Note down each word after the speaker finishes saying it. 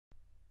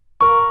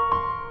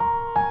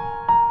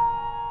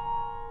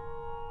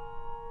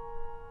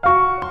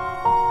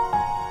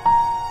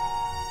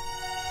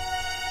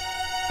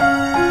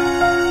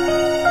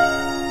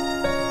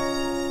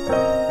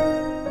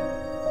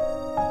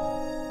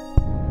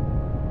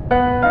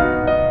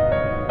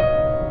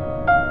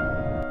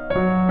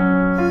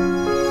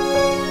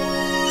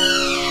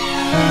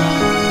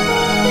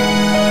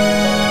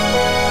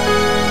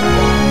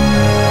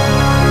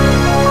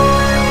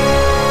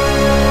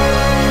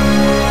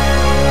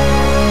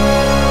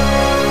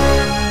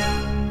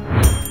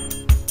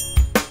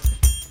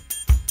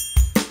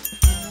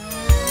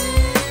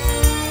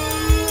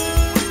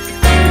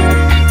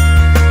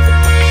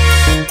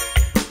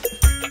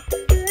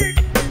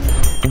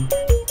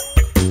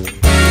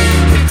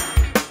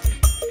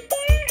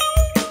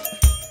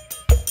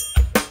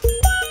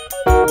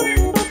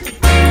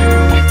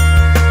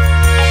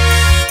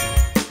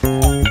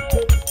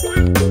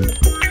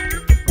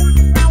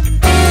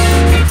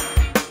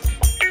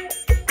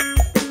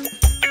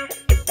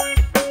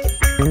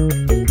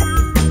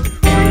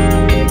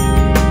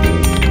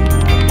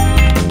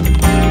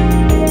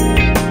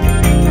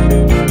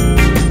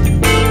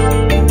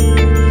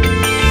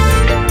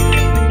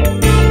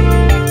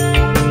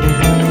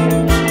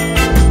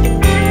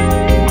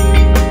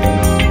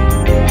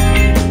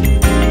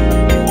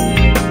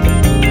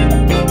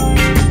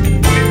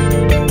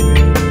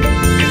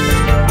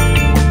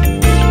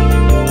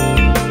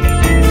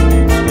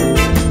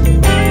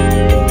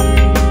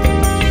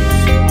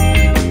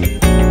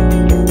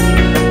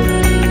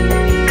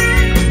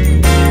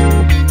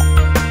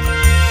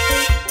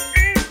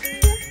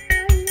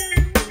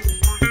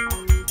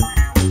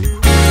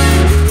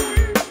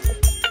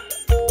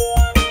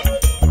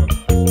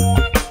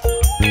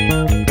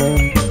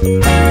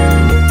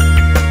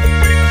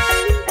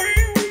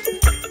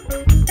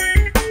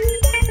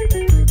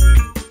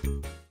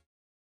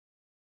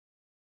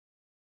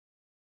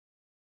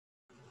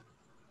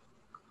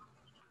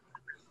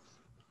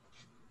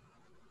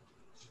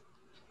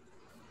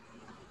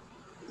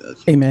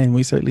Amen.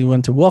 We certainly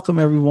want to welcome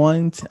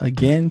everyone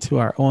again to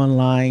our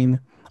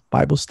online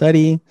Bible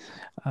study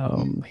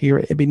here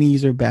at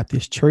Ebenezer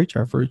Baptist Church,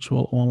 our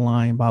virtual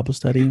online Bible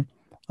study.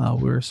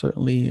 We're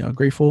certainly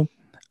grateful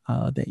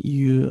that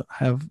you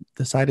have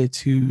decided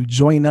to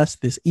join us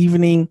this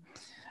evening.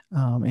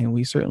 And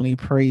we certainly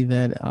pray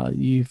that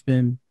you've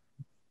been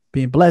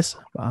blessed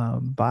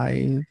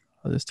by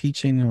this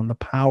teaching on the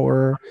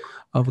power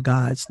of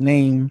God's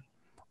name.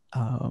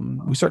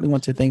 We certainly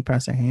want to thank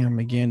Pastor Ham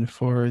again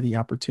for the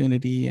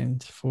opportunity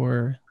and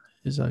for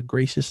his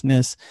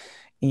graciousness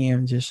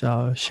and just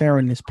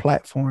sharing this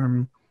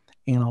platform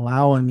and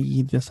allowing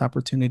me this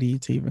opportunity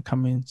to even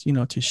come in,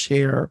 to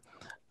share.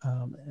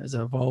 As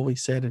I've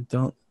always said, and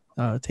don't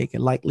take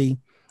it lightly.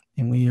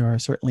 And we are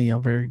certainly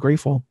very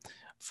grateful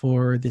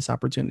for this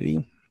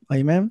opportunity.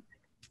 Amen.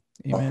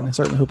 Amen. I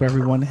certainly hope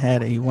everyone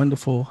had a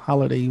wonderful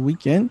holiday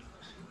weekend.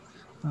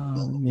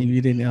 Maybe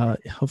you didn't,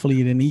 hopefully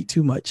you didn't eat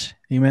too much.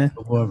 Amen.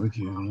 No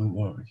barbecue.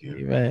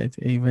 Amen.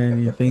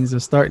 Amen. Things are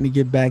starting to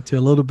get back to a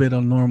little bit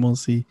of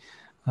normalcy.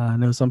 I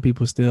know some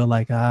people still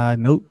like,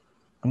 nope,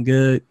 I'm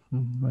good.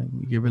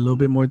 Give it a little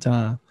bit more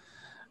time.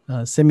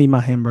 Send me my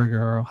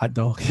hamburger or hot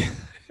dog.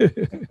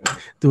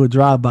 Do a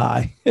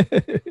drive-by.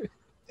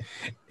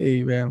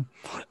 Amen.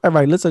 All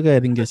right, let's go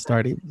ahead and get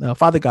started.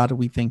 Father God,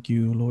 we thank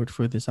you, Lord,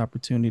 for this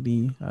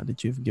opportunity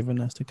that you've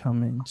given us to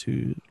come and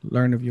to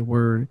learn of your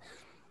word.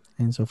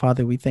 And so,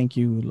 Father, we thank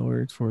you,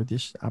 Lord, for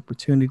this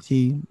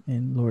opportunity.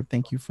 And Lord,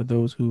 thank you for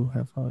those who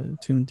have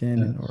tuned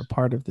in and are a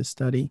part of this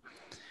study.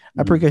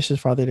 I pray, gracious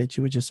Father, that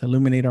you would just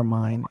illuminate our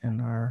mind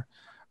and our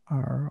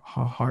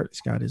hearts,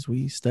 God, as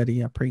we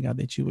study. I pray, God,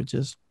 that you would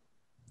just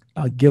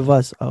give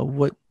us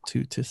what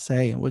to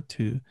say and what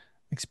to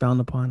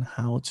expound upon,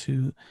 how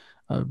to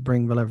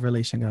bring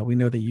revelation, God. We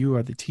know that you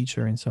are the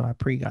teacher. And so I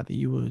pray, God, that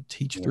you would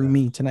teach through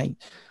me tonight.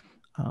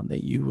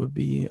 That you would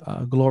be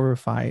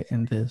glorified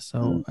in this.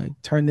 So I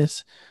turn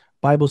this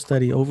Bible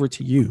study over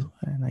to you,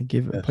 and I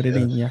put it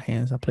in your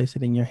hands. I place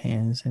it in your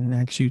hands and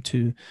ask you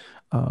to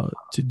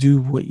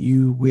do what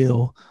you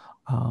will,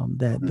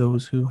 that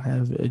those who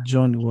have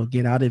joined will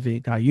get out of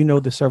it. God, you know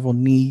the several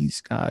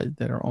needs, God,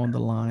 that are on the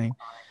line.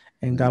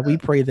 And God, we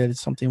pray that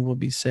it's something will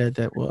be said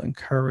that will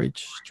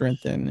encourage,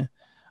 strengthen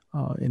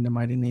in the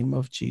mighty name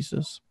of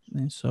Jesus.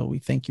 And so we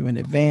thank you in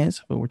advance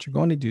for what you're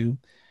going to do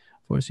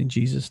for us in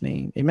Jesus'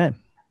 name. Amen.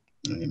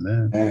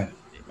 Amen.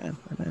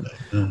 Amen.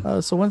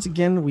 Amen. So once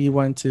again, we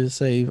want to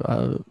say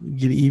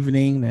good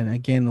evening and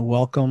again,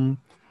 welcome.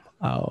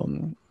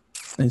 And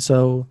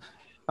so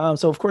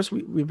of course,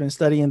 we've been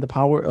studying the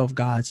power of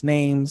God's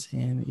names.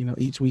 And,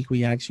 each week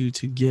we ask you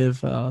to give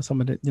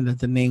some of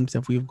the names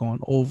that we've gone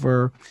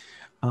over.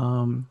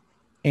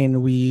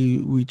 And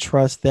we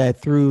trust that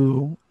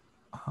through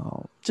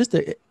just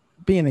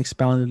being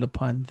expounded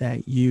upon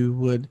that you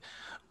would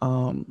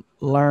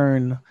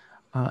learn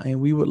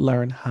and we would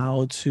learn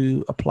how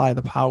to apply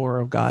the power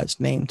of God's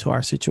name to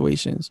our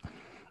situations.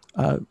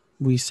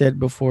 We said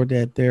before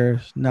that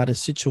there's not a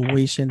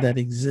situation that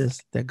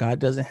exists that God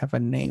doesn't have a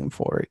name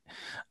for it,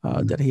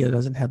 that he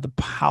doesn't have the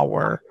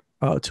power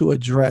to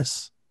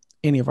address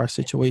any of our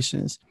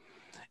situations.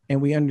 And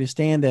we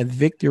understand that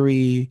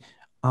victory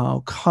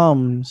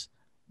comes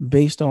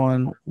based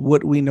on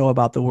what we know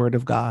about the word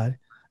of God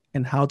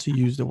and how to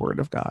use the word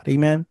of God.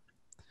 Amen.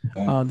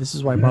 This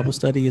is why Bible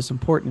study is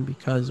important,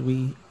 because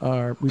we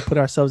put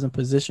ourselves in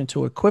position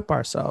to equip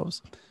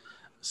ourselves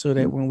so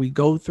that when we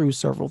go through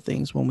several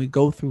things, when we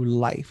go through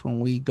life, when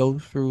we go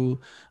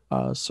through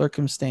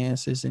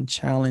circumstances and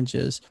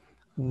challenges,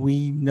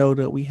 we know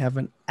that we have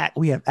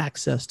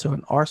access to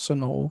an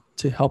arsenal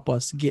to help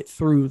us get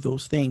through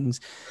those things.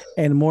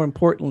 And more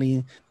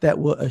importantly, that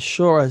will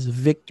assure us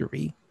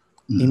victory.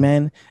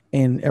 Amen.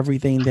 In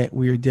everything that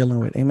we're dealing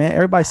with. Amen.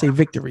 Everybody say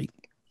victory.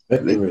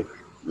 Victory.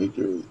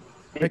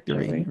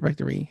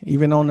 Victory.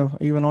 Even on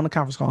the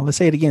conference call. Let's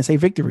say it again. Say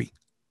victory.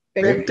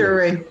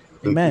 Victory.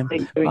 Amen.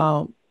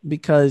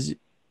 Because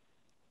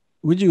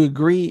would you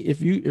agree if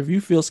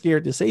you feel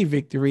scared to say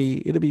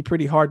victory, it'll be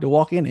pretty hard to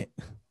walk in it.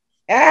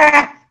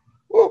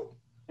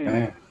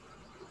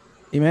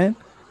 Amen.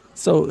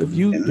 So if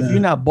you're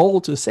Amen. not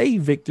bold to say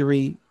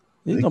victory,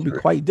 it's going to be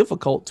Victory. quite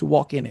difficult to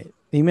walk in it.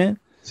 Amen.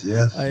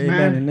 Yes.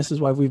 Amen. And this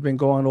is why we've been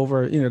going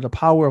over, the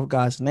power of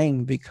God's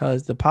name,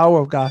 because the power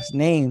of God's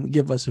name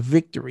give us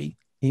victory.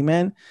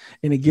 Amen.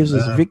 And it gives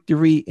us Amen.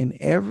 victory in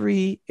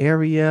every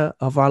area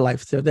of our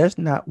life. So there's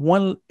not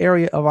one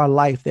area of our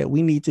life that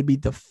we need to be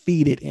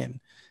defeated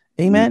in.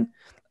 Amen.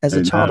 As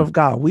a child Amen. of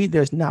God,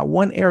 there's not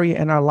one area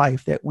in our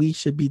life that we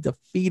should be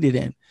defeated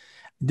in.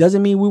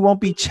 Doesn't mean we won't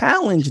be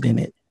challenged in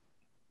it,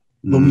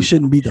 but we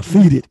shouldn't be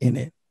defeated in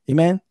it.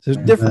 Amen. There's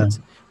a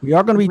difference. We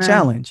are going to be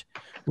challenged.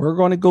 We're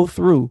going to go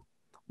through.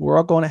 We're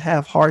all going to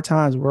have hard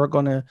times. We're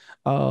going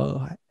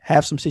to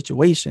have some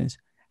situations.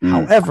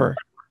 However,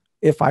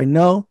 if I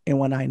know, and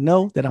when I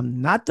know that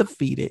I'm not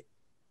defeated,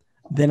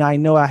 then I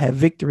know I have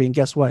victory. And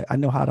guess what? I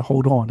know how to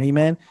hold on.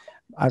 Amen.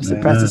 I've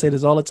said, Pastor say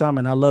this all the time,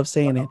 and I love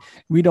saying it.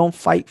 We don't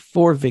fight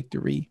for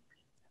victory.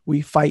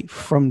 We fight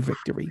from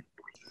victory.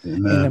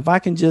 And if I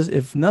can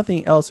if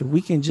nothing else, if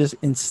we can just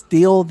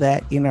instill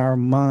that in our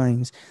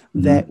minds,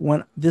 that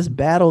when this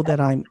battle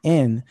that I'm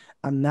in,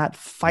 I'm not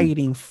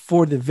fighting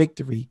for the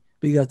victory,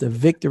 because the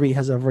victory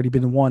has already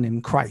been won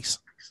in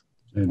Christ.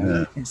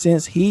 Amen. And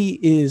since he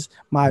is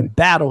my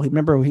battle,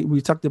 remember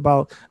we talked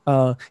about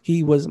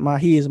he is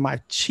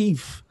my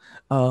chief,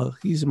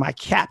 he's my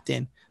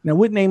captain. Now,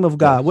 what name of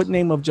God, what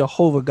name of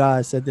Jehovah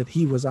God said that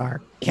he was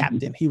our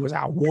captain? He was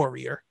our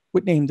warrior.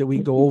 What name did we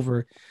go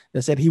over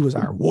that said he was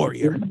our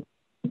warrior?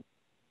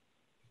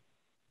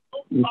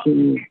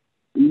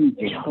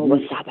 Jehovah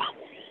Saba.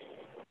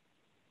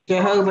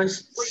 Jehovah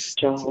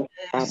Saba.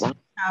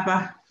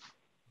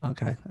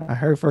 Okay, I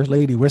heard First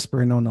Lady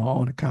whispering on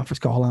the conference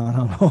call. I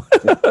don't know,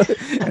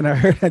 and I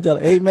heard that,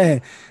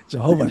 Amen.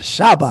 Jehovah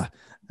Shabbat.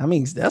 I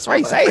mean, that's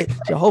right. Say it,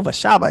 Jehovah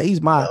Shabbat.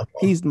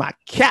 He's my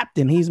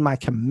captain. He's my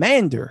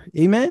commander.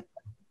 Amen.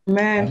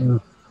 Amen.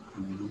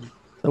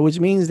 So, which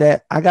means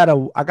that I got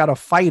a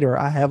fighter.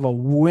 I have a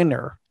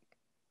winner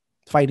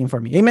fighting for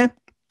me. Amen.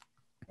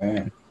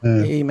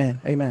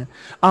 Amen. Amen.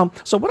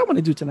 So what I want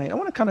to do tonight, I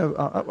want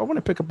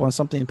to pick up on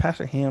something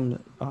Pastor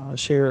Ham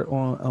shared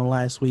on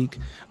last week,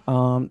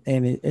 and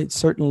it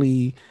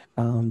certainly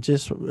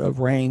just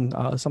rang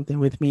something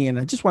with me, and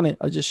I just want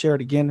to just share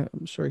it again.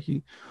 I'm sure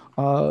he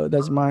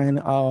doesn't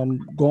mind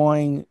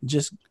going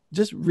just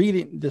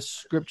reading the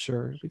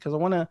scripture, because I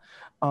want to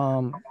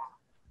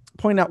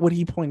point out what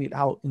he pointed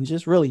out, and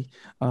just really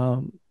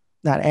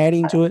not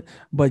adding to it,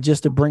 but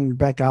just to bring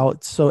back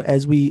out. So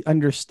as we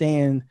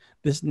understand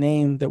this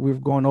name that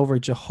we've gone over,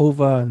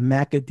 Jehovah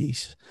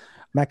Mekoddishkem,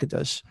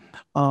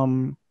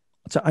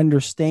 to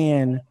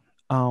understand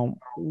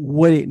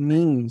what it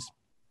means,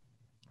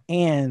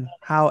 and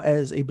how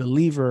as a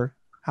believer,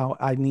 how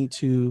I need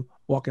to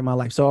walk in my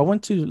life. So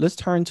let's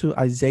turn to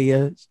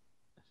Isaiah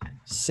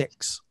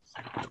 6.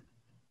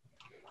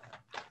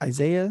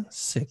 Isaiah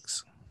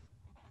 6.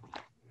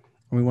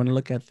 We want to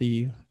look at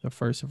the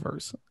first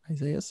verse,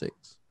 Isaiah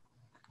 6.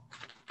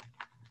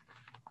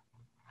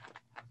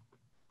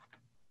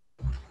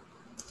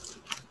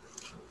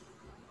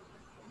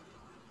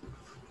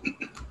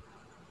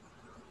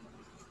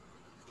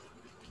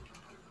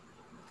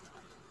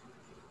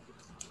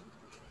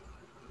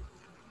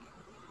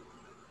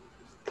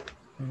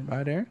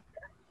 Anybody there?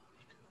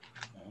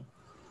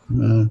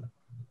 No.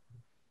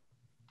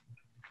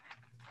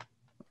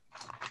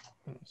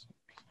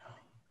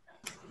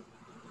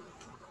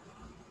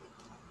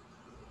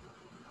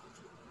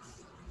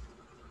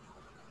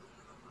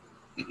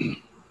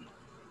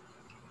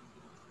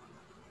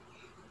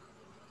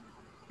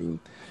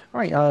 All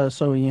right.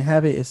 So when you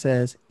have it, it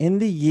says, "In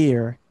the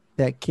year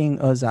that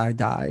King Uzziah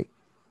died,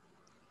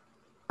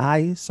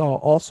 I saw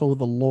also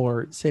the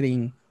Lord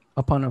sitting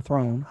upon a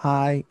throne,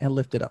 high and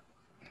lifted up,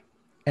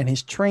 and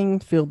his train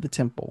filled the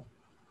temple.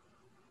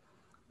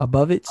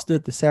 Above it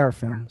stood the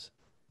seraphims.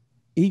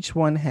 Each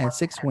one had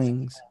 6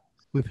 wings.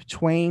 With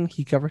twain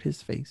he covered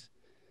his face,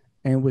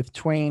 and with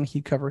twain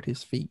he covered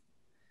his feet,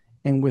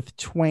 and with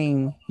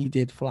twain he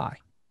did fly.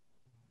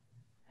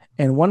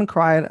 And one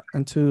cried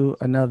unto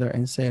another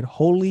and said,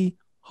 Holy,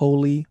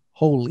 holy,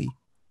 holy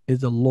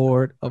is the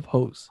Lord of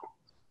hosts.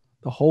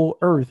 The whole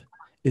earth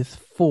is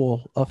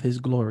full of his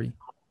glory.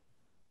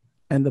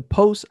 And the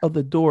posts of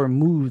the door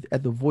moved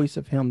at the voice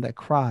of him that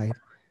cried,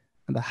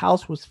 and the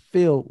house was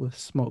filled with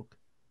smoke.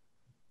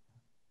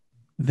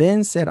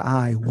 Then said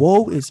I,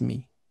 Woe is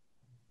me,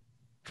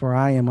 for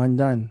I am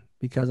undone,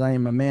 because I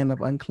am a man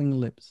of unclean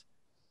lips,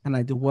 and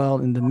I dwell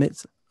in the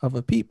midst of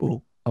a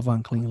people of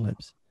unclean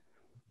lips.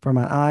 For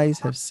my eyes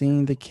have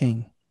seen the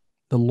King,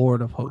 the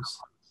Lord of hosts.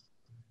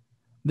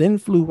 Then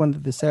flew one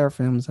of the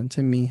seraphims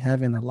unto me,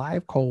 having a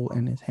live coal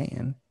in his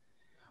hand,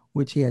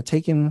 which he had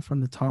taken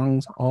from the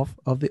tongues off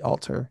of the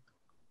altar.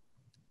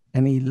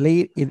 And he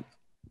laid it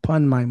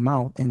upon my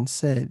mouth and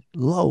said,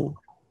 Lo,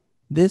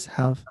 this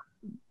hath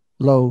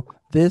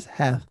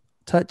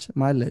touched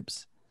my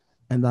lips,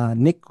 and thy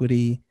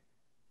iniquity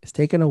is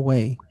taken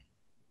away,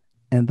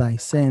 and thy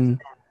sin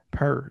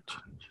purged.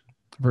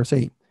 Verse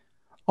 8.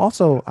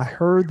 Also I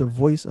heard the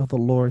voice of the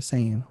Lord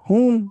saying,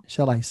 Whom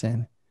shall I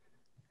send?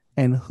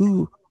 and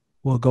who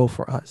will go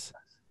for us?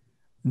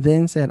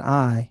 Then said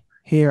I,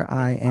 here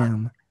I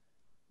am,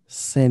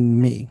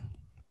 send me.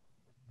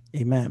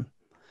 Amen.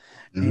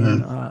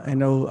 And I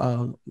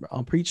know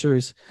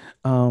preachers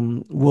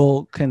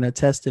will can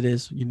attest to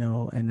this, you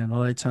know, and then a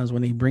lot of times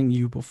when they bring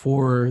you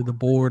before the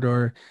board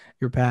or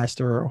your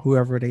pastor or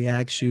whoever, they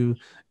ask you,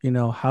 you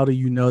know, how do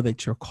you know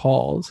that you're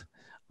called?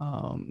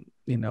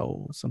 You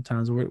know,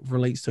 sometimes it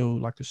relates to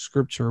like the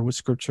scripture, with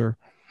scripture.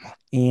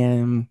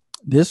 And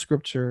this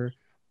scripture,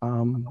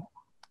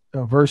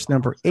 verse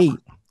number 8,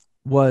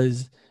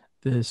 was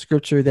the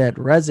scripture that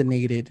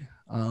resonated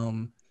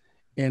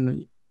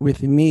and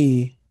with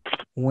me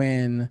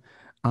when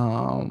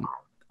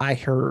I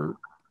heard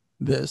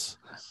this.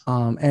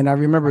 And I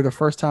remember the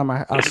first time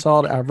I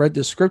saw it, I read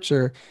the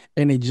scripture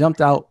and it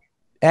jumped out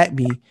at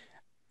me.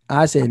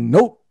 I said,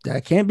 nope,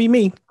 that can't be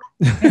me.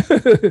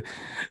 I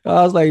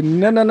was like,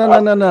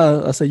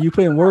 no. I said, you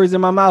putting words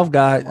in my mouth,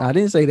 God. I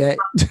didn't say that.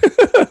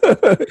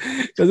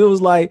 Because it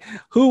was like,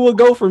 who will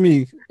go for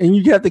me? And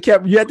you have to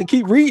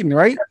keep reading,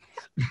 right?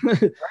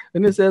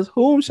 And it says,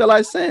 whom shall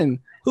I send?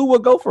 Who will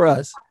go for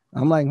us?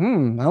 I'm like, I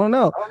don't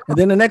know. And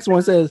then the next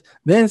one says,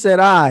 then said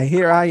I,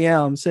 here I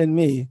am, send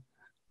me.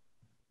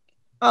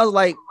 I was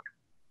like,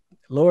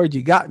 Lord,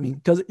 you got me.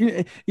 Because,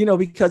 you know,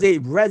 because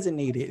it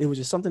resonated. It was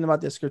just something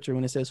about this scripture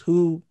when it says,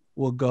 who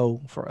will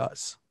go for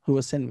us? Who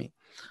will send me?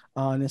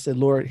 And it said,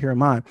 Lord, here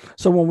am I.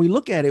 So when we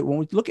look at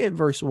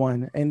verse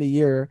 1, in the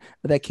year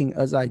that King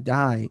Uzziah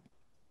died,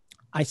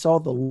 I saw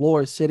the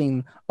Lord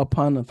sitting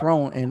upon the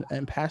throne.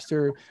 And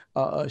Pastor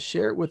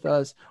shared with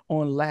us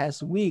on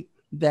last week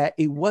that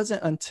it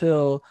wasn't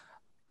until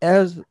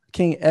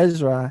King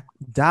Ezra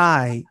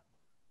died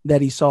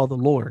that he saw the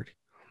Lord.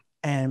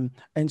 And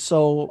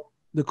so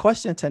the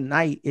question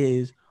tonight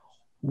is,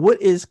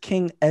 what is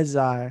King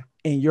Uzziah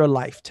in your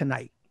life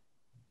tonight?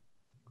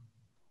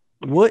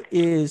 What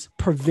is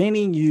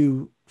preventing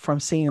you from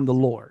seeing the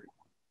Lord?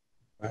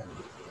 Right.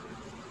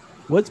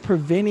 What's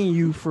preventing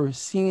you from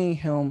seeing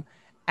him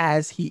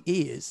as he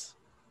is?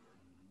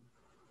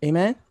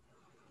 Amen?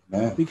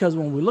 Amen. Because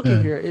when we look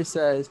at here, it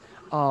says,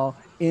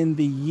 in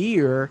the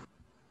year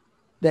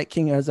that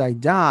King Uzziah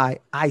died,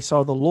 I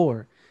saw the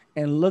Lord.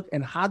 And look,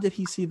 and how did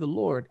he see the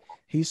Lord?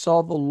 He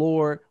saw the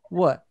Lord,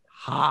 what?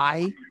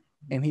 High,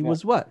 and he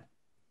was what?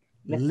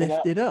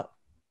 Lifted up.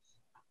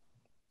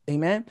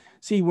 Amen.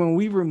 See, when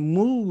we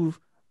remove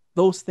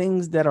those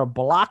things that are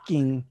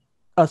blocking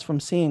us from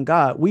seeing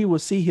God, we will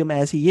see him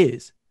as he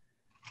is.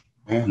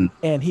 Amen.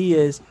 And he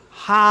is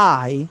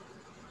high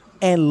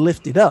and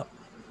lifted up.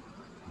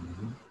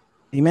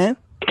 Amen.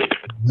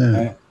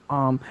 Amen.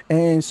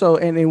 And so,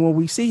 and when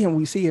we see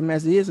him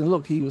as he is. And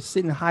look, he was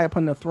sitting high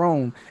upon the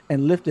throne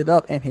and lifted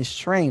up, and his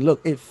train, look,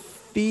 it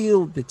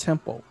filled the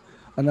temple.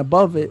 And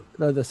above it,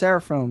 the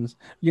seraphims,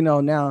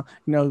 now,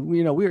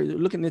 we're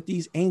looking at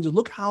these angels.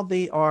 Look how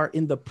they are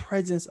in the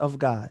presence of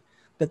God,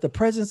 that the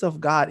presence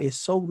of God is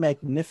so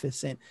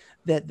magnificent,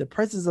 that the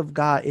presence of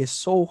God is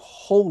so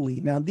holy.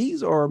 Now,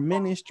 these are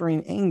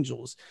ministering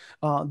angels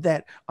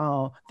that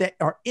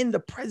are in the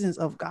presence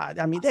of God.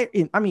 I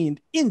mean,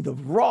 in the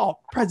raw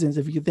presence,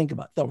 if you can think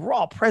about it, the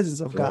raw presence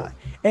of God.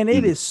 And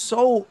it is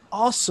so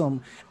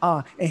awesome.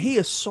 And he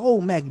is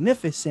so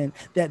magnificent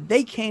that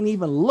they can't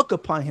even look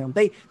upon him.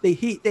 They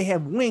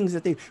have wings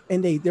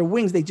their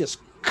wings, they just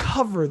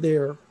cover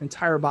their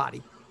entire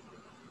body.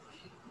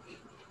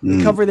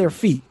 They cover their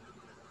feet.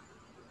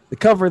 They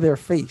cover their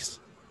face.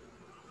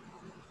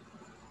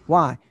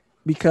 Why?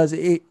 Because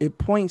it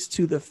points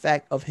to the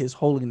fact of his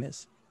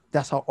holiness.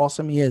 That's how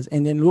awesome he is.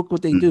 And then look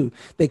what they do.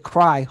 They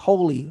cry,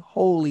 holy,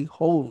 holy,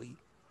 holy.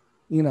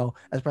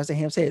 As Pastor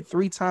Ham said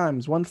 3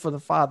 times, one for the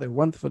Father,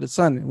 one for the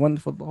Son, and one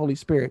for the Holy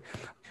Spirit.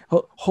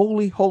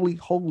 Holy, holy,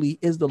 holy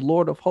is the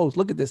Lord of hosts.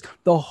 Look at this.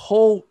 The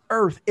whole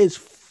earth is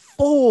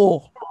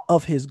full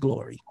of his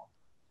glory.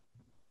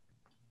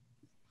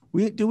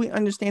 Do we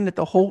understand that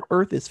the whole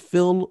earth is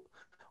filled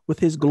with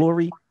his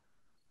glory?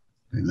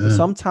 But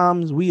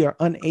sometimes we are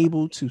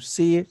unable to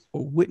see it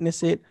or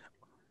witness it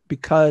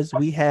because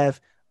we have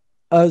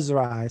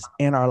Uzziahs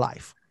in our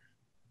life.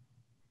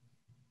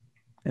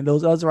 And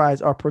those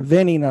Uzziahs are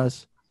preventing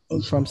us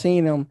from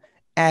seeing him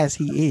as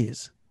he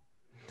is.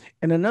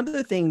 And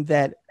another thing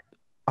that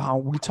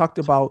we talked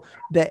about,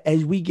 that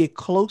as we get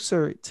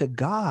closer to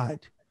God,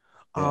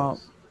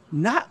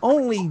 not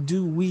only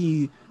do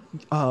we,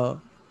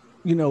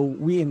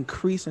 we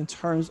increase in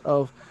terms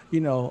of,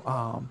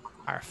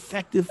 our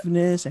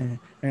effectiveness and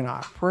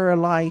our prayer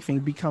life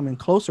and becoming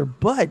closer.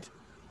 But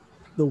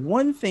the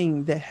one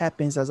thing that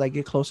happens as I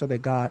get closer to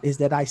God is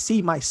that I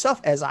see myself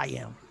as I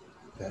am.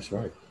 That's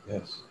right.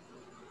 Yes.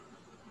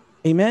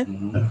 Amen.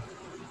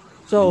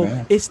 Mm-hmm. So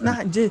Amen. it's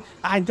not just,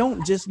 I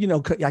don't just,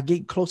 I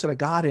get closer to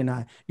God and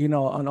I, and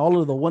all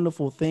of the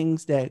wonderful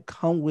things that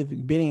come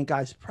with being in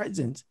God's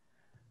presence.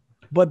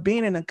 But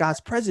being in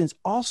God's presence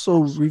also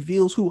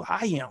reveals who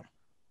I am.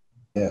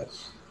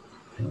 Yes.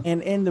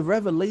 And in the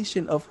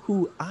revelation of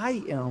who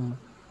I am,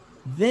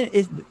 then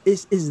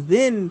it's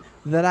then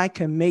that I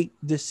can make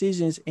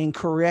decisions in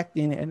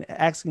correcting and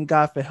asking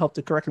God for help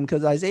to correct him.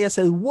 Because Isaiah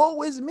says,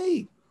 woe is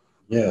me.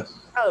 Yes.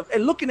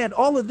 And looking at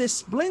all of this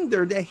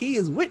splendor that he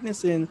is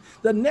witnessing,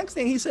 the next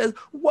thing he says,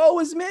 woe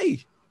is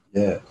me.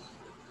 Yes.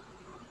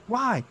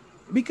 Why?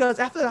 Because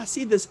after I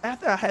see this,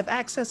 after I have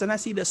access and I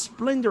see the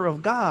splendor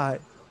of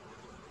God,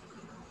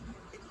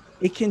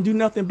 it can do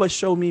nothing but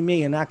show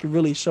me, and I can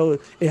really show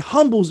it. It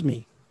humbles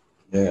me.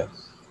 Yes.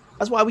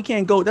 That's why we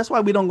can't go. That's why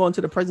we don't go into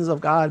the presence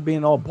of God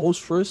being all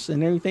boisterous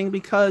and everything,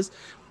 because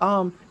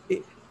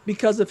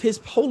because of his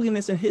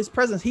holiness and his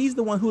presence. He's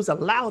the one who's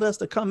allowed us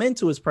to come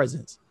into his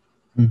presence.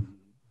 Mm-hmm.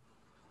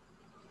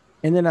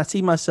 And then I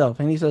see myself,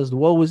 and he says,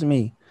 woe is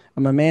me.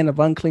 I'm a man of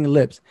unclean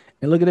lips.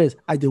 And look at this.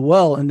 I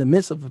dwell in the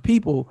midst of a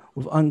people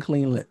with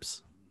unclean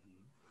lips.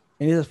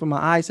 And he says, for my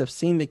eyes have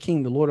seen the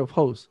King, the Lord of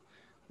hosts.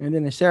 And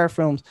then the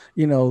seraphims,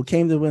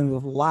 came to him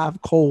with a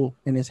live coal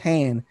in his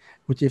hand,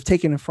 which they've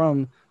taken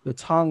from the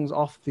tongues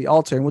off the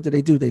altar. And what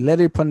do? They let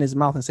it upon his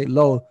mouth and say,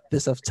 lo,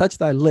 this hath touched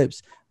thy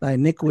lips. Thy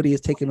iniquity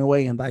is taken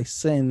away and thy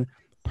sin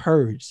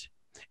purged.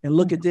 And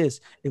look at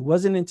this. It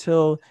wasn't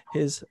until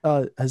his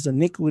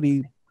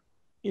iniquity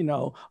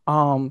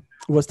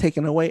was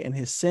taken away and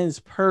his sins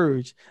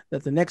purged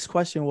that the next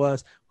question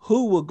was,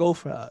 who will go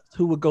for us?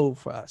 Who will go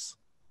for us?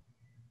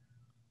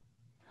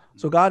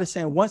 So God is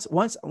saying, once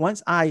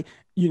I,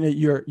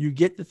 you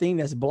get the thing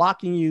that's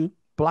blocking you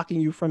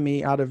from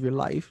me out of your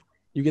life,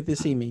 you get to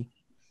see me.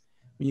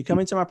 When you come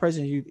into my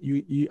presence,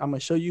 I'm gonna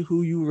show you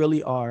who you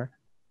really are.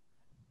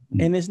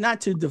 And it's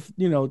not to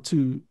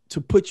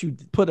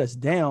put us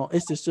down.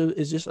 It's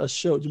just a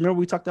show. Do you remember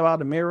we talked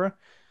about a mirror?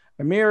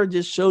 A mirror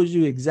just shows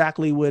you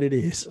exactly what it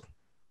is.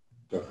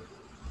 Sure.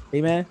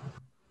 Amen.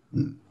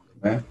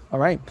 Amen. All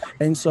right.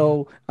 And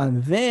so,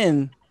 and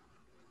then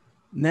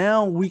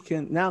now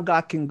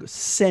God can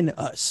send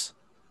us.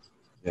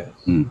 Yes.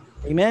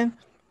 Amen.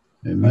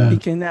 Amen. He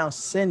can now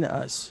send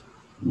us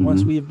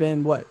once we've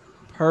been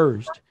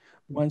purged,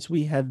 once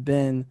we have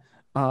been,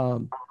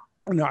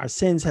 our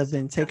sins have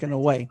been taken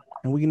away.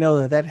 And we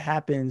know that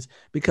happens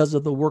because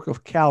of the work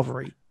of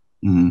Calvary.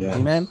 Yes.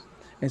 Amen.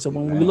 And so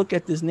when we look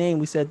at this name,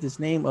 we said this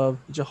name of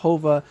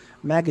Jehovah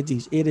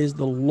Mekoddishkem, it is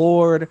the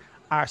Lord,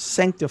 our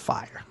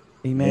sanctifier.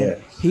 Amen.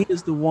 Yes. He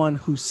is the one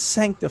who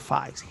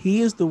sanctifies.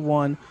 He is the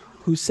one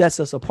who sets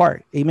us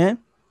apart. Amen.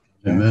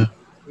 Amen.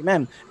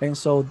 Amen. And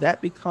so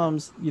that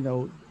becomes,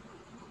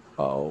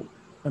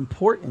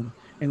 important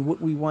in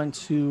what we want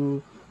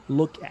to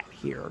look at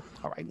here.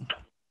 All right.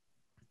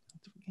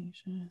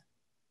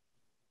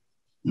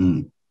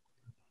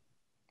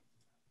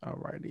 All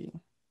righty.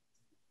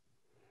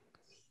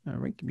 All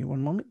right, give me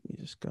one moment. Let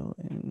me just go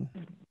and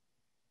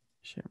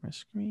share my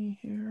screen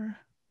here.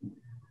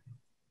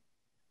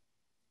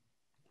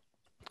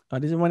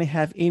 Does anyone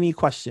have any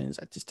questions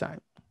at this time?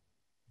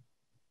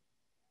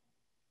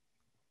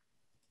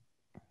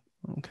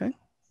 Okay.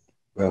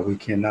 Well, we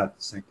cannot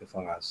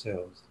sanctify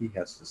ourselves. He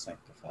has to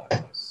sanctify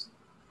us.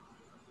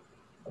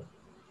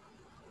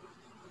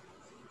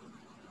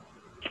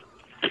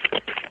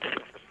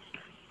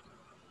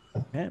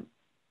 Amen.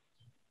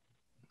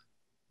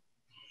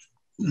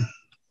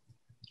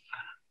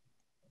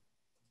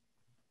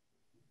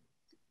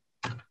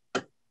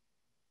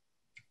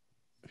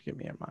 Give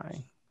me a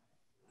mind.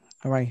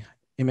 All right.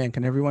 Amen.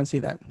 Can everyone see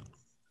that?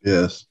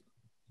 Yes.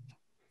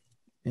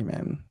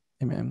 Amen.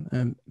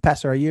 Amen.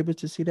 Pastor, are you able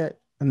to see that?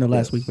 I know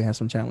last week we had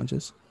some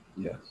challenges.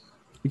 Yes.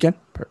 You can?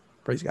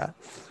 Praise God.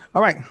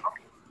 All right.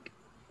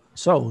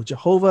 So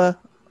Jehovah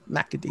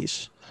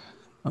Mekoddishkem.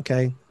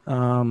 Okay.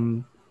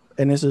 And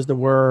this is the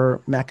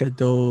word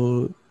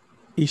Mekoddishkem.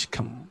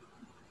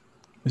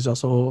 It's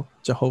also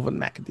Jehovah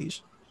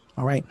Mekoddishkem.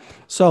 All right.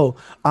 So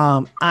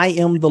I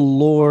am the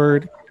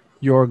Lord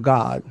your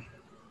God.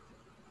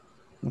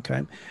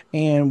 Okay.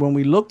 And when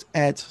we looked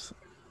at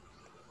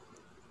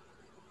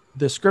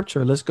the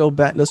scripture, let's go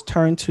back. Let's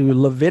turn to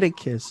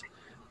Leviticus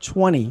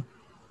 20,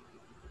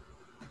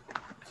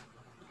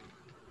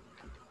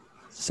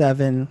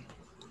 7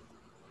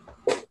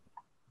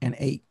 and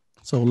 8.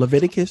 So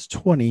Leviticus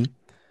 20,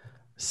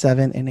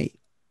 7 and 8.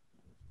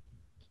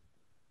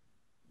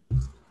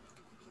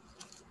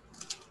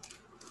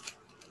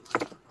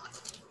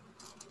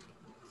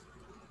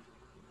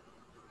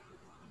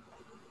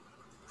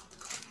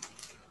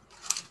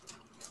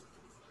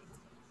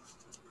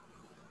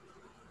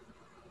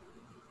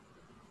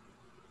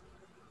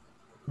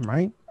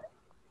 Right.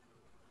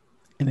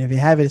 And if you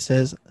have it, it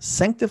says,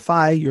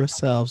 sanctify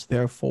yourselves,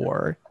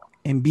 therefore,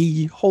 and be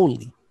ye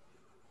holy.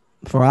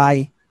 For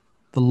I,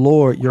 the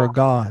Lord your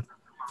God,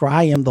 for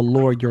I am the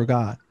Lord your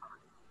God.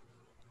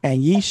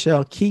 And ye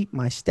shall keep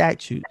my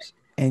statutes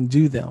and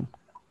do them.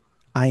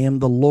 I am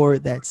the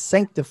Lord that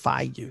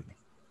sanctify you.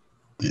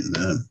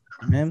 Amen.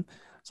 Amen.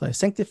 So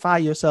sanctify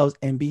yourselves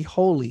and be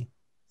holy.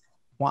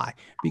 Why?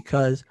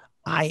 Because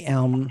I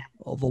am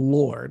the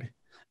Lord.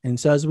 And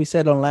so as we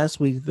said on last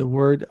week, the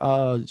word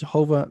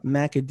Jehovah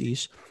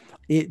Mekoddishkem,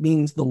 it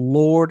means the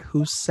Lord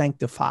who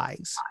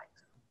sanctifies,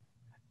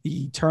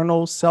 the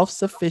eternal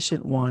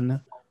self-sufficient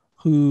one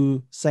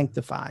who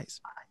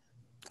sanctifies.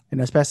 And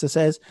as Pastor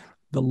says,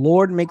 the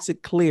Lord makes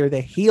it clear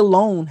that he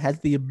alone has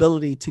the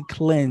ability to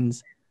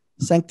cleanse,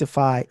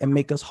 sanctify, and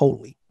make us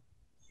holy.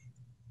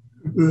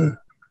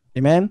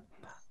 Amen.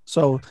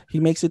 So he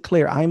makes it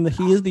clear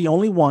he is the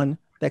only one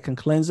that can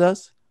cleanse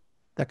us,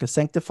 that can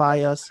sanctify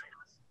us,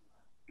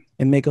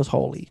 and make us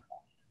holy.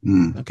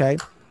 Okay.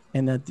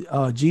 And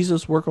that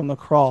Jesus' work on the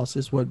cross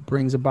is what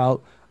brings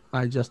about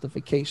our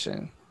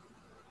justification.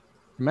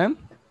 Amen.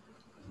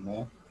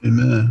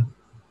 Amen.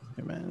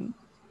 Amen.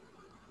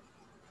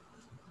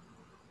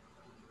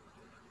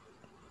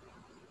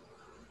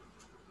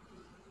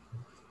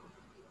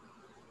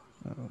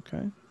 Okay.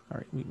 All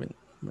right. We went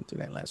through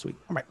that last week.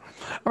 All right.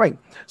 All right.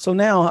 So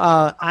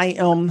now I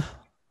am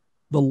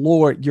the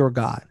Lord your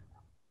God.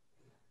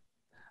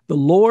 The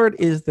Lord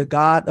is the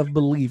God of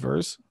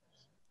believers.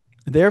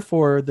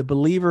 Therefore, the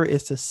believer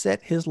is to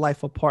set his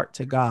life apart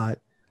to God,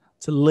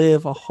 to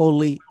live a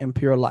holy and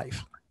pure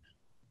life.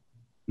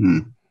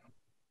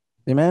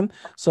 Amen.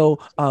 So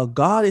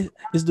God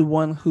is the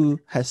one who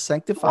has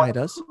sanctified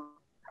us,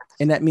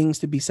 and that means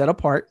to be set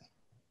apart.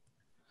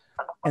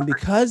 And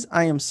because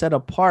I am set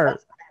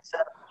apart,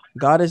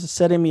 God is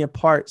setting me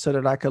apart so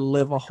that I can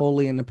live a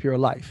holy and a pure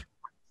life.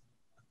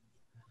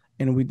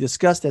 And we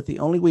discussed that the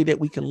only way that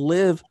we can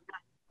live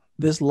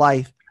this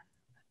life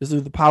is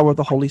through the power of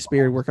the Holy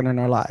Spirit working in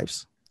our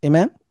lives.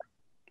 Amen.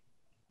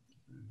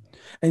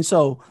 And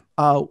so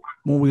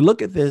when we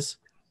look at this,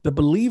 the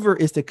believer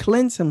is to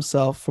cleanse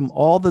himself from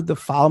all the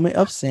defilement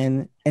of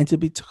sin and to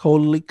be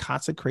totally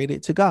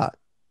consecrated to God.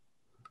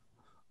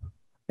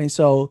 And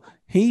so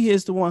he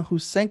is the one who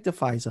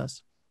sanctifies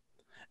us.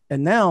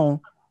 And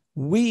now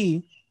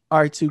we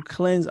are to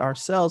cleanse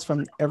ourselves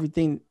from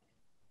everything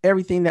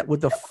that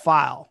would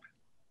defile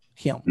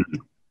him,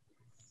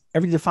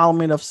 every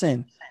defilement of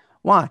sin.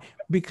 Why?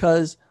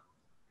 Because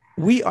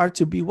we are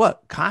to be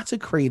what?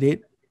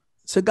 Consecrated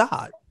to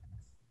God.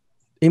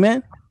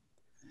 Amen.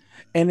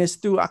 And it's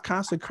through our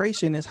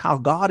consecration is how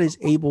God is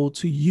able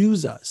to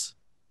use us.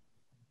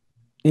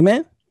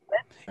 Amen.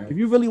 If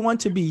you really want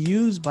to be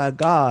used by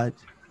God,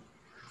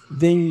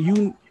 then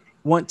you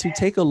want to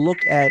take a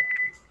look at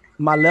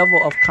my level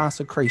of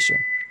consecration,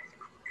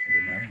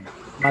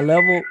 my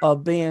level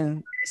of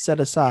being set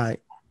aside.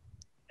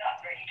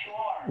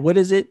 What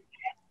is it?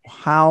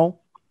 How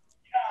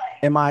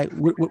am I?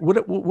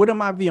 What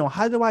am I viewing?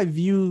 How do I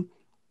view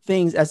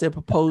things as they're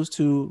proposed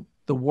to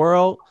the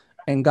world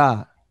and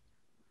God?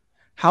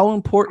 How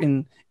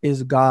important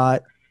is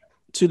God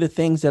to the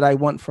things that I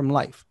want from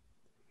life?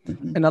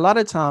 And a lot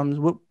of times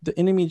what the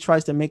enemy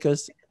tries to make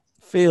us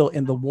feel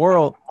in the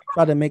world,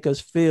 try to make us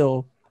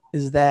feel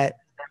is that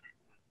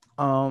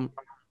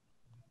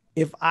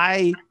if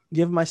I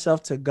give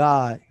myself to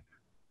God,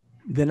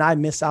 then I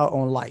miss out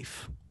on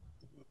life.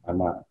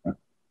 Amen.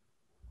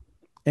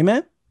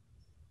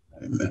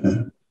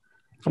 Amen.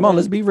 Come on,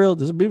 let's be real.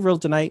 Let's be real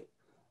tonight.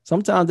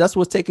 Sometimes that's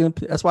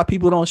why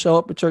people don't show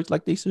up at church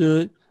like they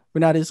should. We're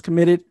not as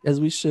committed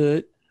as we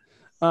should,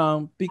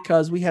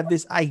 because we have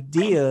this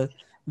idea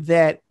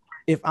that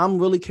if I'm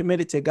really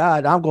committed to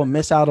God, I'm going to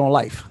miss out on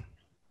life.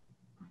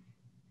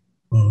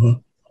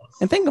 And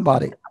think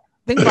about it.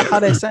 Think about how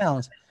that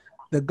sounds.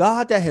 The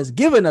God that has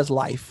given us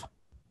life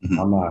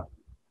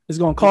is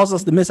going to cause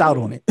us to miss out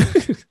on it.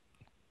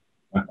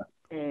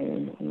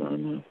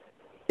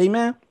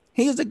 Amen.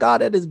 He is the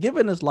God that has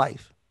given us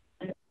life.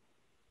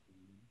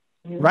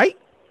 Right?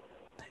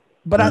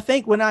 But I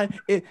think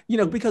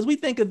because we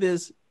think of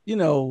this,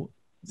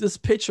 this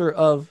picture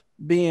of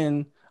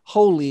being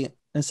holy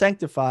and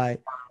sanctified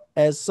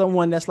as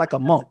someone that's like a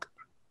monk,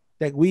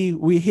 that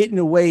we hidden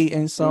away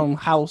in some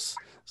house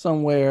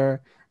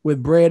somewhere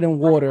with bread and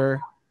water,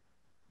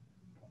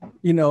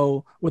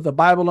 with a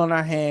Bible on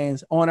our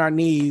hands, on our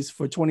knees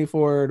for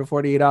 24 to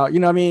 48 hours. You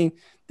know what I mean?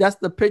 That's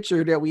the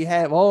picture that we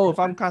have. Oh, if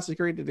I'm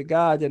consecrated to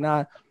God, then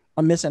I'm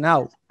missing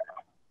out.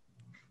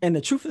 And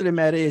the truth of the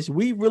matter is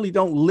we really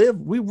don't live.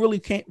 We really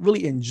can't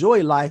really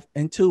enjoy life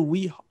until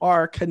we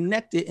are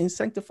connected and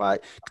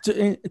sanctified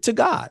to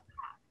God,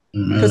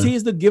 because he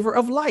is the giver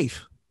of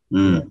life.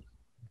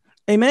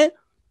 Amen.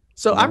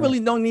 So I really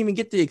don't even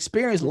get to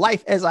experience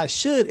life as I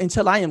should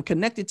until I am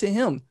connected to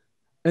him.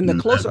 And the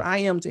closer I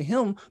am to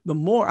him, the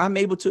more I'm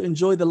able to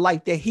enjoy the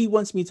life that he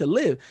wants me to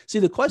live. See,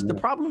 the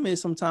problem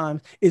is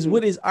sometimes is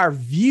what is our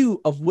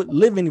view of what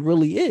living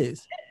really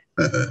is.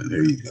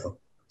 There you go.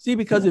 See,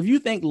 because if you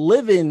think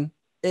living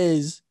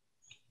is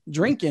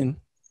drinking,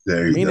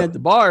 being at the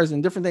bars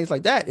and different things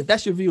like that, if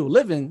that's your view of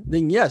living,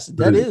 then yes,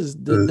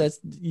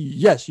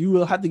 yes, you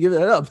will have to give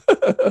that up.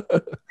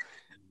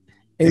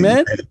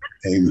 Amen.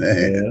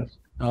 Amen.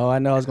 Oh, I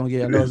know it's gonna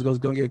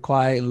get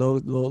quiet and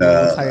little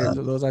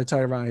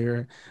tired around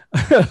here.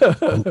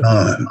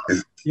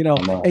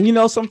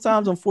 And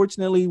sometimes,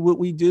 unfortunately,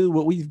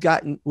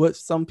 what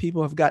some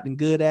people have gotten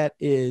good at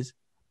is,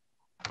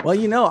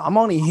 I'm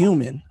only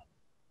human.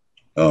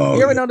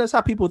 You ever notice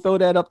how people throw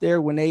that up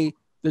there when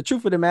the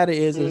truth of the matter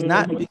is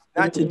not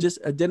to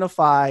just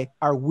identify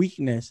our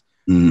weakness,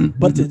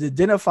 but to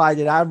identify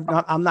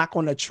that I'm not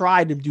going to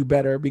try to do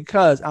better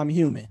because I'm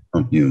human.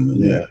 I'm human.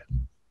 Yeah.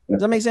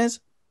 Does that make sense?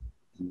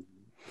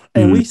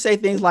 And we say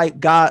things like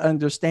God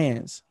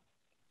understands.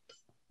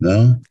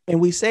 No. And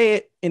we say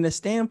it in the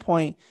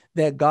standpoint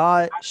that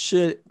God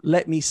should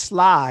let me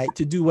slide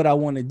to do what I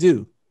want to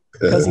do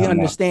because he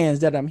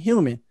understands that I'm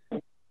human.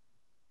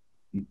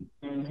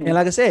 And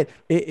like I said,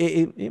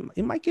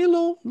 it might get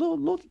a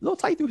little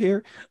tight through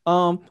here.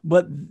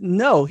 But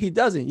no, he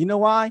doesn't. You know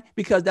why?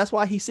 Because that's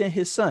why he sent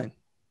his son.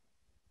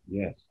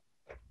 Yes.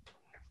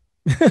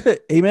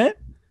 Amen.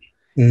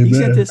 He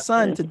sent his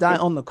son to die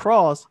on the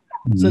cross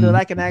so that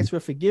I can ask for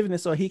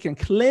forgiveness, so he can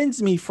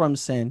cleanse me from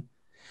sin,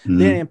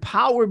 then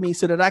empower me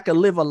so that I can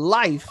live a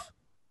life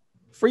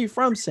free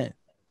from sin.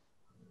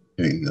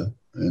 There you go.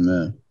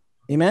 Amen.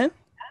 Amen.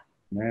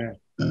 Man.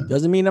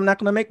 Doesn't mean I'm not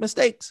going to make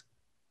mistakes,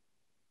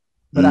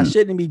 but I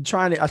shouldn't be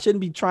trying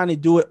to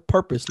do it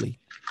purposely.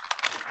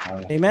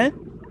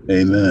 Amen.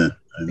 Amen.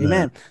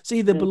 Amen.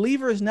 See, the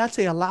believer is not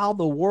to allow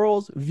the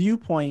world's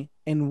viewpoint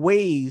and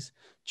ways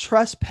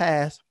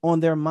trespass on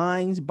their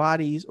minds,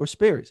 bodies, or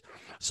spirits.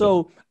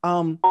 So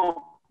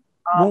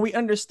when we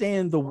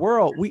understand the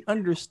world, we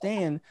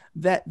understand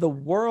that the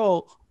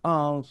world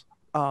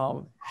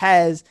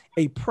has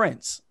a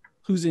prince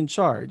who's in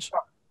charge.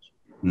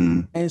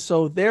 And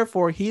so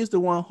therefore he is the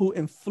one who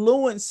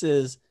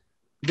influences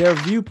their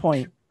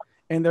viewpoint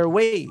and their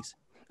ways.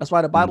 That's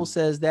why the Bible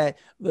says that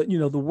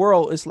the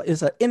world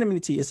is an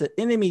enmity, it's an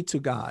enemy to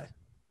God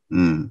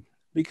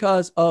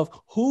because of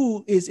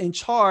who is in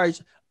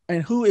charge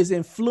and who is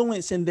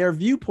influencing their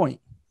viewpoint.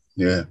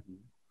 Yeah.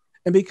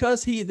 And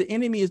because the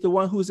enemy is the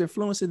one who's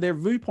influencing their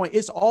viewpoint,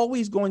 it's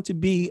always going to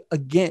be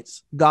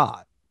against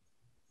God.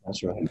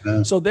 That's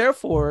right. So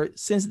therefore,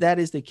 since that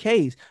is the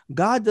case,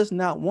 God does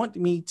not want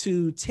me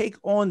to take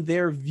on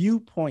their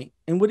viewpoint.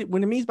 And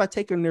when it means by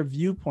taking their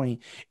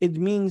viewpoint, it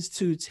means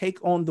to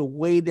take on the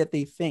way that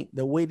they think,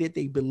 the way that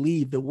they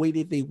believe, the way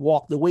that they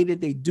walk, the way that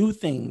they do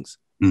things.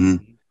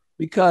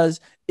 Because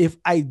if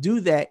I do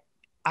that,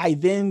 I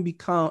then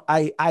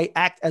I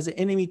act as an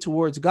enemy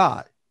towards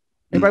God.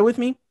 Everybody with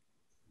me?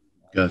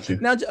 Gotcha.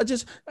 Now,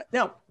 just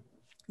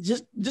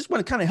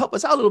want to kind of help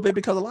us out a little bit,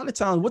 because a lot of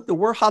times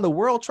how the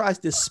world tries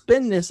to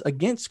spin this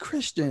against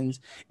Christians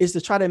is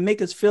to try to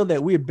make us feel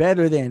that we're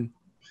better than.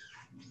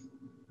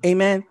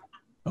 Amen.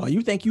 Oh,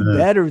 you think you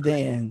better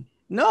than?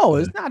 No,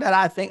 it's not that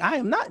I think I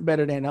am not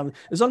better than.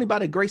 It's only by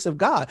the grace of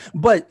God.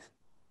 But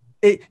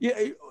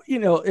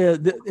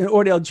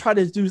or they'll try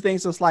to do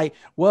things that's like,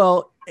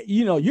 well,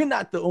 you're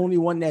not the only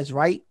one that's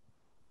right,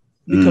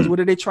 because what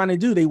are they trying to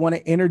do? They want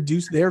to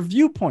introduce their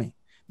viewpoint.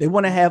 They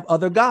want to have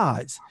other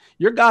gods.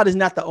 Your God is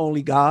not the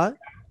only God.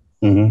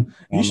 You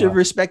should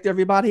respect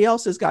everybody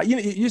else's God.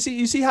 You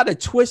see how the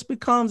twist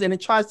becomes, and it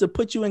tries to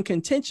put you in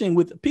contention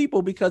with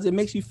people because it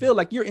makes you feel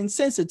like you're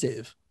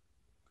insensitive.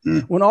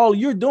 When all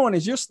you're doing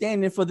is you're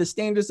standing for the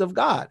standards of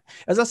God.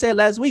 As I said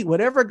last week,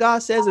 whatever God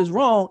says is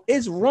wrong,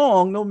 it's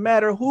wrong, no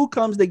matter who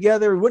comes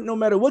together, no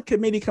matter what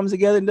committee comes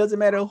together. It doesn't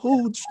matter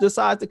who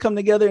decides to come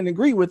together and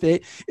agree with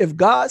it. If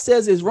God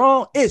says it's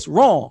wrong, it's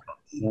wrong.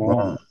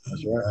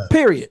 That's right.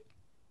 Period.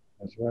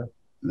 That's right.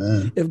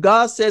 If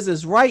God says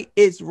it's right,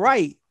 it's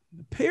right.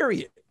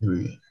 Period.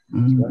 That's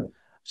right.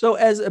 So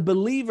as a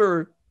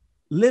believer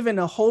living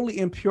a holy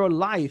and pure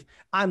life,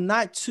 I'm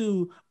not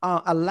to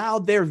allow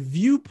their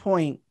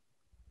viewpoint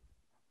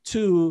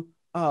to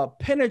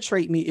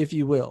penetrate me, if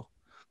you will,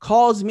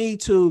 cause me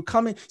to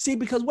come in. See,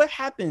 because what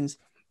happens,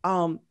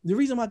 the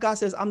reason why God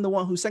says I'm the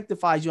one who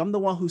sanctifies you, I'm the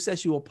one who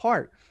sets you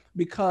apart,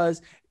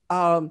 because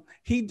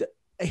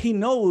he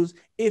knows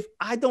if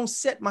I don't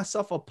set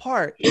myself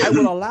apart, I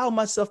will allow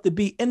myself to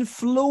be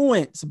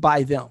influenced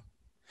by them.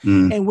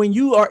 And when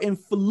you are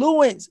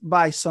influenced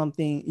by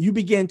something, you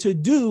begin to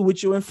do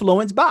what you're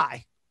influenced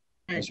by.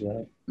 That's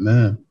right.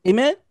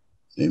 Amen.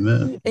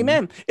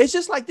 Amen. It's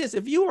just like this.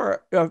 If you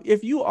are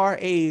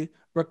a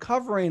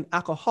recovering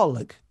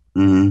alcoholic,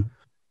 you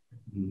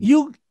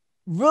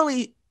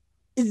really,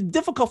 it's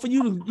difficult for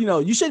you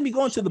to, you shouldn't be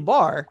going to the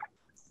bar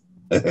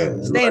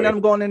saying that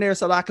I'm going in there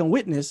so that I can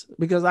witness,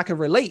 because I can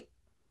relate.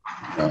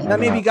 Now,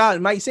 maybe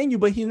God might send you,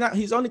 but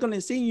he's only going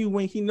to send you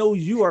when he knows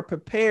you are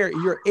prepared,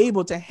 you're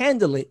able to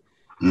handle it.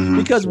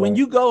 Because when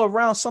you go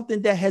around something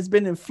that has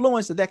been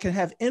influenced, that can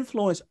have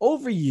influence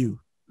over you,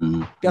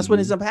 guess what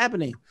ends up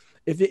happening?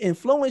 If it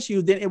influences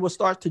you, then it will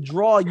start to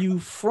draw you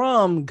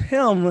from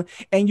him,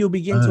 and you'll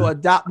begin to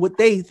adopt what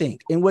they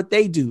think and what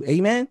they do.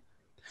 Amen.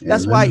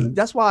 That's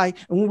why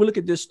when we look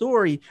at this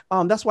story,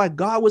 that's why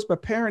God was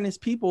preparing his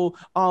people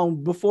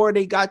before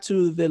they got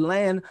to the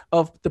land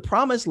of the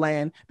promised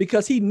land,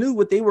 because he knew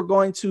what they were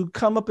going to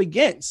come up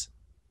against.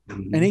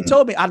 And he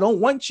told me, I don't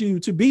want you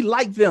to be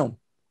like them.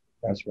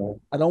 That's right.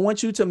 I don't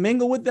want you to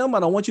mingle with them. I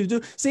don't want you to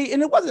do. See,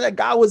 and it wasn't that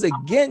God was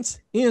against,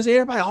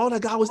 everybody, all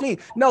that God was mean.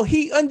 No,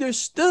 he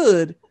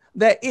understood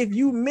that if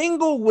you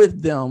mingle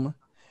with them,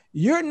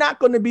 you're not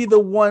going to be the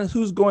one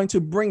who's going to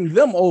bring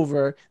them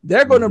over.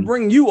 They're going to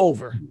bring you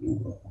over.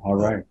 All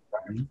right.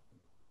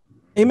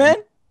 Amen.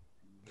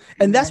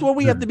 And that's where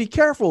we have to be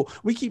careful.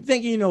 We keep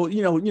thinking,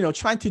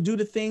 trying to do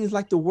the things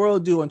like the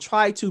world do and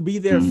try to be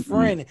their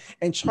friend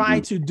and try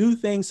to do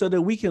things so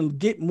that we can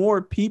get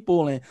more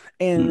people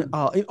and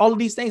all of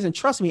these things. And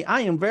trust me,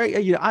 I am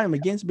I am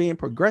against being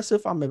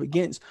progressive. I'm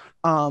against,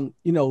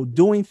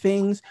 doing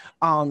things,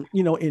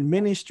 in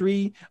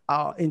ministry,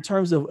 in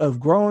terms of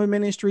growing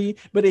ministry,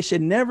 but it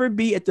should never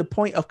be at the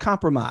point of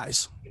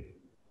compromise.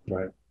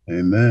 Right.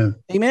 Amen.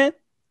 Amen.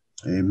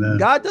 Amen.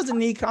 God doesn't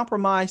need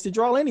compromise to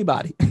draw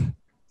anybody.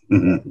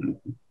 Amen.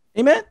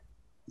 Amen.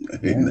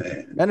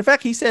 And in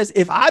fact, he says,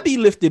 if I be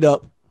lifted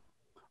up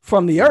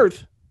from the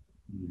earth,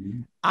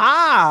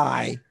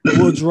 I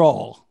will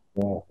draw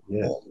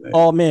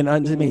all men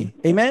unto me.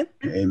 Amen.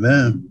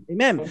 Amen.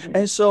 Amen.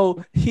 And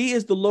so he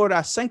is the Lord,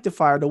 our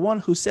sanctifier, the one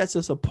who sets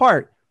us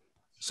apart.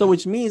 So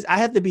which means I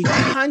have to be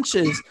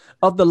conscious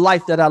of the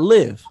life that I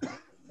live.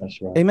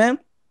 That's right. Amen.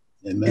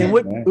 Amen. And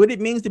what it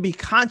means to be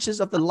conscious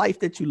of the life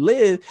that you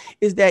live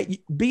is that you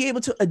be able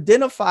to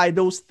identify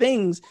those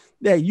things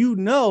that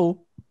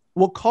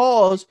will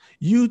cause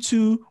you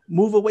to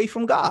move away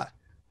from God.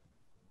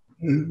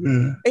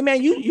 Amen.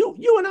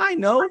 You and I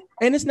know,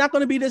 and it's not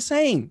going to be the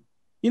same.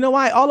 You know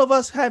why? All of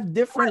us have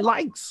different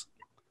likes.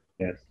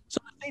 Yes.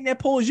 So the thing that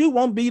pulls you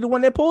won't be the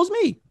one that pulls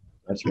me.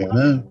 That's right.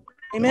 Amen.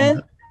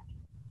 Amen.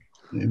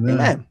 Amen.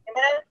 Amen.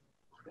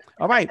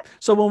 All right.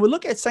 So when we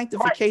look at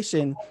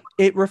sanctification,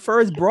 it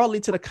refers broadly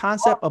to the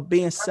concept of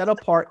being set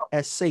apart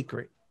as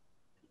sacred.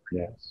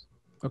 Yes.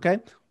 Okay.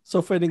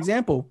 So for an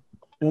example,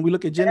 when we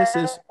look at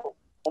Genesis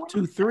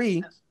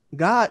 2:3,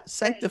 God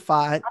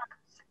sanctified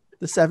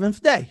the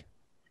seventh day,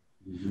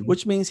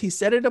 which means he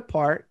set it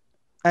apart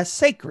as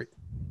sacred.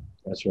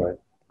 That's right.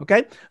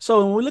 Okay.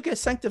 So when we look at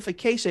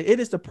sanctification, it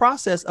is the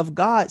process of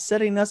God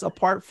setting us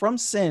apart from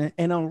sin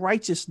and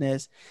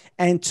unrighteousness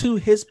and to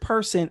his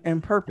person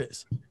and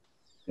purpose.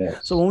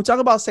 Yes. So when we talk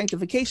about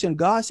sanctification,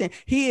 God saying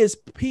he is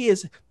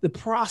the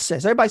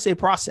process. Everybody say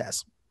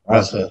process.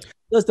 Process.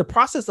 There's the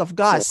process of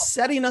God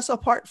setting us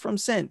apart from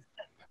sin,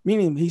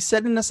 meaning he's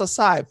setting us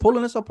aside,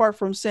 pulling us apart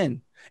from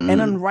sin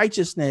and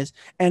unrighteousness,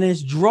 and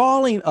is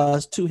drawing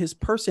us to his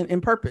person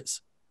and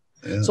purpose.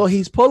 Yes. So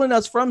he's pulling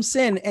us from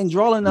sin and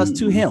drawing us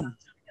to him.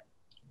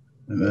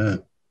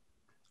 Amen.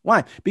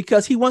 Why?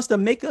 Because he wants to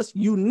make us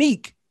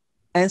unique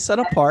and set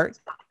apart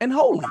and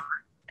holy.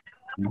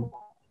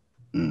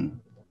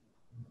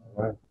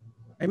 Right.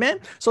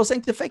 Amen. So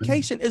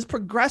sanctification is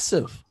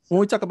progressive. When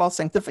we talk about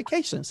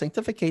sanctification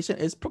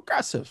is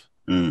progressive.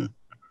 It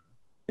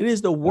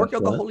is the work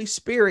of the Holy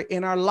Spirit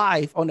in our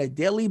life on a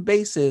daily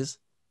basis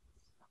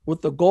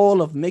with the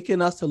goal of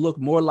making us to look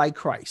more like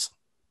Christ.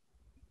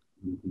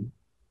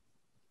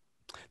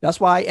 That's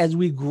why as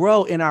we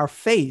grow in our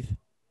faith,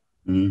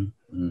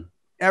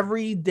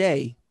 every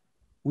day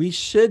we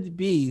should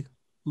be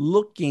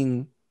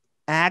looking,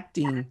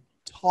 acting,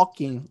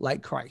 talking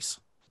like Christ.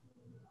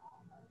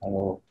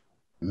 Oh.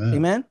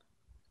 Amen.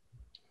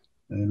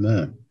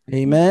 Amen.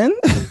 Amen.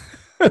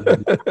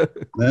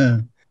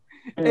 Amen.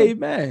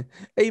 Amen.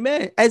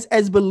 Amen.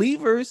 As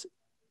believers,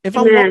 if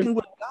I'm walking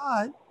with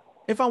God,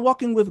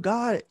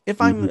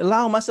 if I'm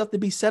allowing myself to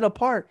be set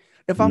apart,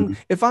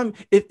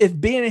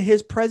 if being in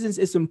his presence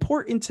is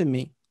important to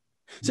me.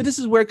 So this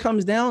is where it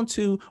comes down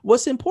to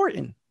what's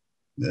important.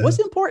 Yeah. What's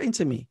important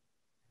to me?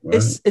 Right.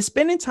 Is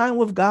spending time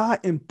with God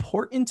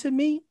important to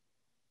me?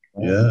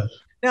 Yes.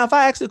 Now, if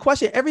I ask the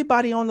question,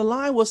 everybody on the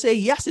line will say,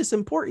 yes, it's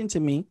important to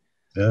me.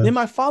 Yes. Then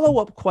my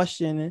follow-up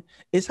question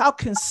is, how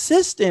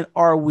consistent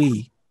are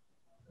we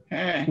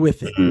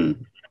with it?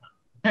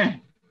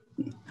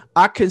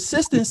 Our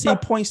consistency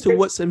points to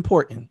what's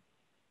important.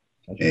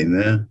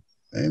 Amen.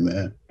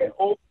 Amen.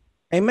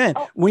 Amen.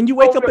 When you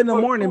wake up in the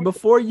morning,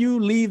 before you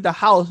leave the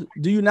house,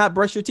 do you not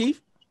brush your teeth?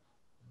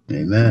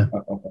 Amen.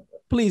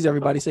 Please,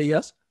 everybody say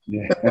yes.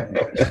 Yeah.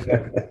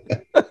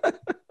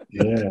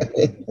 Yeah.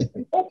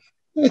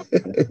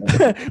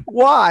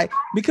 Why?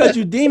 Because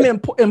you deem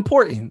it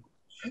important.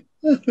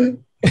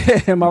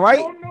 Am I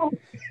right?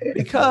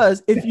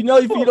 Because if you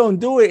don't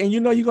do it and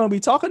you're going to be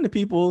talking to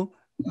people,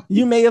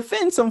 you may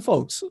offend some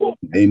folks.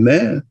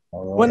 Amen.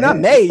 Well, not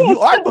may. You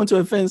are going to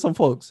offend some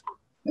folks.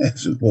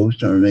 That's supposed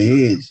to turn their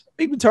heads.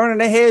 People turning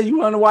their heads. You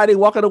wonder why they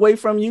walking away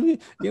from you.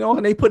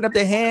 And they putting up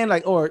their hand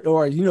like,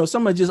 or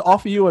someone just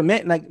offer you a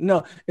mint like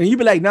no, and you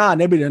be like, nah, and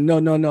they be like, no.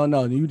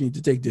 You need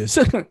to take this.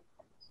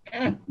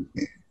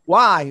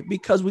 Why?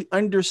 Because we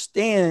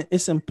understand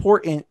it's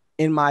important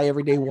in my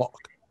everyday walk.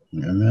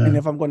 Amen. And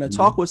if I'm going to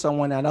talk with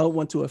someone, I don't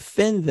want to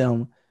offend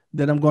them,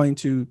 then I'm going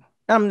to.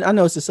 I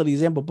know it's a silly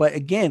example, but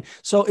again,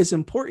 so it's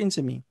important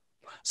to me.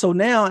 So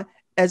now,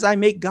 as I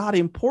make God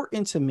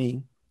important to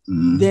me,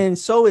 then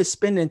so is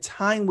spending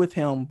time with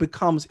him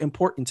becomes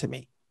important to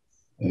me.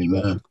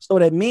 Amen. So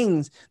that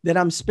means that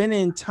I'm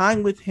spending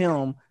time with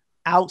him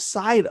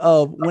outside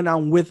of when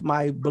I'm with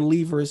my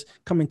believers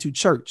coming to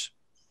church.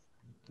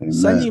 Amen.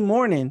 Sunday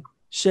morning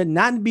should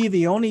not be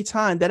the only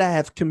time that I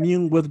have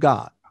commune with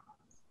God.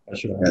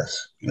 That's right.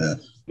 Yes.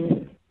 Yes.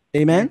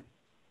 Amen.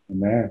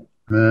 Amen.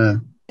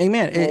 Amen.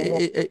 Amen.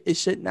 It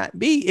should not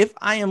be. If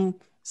I am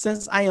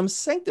since I am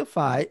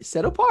sanctified,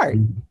 set apart.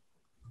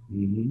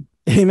 Mm-hmm.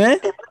 Amen.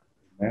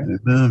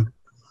 Amen.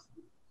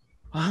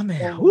 Oh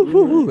man, woo,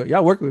 woo, woo.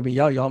 Y'all work with me,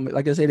 y'all.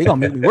 Like I said, they're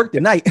gonna make me work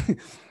tonight.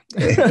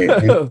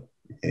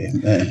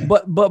 Amen.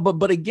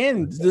 But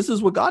again, this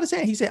is what God is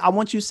saying. He said, I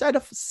want you set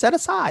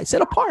aside,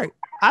 set apart.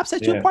 I've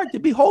set you apart to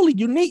be holy,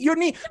 unique. You're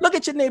unique. Look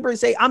at your neighbor and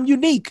say, I'm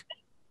unique.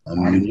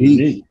 I'm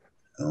unique.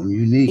 I'm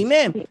unique.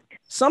 Amen.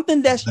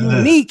 Something that's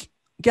unique,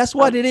 guess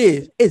what it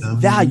is? It's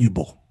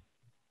valuable.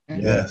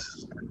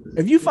 Yes.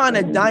 If you find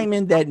a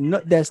diamond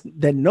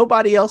that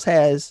nobody else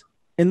has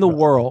in the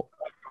world,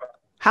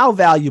 how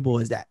valuable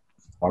is that?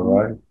 All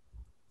right.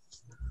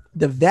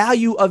 The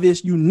value of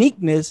its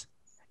uniqueness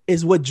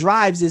is what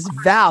drives its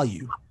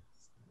value.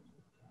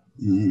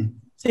 Mm-hmm.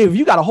 See, if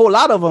you got a whole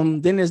lot of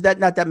them, then there's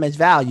not that much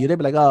value. They'd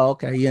be like, oh,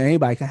 okay, yeah,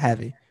 anybody can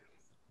have it.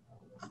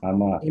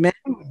 Amen.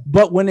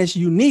 But when it's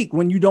unique,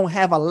 when you don't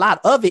have a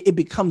lot of it, it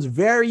becomes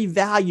very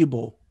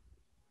valuable.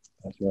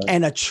 That's right.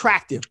 And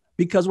attractive.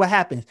 Because what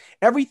happens?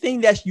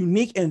 Everything that's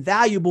unique and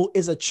valuable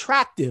is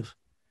attractive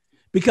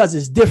because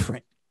it's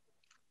different.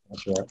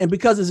 That's right. And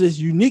because of this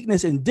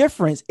uniqueness and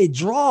difference, it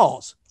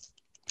draws.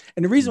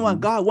 And the reason why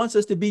God wants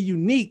us to be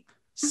unique,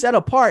 set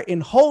apart,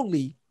 and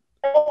holy,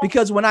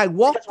 because when I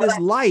walk this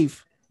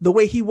life the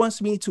way he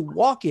wants me to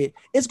walk it,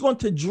 it's going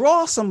to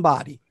draw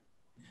somebody.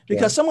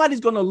 Because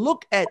somebody's going to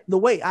look at the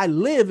way I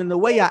live and the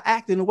way I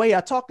act and the way I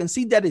talk and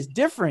see that it's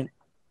different.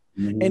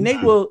 And they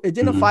will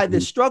identify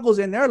the struggles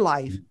in their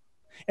life.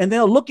 And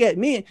they'll look at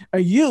me or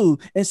you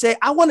and say,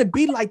 I want to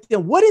be like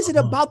them. What is it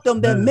about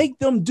them that make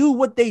them do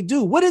what they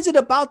do? What is it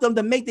about them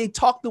that make they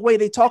talk the way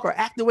they talk or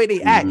act the way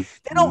they act?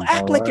 They don't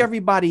act like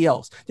everybody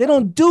else. They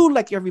don't do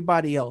like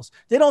everybody else.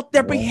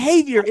 Their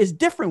behavior is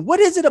different. What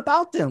is it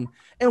about them?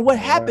 And what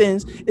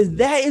happens is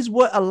that is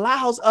what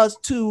allows us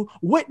to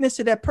witness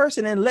to that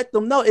person and let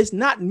them know it's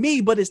not me,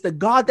 but it's the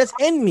God that's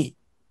in me.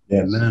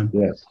 Yes.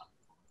 Yes.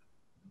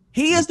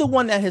 He is the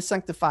one that has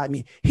sanctified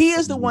me. He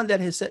is the one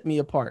that has set me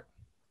apart.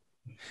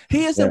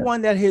 He is the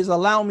one that has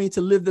allowed me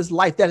to live this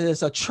life that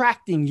is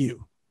attracting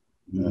you.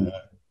 Amen.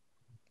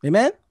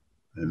 Amen.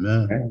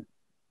 Amen.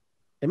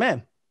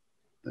 Amen.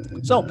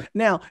 So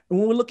now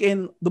when we look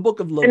in the book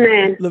of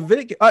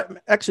Leviticus,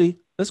 actually,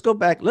 let's go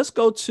back. Let's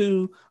go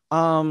to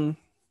let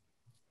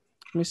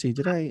me see.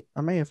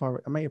 I may have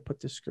put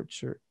this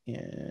scripture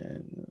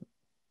in.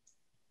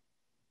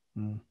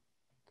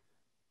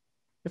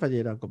 If I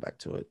did, I'll go back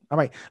to it. All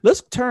right,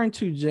 let's turn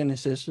to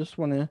Genesis. Just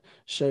want to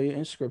show you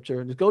in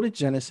scripture. Let's go to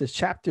Genesis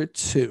chapter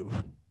 2.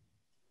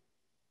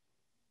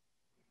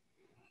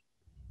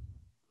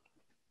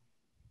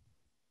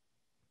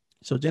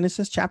 So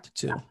Genesis chapter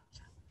 2.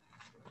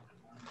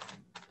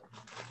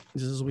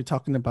 This is what we're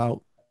talking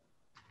about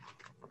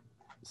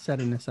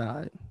setting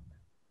aside.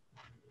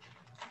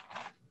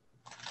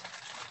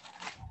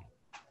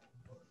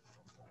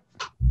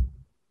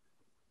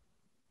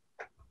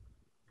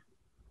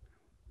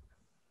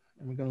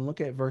 And we're going to look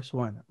at verse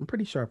 1. I'm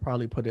pretty sure I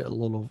probably put it a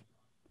little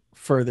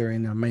further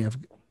and I may have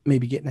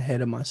maybe getting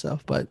ahead of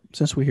myself. But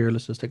since we're here,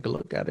 let's just take a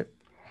look at it.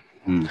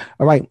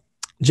 All right.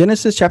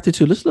 Genesis chapter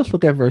 2. Let's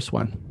look at verse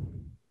 1.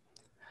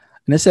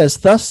 And it says,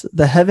 thus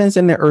the heavens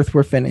and the earth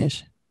were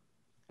finished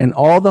and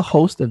all the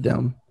host of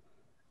them.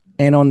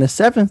 And on the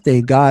seventh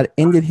day, God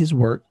ended his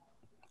work,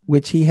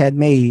 which he had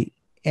made,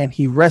 and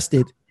he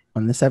rested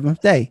on the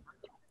seventh day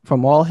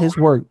from all his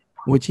work,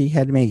 which he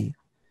had made.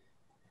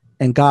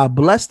 And God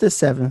blessed the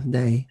seventh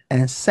day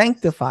and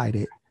sanctified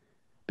it,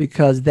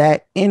 because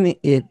that in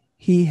it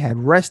he had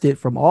rested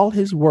from all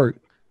his work,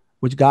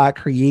 which God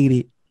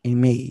created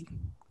and made.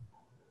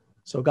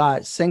 So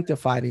God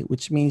sanctified it,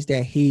 which means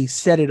that he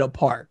set it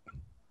apart.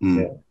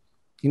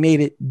 He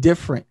made it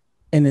different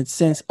in the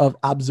sense of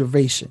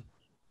observation.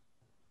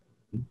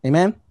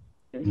 Amen.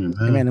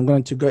 Amen. I'm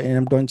going to go and I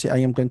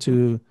am going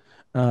to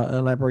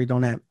elaborate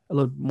on that a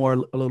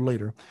little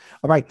later.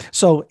 All right.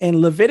 So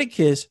in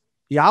Leviticus,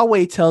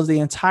 Yahweh tells the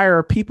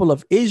entire people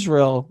of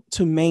Israel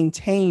to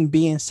maintain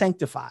being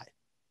sanctified.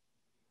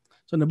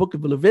 So in the book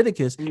of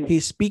Leviticus,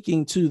 he's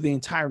speaking to the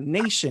entire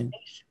nation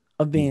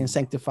of being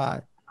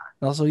sanctified.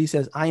 And also he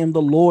says, I am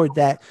the Lord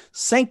that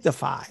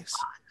sanctifies.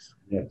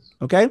 Yes.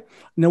 Okay.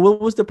 Now,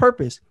 what was the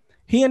purpose?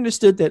 He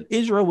understood that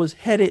Israel was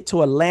headed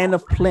to a land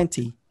of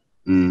plenty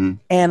and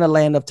a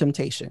land of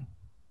temptation.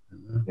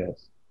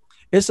 Yes.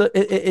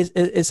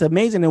 It's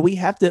amazing. And we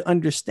have to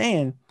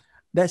understand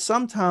that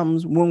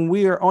sometimes when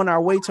we are on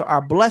our way to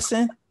our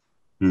blessing,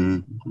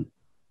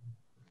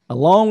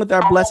 along with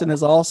our blessing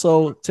is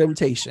also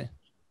temptation.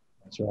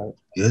 That's right.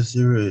 Yes,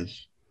 there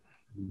is.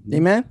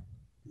 Amen.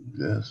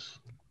 Yes.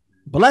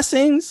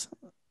 Blessings,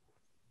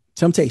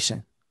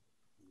 temptation.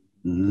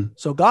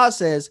 So God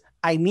says,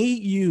 I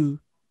need you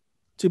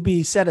to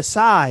be set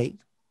aside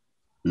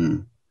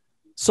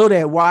so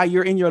that while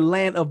you're in your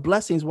land of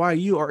blessings, while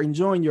you are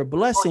enjoying your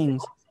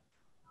blessings,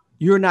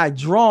 you're not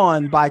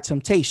drawn by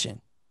temptation.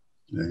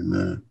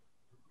 Amen.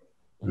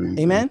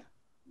 Amen.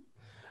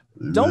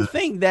 Don't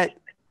think that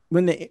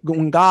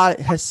when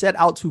God has set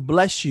out to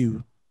bless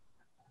you,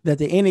 that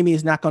the enemy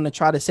is not going to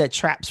try to set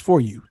traps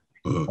for you.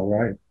 All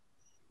right.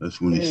 That's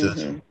when he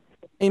says it.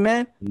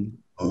 Amen.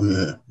 Oh,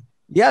 yeah.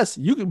 Yes,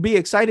 you can be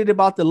excited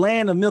about the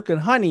land of milk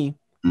and honey,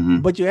 Mm-hmm.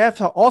 but you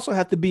also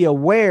have to be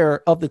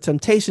aware of the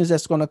temptations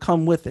that's going to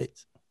come with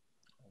it.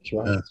 That's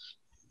right. Yes.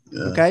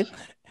 Yes. Okay.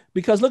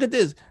 Because look at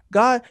this.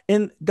 God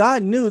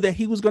knew that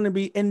he was going to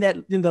be in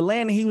the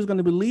land that he was going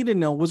to be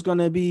leading them was going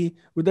to be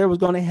where there was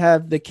going to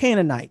have the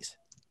Canaanites,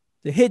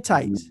 the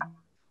Hittites,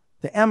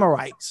 the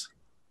Amorites,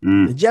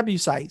 the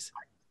Jebusites,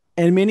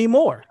 and many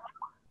more.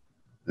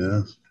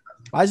 Yes.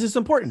 Why is this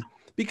important?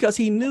 Because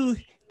he knew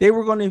they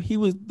were going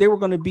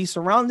to be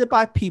surrounded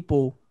by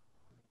people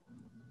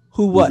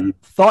who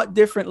thought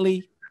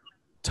differently,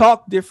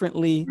 talked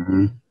differently,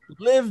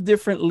 lived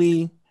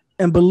differently,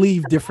 and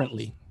believed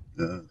differently.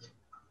 Yes.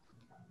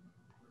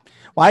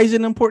 Why is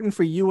it important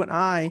for you and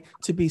I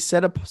to be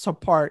set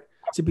apart,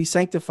 to be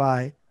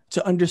sanctified,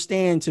 to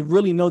understand, to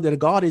really know that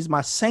God is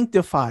my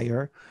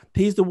sanctifier?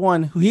 He's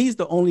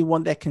the only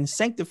one that can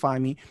sanctify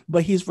me,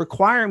 but he's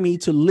requiring me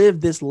to live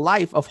this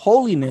life of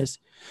holiness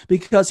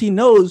because he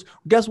knows,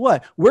 guess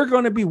what?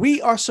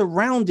 We are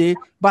surrounded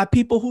by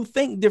people who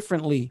think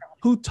differently,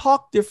 who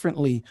talk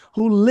differently,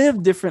 who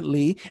live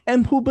differently,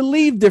 and who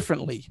believe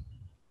differently.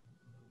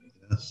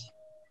 Yes.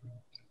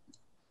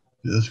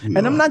 Yes,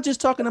 and I'm not just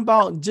talking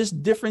about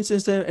just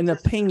differences in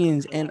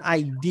opinions and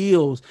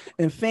ideals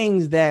and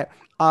things that,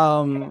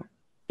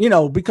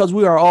 because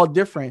we are all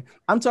different.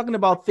 I'm talking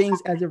about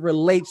things as it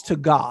relates to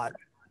God.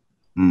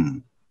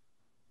 The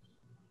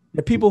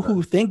people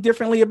who think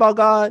differently about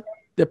God,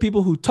 the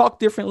people who talk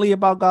differently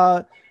about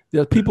God,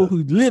 the people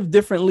who live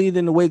differently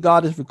than the way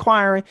God is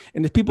requiring,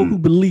 and the people who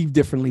believe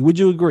differently. Would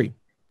you agree?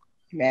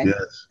 Amen.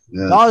 Yes.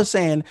 Yes. God is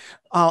saying,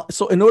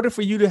 so in order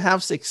for you to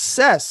have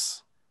success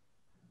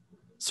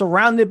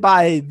surrounded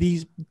by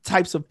these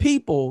types of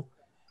people,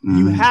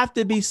 you have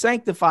to be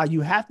sanctified.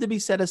 You have to be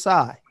set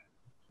aside.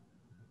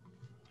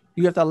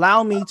 You have to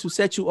allow me to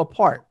set you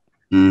apart.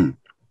 Amen.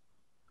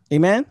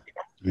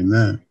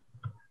 Amen.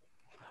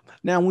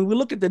 Now, when we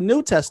look at the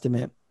New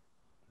Testament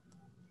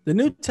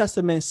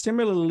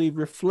similarly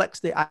reflects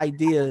the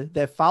idea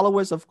that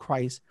followers of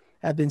Christ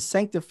have been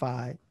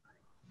sanctified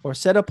or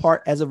set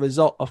apart as a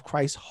result of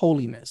Christ's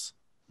holiness.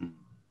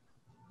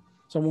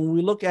 So when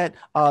we look at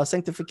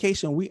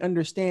sanctification, we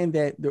understand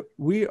that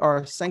we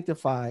are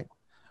sanctified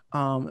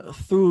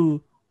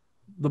through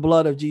the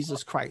blood of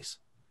Jesus Christ.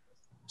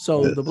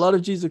 So the blood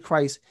of Jesus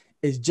Christ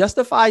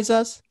justifies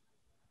us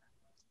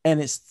and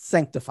it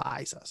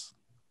sanctifies us.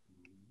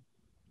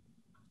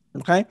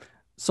 Okay.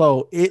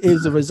 So it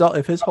is a result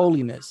of his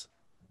holiness.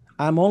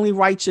 I'm only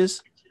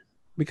righteous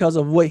because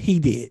of what he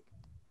did.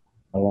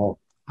 Hello.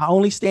 I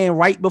only stand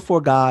right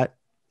before God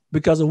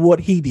because of what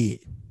he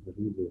did.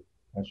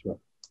 That's right.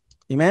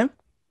 Amen.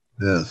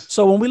 Yes.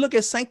 So when we look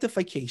at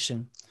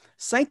sanctification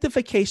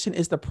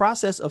is the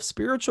process of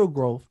spiritual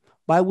growth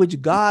by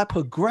which God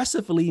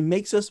progressively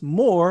makes us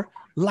more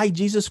like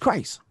Jesus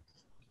Christ.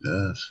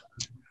 Yes.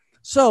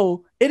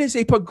 So it is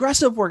a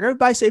progressive work.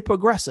 Everybody say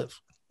progressive.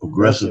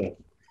 Progressive.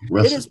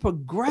 It is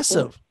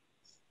progressive.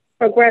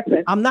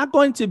 Progressive. I'm not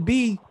going to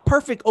be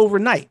perfect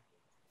overnight.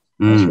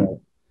 That's right.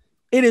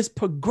 It is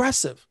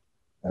progressive.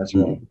 That's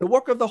right. The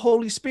work of the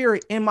Holy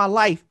Spirit in my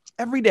life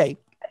every day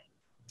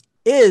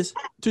is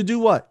to do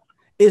what?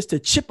 Is to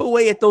chip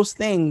away at those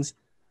things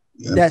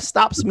that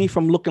stops me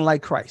from looking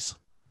like Christ.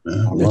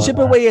 To chip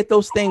away at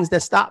those things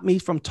that stop me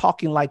from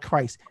talking like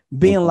Christ,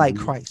 being like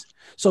Christ.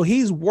 So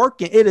he's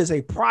working. It is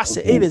a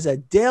process. It is a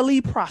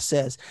daily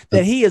process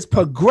that he is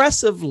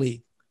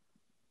progressively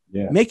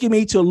making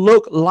me to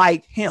look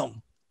like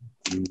him,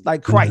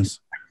 like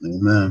Christ.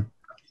 Amen.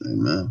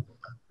 Amen.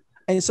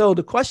 And so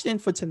the question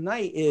for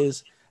tonight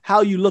is, how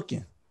are you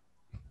looking?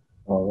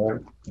 All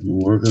right.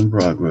 Work in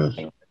progress.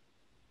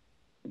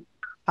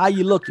 How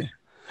you looking?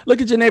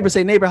 Look at your neighbor.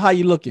 Say, neighbor, how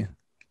you looking?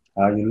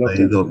 How you How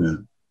looking? you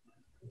looking?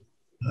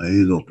 How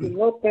you looking?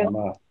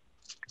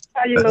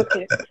 How you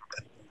looking?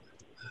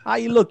 How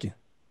you looking?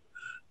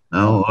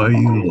 How are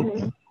you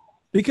looking?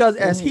 Because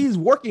as he's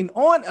working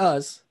on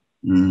us,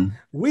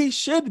 we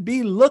should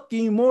be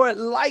looking more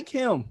like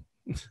him.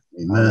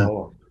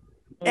 Amen.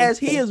 As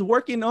he is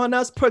working on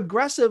us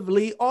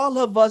progressively, all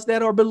of us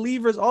that are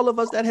believers, all of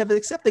us that have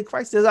accepted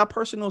Christ as our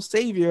personal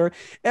savior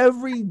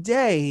every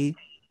day,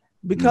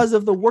 because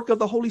of the work of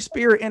the Holy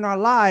Spirit in our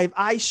life,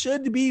 I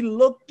should be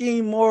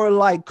looking more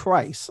like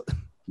Christ.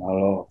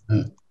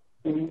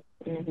 Amen.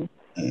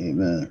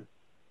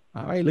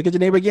 All right, look at your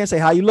neighbor again. Say,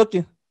 how you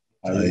looking?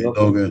 How you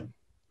looking?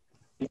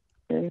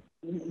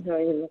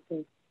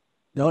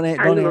 Don't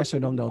answer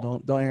no.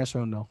 Don't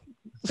answer no.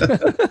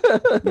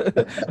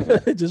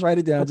 Just write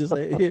it down. Just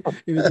say,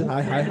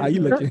 how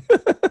you looking?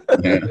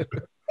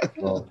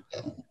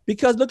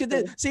 Because look at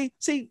this.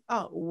 See,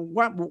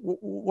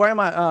 why am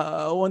I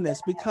on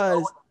this?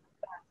 Because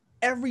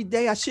every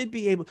day I should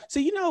be able.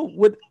 So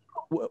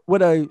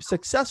what a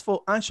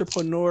successful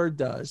entrepreneur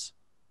does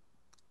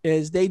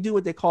is they do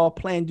what they call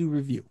plan, do,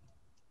 review.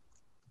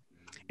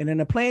 And in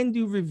a plan,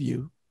 do,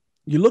 review,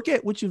 you look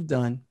at what you've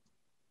done.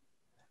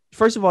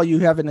 First of all, you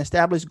have an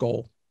established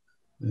goal.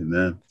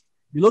 Amen.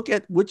 You look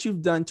at what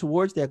you've done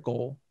towards that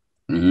goal.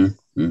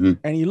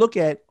 And you look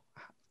at,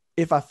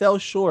 if I fell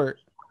short,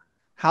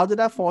 how did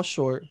I fall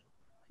short?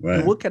 Right.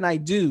 And what can I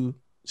do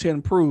to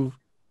improve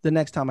the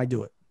next time I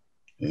do it?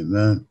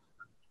 Amen.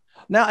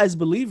 Now, as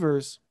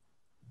believers,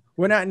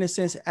 we're not in a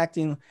sense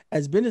acting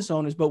as business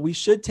owners, but we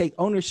should take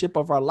ownership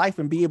of our life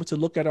and be able to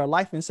look at our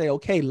life and say,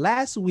 okay,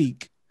 last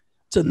week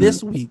to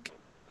this week,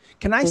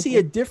 can I see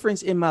a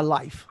difference in my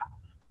life?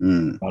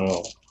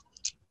 Oh.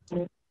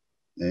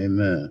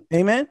 Amen.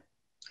 Amen.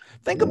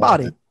 Think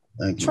about it.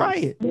 Thank you. Try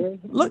it.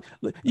 Look,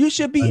 you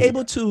should be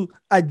able to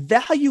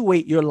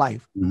evaluate your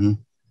life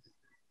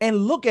and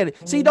look at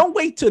it. See, don't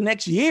wait till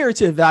next year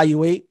to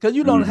evaluate, because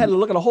you don't have to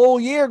look at a whole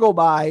year go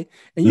by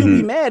and you'll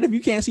be mad if you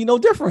can't see no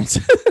difference.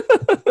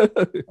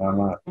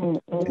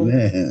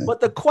 Amen. But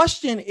the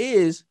question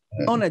is,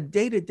 on a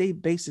day-to-day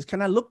basis,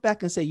 can I look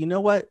back and say, you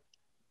know what?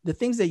 The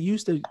things that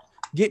used to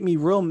get me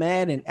real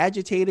mad and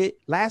agitated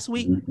last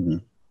week,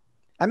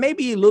 I may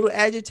be a little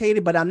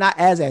agitated, but I'm not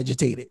as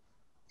agitated.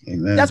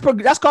 Amen.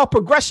 That's called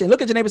progression.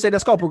 Look at your neighbor and say,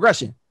 that's called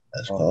progression.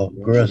 That's called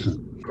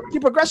progression. The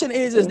progression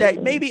is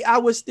that maybe I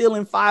was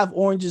stealing 5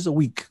 oranges a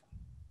week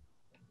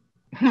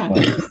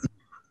just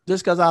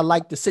because I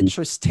like the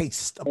citrus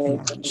taste of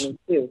orange.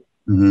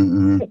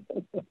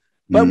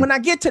 But when I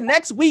get to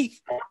next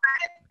week,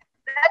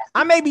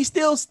 I may be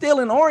still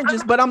stealing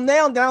oranges, but I'm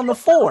now down to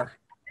 4.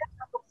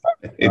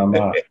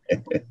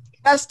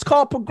 That's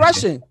called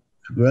progression.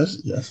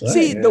 Progression. That's right.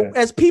 See,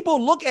 as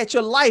people look at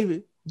your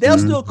life, they'll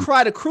still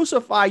try to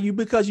crucify you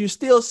because you're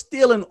still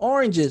stealing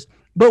oranges.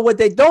 But what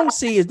they don't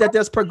see is that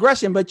there's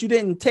progression, but you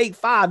didn't take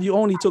 5. You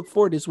only took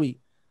 4 this week.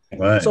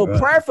 Right. So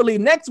prayerfully,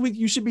 next week,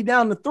 you should be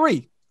down to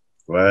 3.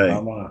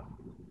 Right.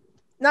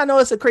 Now, I know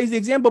it's a crazy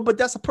example, but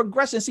that's a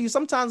progression. See,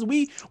 sometimes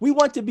we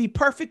want to be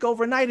perfect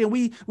overnight, and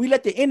we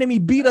let the enemy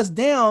beat us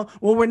down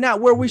when we're not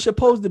where we're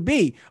supposed to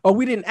be, or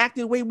we didn't act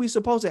the way we're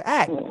supposed to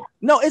act.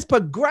 No, it's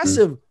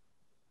progressive.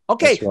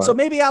 Okay, right. So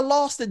maybe I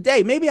lost a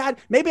day. Maybe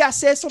I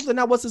said something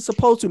I wasn't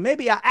supposed to.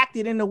 Maybe I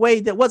acted in a way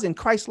that wasn't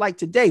Christ-like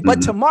today.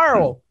 But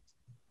tomorrow,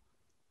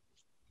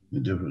 a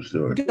different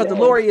story. Because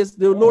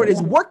the Lord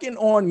is working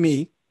on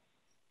me.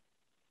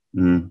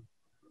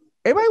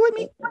 Everybody with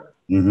me?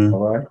 All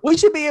right. We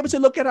should be able to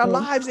look at our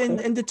lives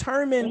and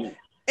determine,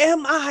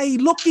 am I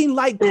looking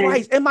like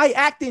Christ? Am I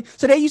acting?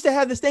 So they used to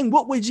have this thing,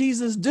 what would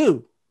Jesus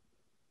do?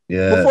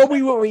 Yeah. Before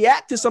we would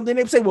react to something,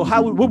 they would say, well,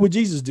 what would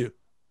Jesus do?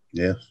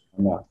 Yes.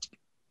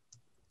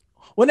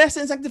 When that's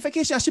in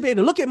sanctification, I should be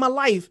able to look at my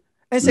life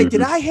and say,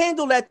 did I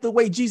handle that the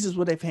way Jesus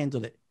would have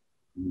handled it?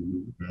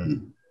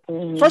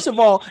 First of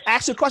all,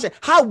 ask the question,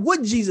 how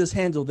would Jesus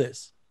handle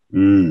this?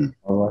 All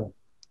right.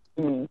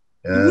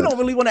 Yes. We don't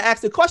really want to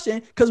ask the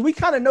question because we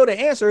kind of know the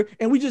answer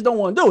and we just don't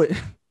want to do it.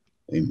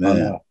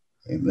 Amen.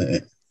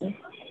 Amen.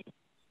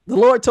 The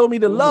Lord told me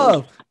to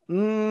love.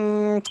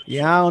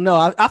 Yeah, I don't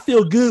know. I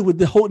feel good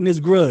with holding this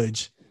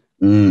grudge.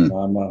 Yes.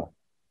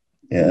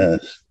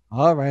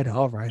 All right.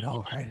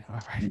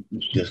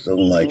 Just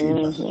don't like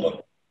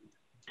it.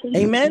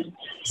 Amen.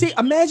 See,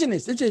 imagine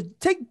this.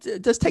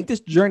 Just take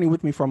this journey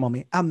with me for a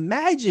moment.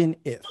 Imagine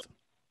if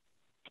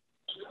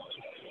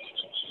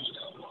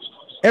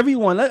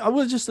everyone,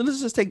 let's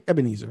just take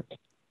Ebenezer.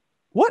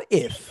 What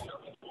if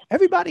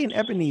everybody in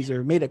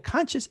Ebenezer made a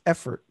conscious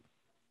effort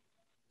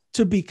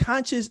to be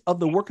conscious of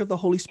the work of the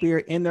Holy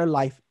Spirit in their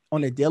life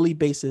on a daily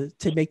basis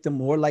to make them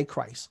more like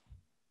Christ?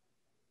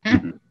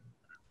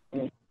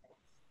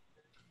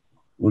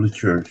 What a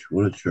church.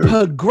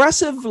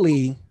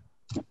 Progressively,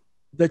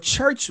 the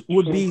church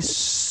would be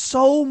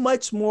so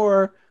much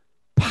more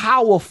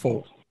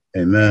powerful.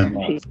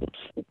 Amen.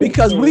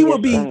 Because we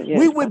would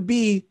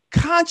be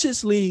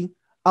consciously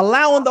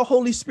allowing the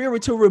Holy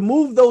Spirit to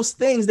remove those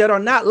things that are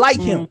not like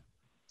him.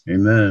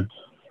 Amen.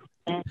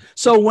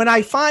 So when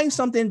I find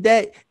something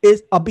that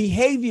is a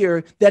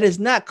behavior that is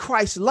not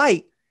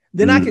Christ-like,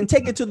 then I can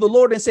take it to the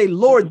Lord and say,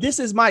 Lord, this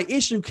is my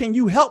issue. Can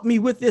you help me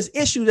with this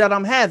issue that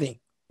I'm having?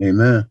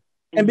 Amen.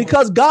 And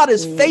because God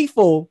is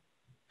faithful,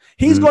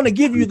 he's going to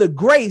give you the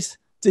grace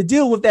to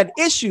deal with that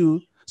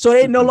issue so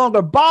it no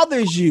longer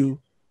bothers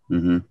you.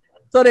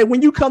 So that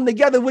when you come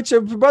together with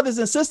your brothers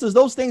and sisters,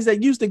 those things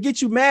that used to get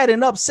you mad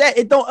and upset,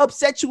 it don't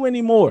upset you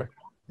anymore.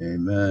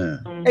 Amen.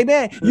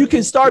 Amen. You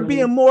can start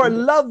being more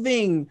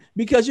loving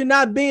because you're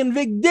not being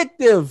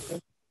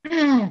vindictive.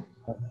 Amen.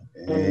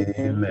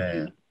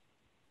 Amen.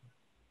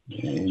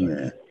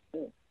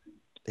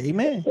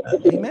 Amen.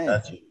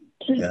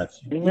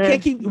 Gotcha.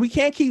 We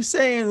can't keep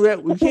saying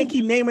that. We can't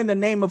keep naming the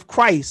name of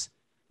Christ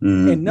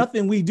and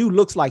nothing we do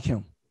looks like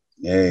him.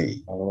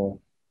 Hey.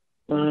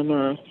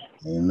 Amen.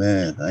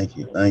 Thank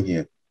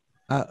you.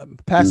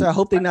 Pastor, I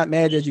hope they're not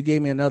mad that you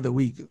gave me another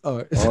week.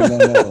 No.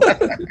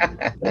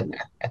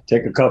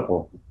 Take a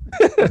couple.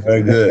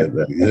 Very good.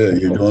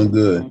 You're doing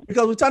good.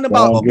 Because we're talking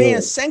about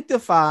being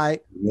sanctified,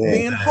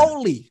 being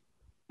holy,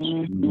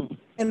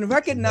 and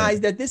recognize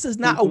that this is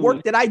not a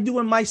work that I do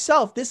in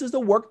myself. This is the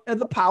work of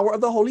the power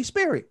of the Holy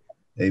Spirit.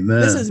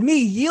 Amen. This is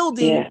me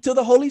yielding to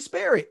the Holy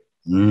Spirit.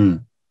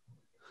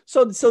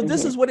 So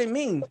this is what it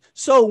means.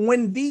 So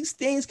when these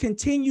things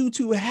continue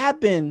to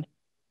happen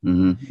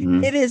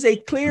It is a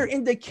clear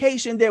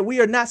indication that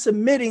we are not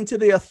submitting to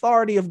the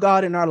authority of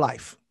God in our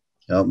life.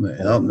 Help me.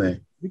 Help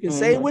me. You can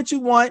say what you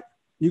want.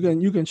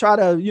 You can try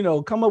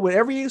to, come up with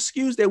every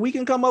excuse that we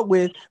can come up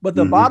with. But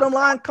the bottom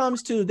line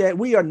comes to that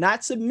we are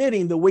not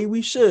submitting the way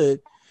we should,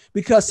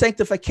 because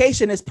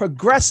sanctification is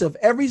progressive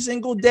every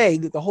single day,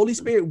 that the Holy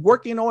Spirit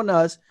working on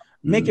us,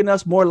 making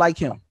us more like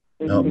him.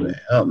 Help me.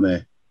 Help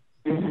me.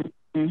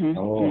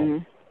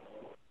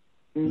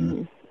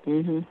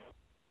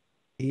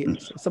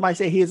 Somebody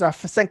say he is our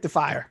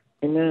sanctifier.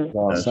 Amen.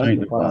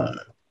 Sanctifier.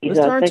 Let's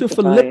turn to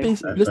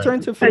Philippians. Let's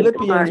turn to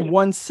Philippians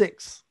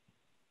 1:6.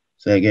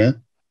 Say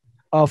again.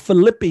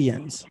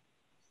 Philippians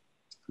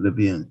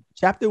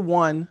chapter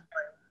 1,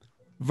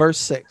 verse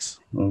 6.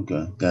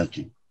 Okay, got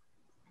you.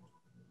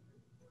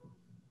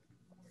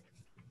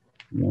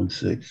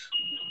 1:6.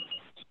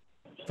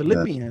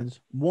 Philippians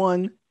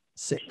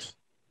 1:6.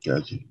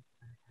 Got you.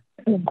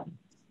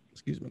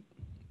 Excuse me.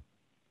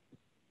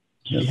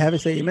 You have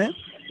it, say amen.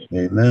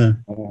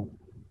 Amen.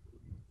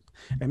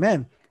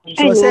 Amen.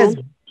 So it says,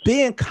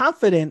 being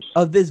confident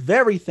of this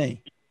very thing,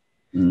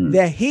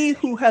 that he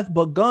who hath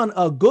begun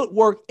a good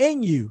work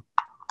in you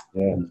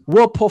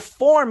will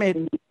perform it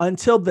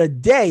until the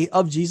day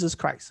of Jesus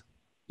Christ.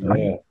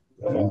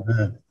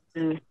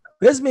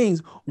 This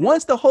means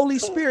once the Holy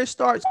Spirit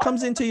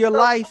comes into your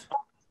life,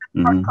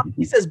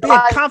 he says, being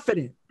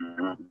confident.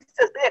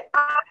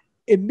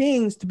 It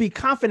means to be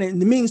confident.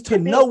 It means to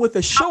know with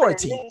a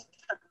surety.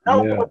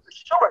 Look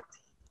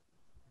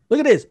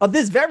at this, of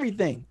this very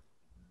thing.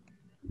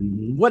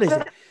 What is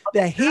it?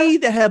 That he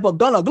that had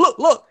begun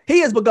he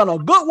has begun a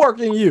good work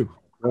in you.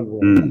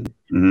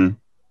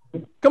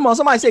 Come on,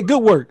 somebody say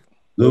good work.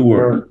 Good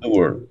work. Good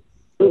work.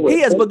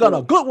 He has begun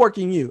a good work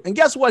in you. And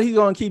guess what he's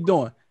going to keep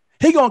doing?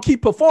 He's going to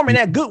keep performing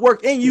that good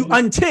work in you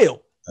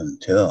until.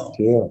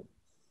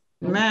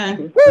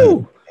 Man.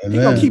 Woo! He's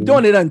going to keep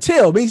doing it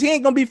until. Means he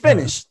ain't going to be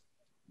finished.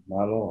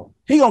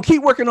 He's going to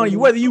keep working on you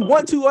whether you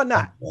want to or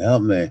not.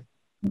 Help me.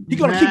 He's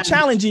going to keep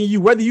challenging you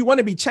whether you want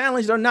to be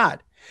challenged or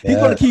not. He's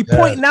going to keep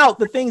pointing out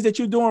the things that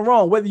you're doing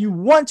wrong, whether you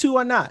want to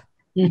or not.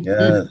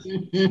 Yes.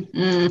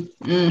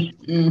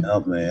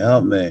 Help me.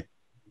 Help me.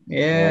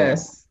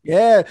 Yes.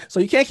 Yeah. So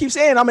you can't keep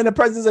saying I'm in the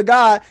presence of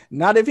God,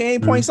 not if he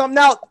ain't pointing something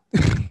out.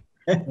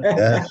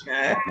 Yes.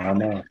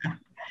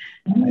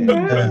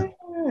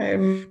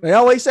 They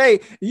always say,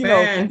 you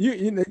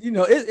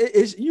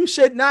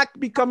should not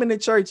be coming to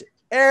church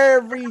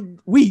every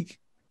week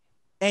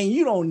and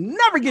you don't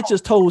never get your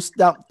toes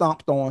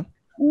stomped on.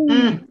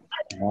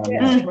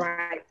 That's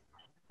right.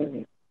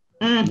 You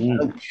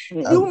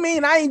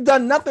mean I ain't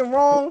done nothing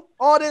wrong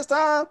all this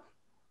time?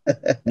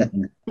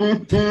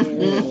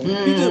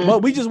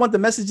 We just want the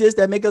messages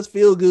that make us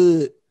feel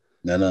good.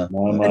 No.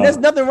 And there's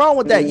nothing wrong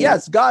with that.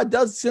 Yes, God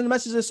does send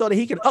messages so that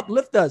he can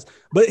uplift us,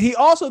 but he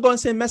also going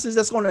to send messages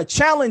that's going to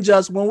challenge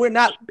us when we're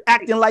not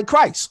acting like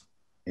Christ.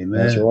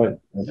 Amen. That's right.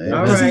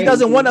 Because he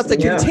doesn't want us to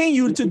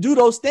continue to do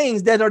those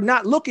things that are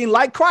not looking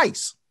like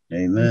Christ.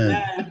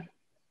 Amen.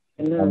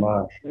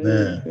 Amen.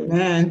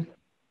 Amen.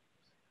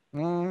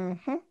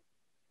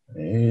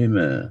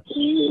 Amen.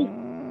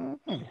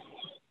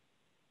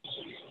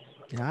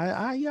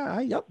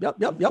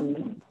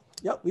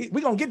 Yep.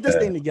 We're gonna get this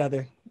thing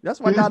together. That's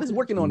why God is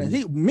working on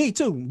it. Me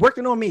too,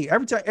 working on me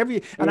every time.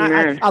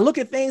 I look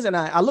at things and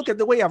I look at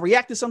the way I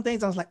react to some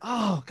things. I was like,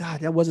 oh God,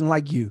 that wasn't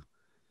like you.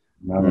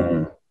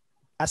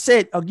 I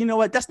said, oh, you know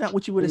what? That's not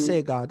what you would have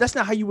said, God. That's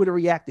not how you would have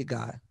reacted,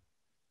 God.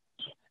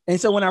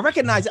 And so when I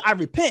recognize it, I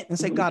repent and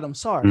say, God, I'm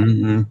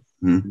sorry.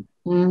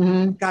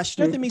 God,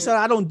 strengthen me so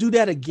that I don't do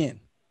that again.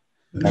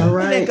 All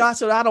right. Do that, God,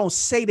 so that I don't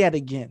say that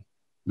again.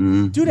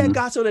 Do that,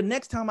 God, so the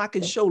next time I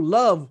can show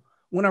love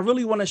when I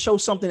really want to show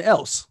something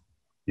else.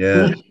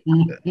 Yeah.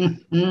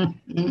 Amen.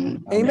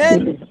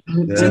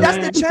 Yeah. See,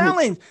 that's the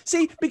challenge.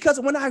 See,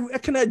 because when I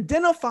can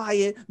identify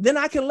it, then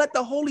I can let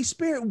the Holy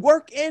Spirit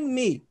work in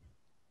me.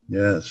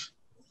 Yes.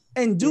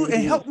 And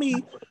help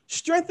me,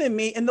 strengthen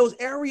me in those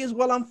areas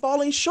while I'm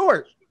falling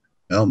short.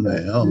 Help me.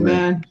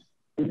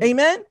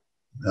 Amen.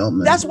 Help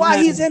me. That's why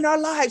he's in our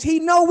lives.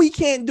 He know we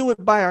can't do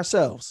it by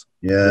ourselves.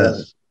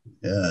 Yes.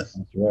 That's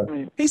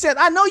right. He said,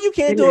 I know you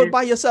can't do it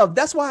by yourself.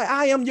 That's why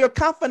I am your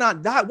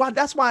confidant.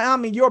 That's why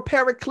I'm your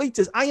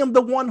paracletus. I am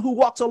the one who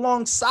walks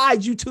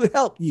alongside you to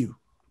help you.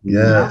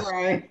 Yes. All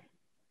right.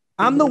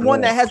 I'm the one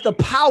that has the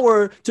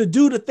power to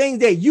do the things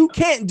that you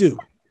can't do.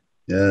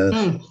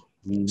 Yes.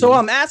 So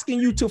I'm asking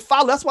you to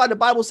follow. That's why the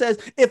Bible says,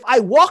 if I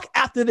walk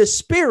after the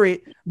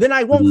Spirit, then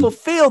I won't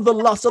fulfill the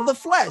lust of the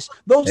flesh.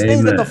 Those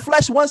things that the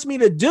flesh wants me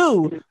to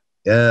do,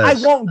 I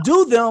won't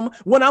do them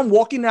when I'm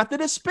walking after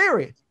the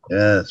Spirit.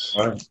 Yes.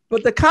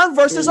 But the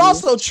converse is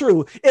also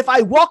true. If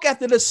I walk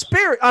after the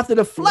Spirit, after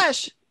the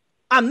flesh,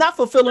 I'm not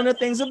fulfilling the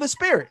things of the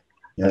Spirit.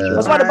 Yes.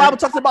 That's why the Bible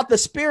talks about the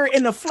Spirit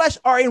and the flesh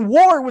are in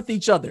war with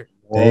each other.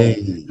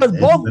 Because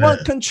both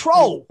want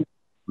control.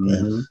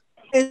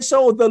 And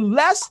so the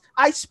less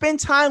I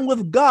spend time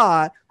with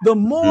God, the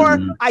more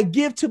I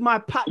give to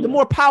the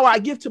more power I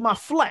give to my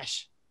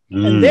flesh.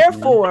 And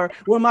therefore,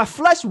 when my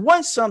flesh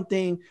wants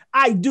something,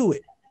 I do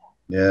it.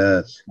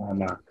 Yes.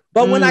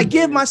 But when I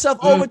give myself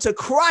over to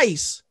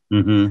Christ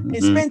and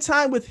spend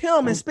time with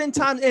him and spend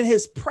time in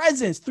his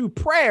presence through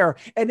prayer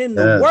and in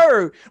the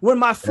word, when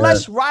my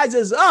flesh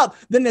rises up,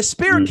 then the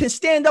spirit can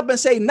stand up and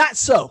say, not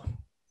so.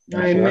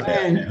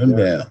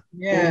 Amen.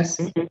 Yes.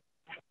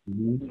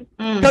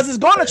 Because it's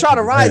going to try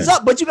to rise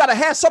up, but you got to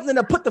have something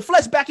to put the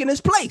flesh back in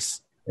its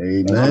place.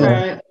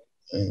 Amen.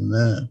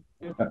 Amen.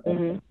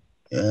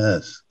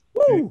 Yes.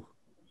 Woo.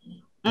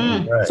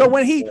 Right. So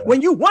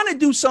when you want to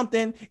do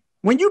something,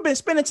 when you've been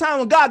spending time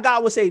with God,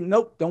 God will say,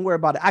 nope, don't worry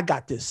about it. I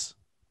got this.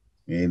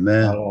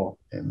 Amen.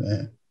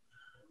 Amen.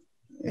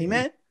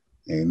 Amen.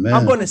 Amen.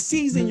 I'm going to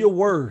season your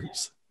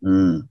words.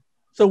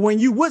 So when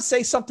you would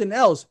say something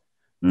else,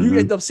 you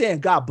end up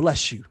saying, God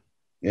bless you.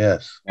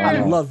 Yes.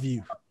 I love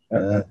you.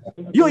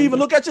 You'll even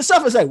look at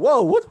yourself and say,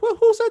 whoa,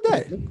 who said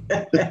that?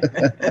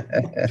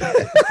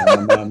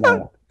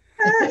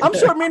 I'm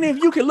sure many of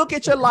you can look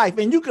at your life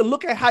and you can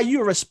look at how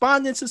you're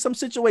responding to some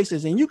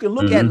situations, and you can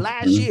look at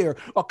last year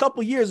or a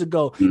couple years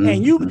ago,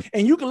 and you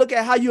can look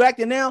at how you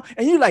acting now,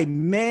 and you're like,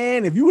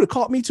 man, if you would have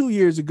caught me 2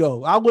 years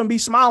ago, I wouldn't be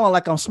smiling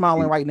like I'm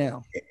smiling right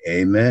now.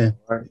 Amen.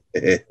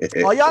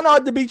 Oh, y'all know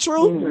it to be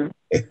true.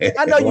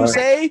 I know you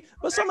say,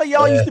 but some of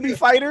y'all used to be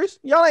fighters.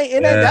 Y'all ain't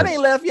in that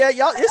ain't left yet.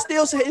 Y'all,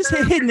 it's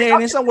hidden there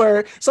and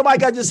somewhere. Somebody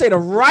got to just say the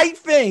right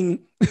thing.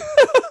 That's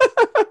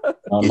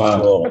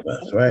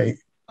right.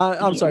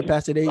 I'm sorry,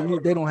 Pastor. We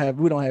don't have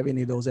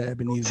any of those at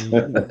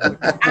Ebenezer.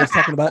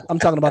 I'm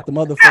talking about the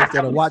mother folks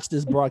that'll watch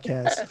this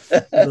broadcast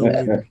a little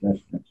later.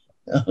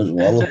 That was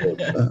wonderful.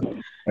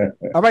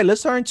 All right,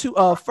 let's turn to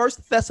 1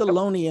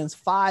 Thessalonians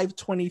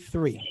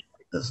 5:23.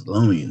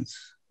 Thessalonians.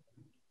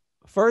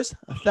 1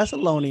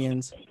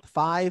 Thessalonians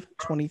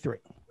 5:23.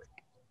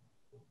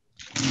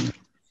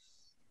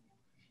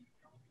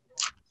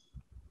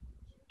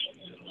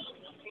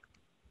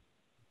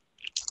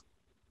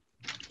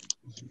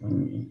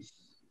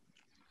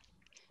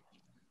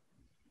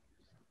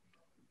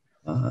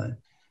 Five.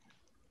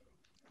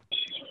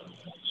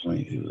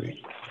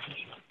 23.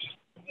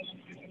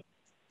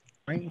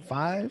 Right,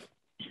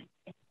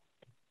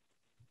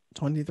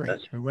 5:23.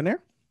 Everyone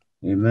there?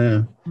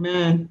 Amen.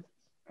 Amen.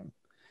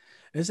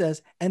 It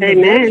says, and the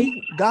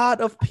very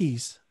God of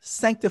peace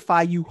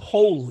sanctify you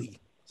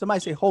wholly. Somebody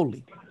say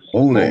holy.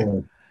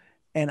 Holy.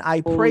 And I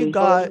pray,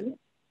 God,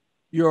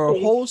 your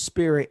whole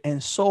spirit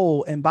and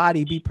soul and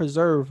body be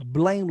preserved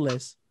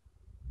blameless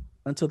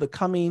until the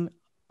coming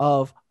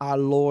of our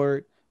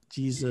Lord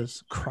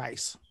Jesus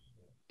Christ.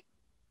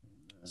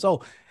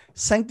 So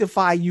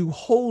sanctify you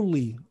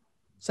wholly,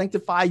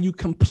 sanctify you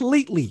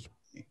completely.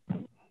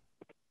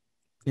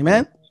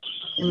 Amen.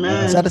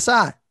 Amen. Set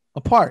aside,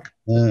 apart.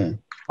 Amen.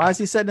 Why is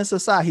he setting us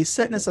aside? He's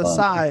setting us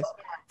aside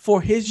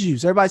for his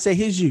use. Everybody say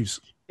his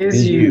use.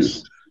 His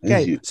use.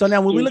 Okay, so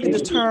now when we look at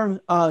this term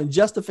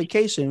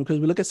justification, because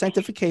we look at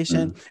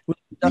sanctification,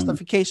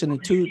 justification,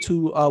 and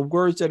two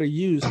words that are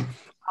used.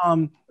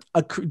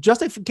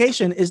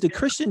 Justification is the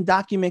Christian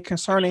document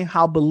concerning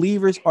how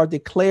believers are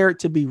declared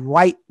to be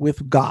right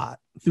with God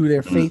through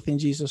their faith in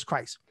Jesus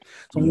Christ.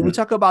 So when we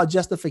talk about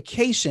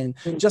justification,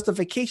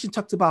 justification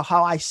talks about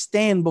how I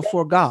stand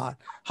before God,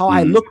 how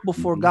I look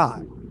before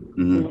God.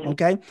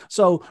 Okay,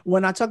 so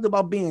when I talked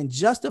about being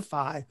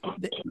justified,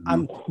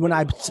 when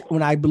I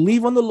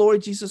believe on the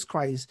Lord Jesus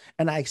Christ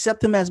and I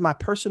accept him as my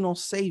personal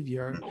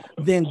savior,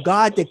 then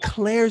God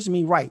declares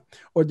me right,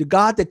 or the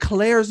God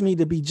declares me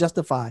to be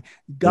justified.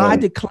 God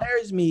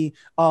declares me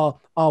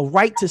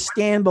right to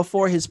stand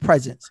before his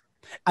presence.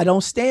 I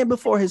don't stand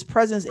before his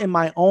presence in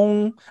my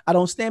own. I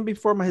don't stand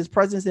before his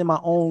presence in my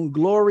own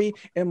glory,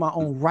 in my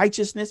own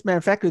righteousness. Matter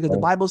of fact, because the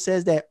Bible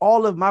says that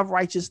all of my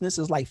righteousness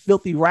is like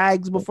filthy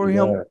rags before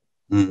him.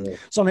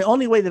 So the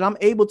only way that I'm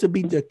able to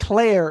be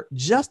declared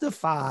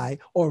justified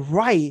or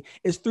right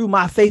is through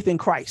my faith in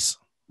Christ.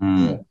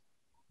 And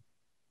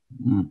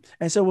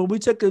so when we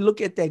took a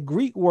look at that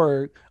Greek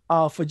word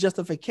for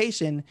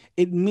justification,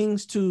 it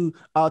means to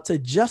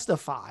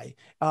justify.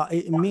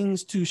 It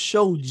means to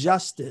show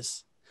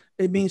justice.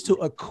 It means to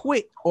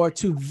acquit or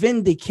to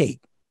vindicate.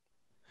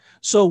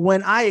 So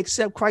when I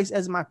accept Christ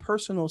as my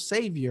personal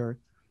savior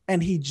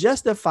and he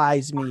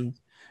justifies me,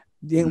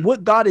 then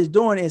what God is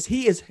doing is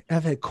he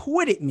have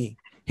acquitted me.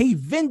 He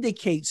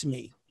vindicates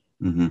me.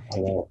 He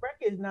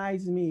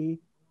recognized me.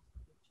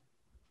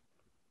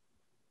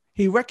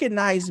 He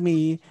recognized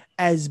me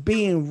as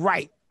being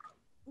right.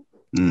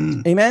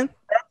 Amen.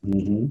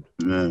 Amen.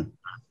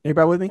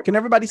 Everybody with me? Can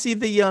everybody see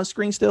the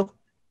screen still?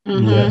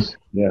 Yes.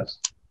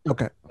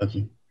 Okay.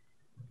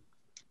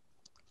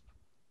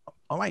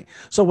 All right.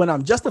 So when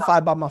I'm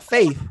justified by my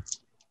faith,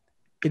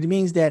 it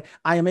means that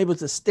I am able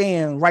to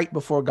stand right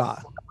before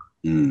God.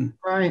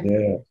 Right.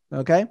 Yeah.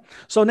 Okay.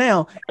 So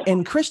now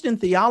in Christian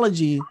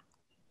theology,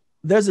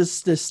 there's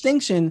this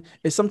distinction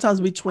is sometimes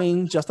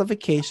between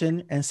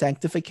justification and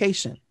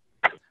sanctification,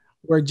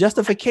 where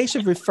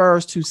justification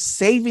refers to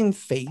saving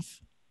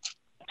faith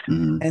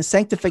and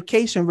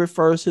sanctification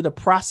refers to the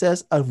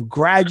process of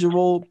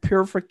gradual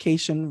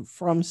purification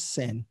from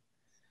sin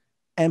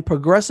and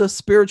progressive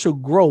spiritual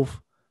growth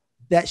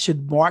that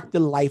should mark the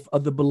life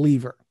of the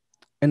believer.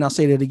 And I'll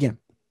say that again.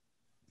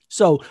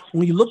 So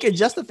when you look at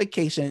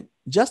justification,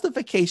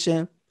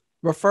 justification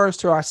refers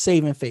to our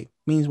saving faith.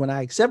 Means when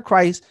I accept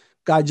Christ,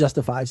 God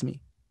justifies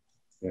me.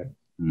 Yeah.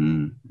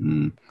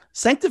 Mm-hmm.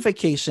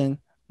 Sanctification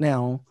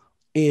now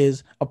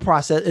is a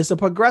process. It's a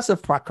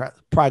progressive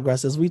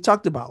progress, as we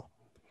talked about.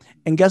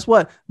 And guess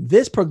what?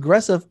 This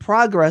progressive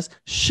progress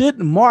should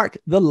mark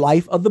the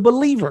life of the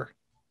believer.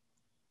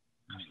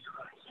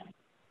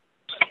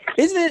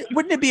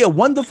 Wouldn't it be a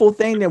wonderful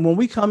thing that when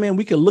we come in,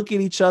 we can look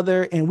at each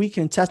other and we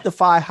can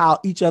testify how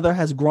each other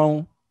has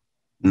grown?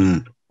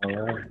 Mm. All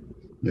right.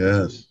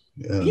 Yes.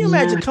 Can you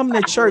imagine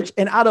coming to church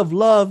and out of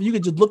love, you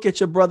could just look at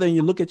your brother and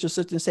you look at your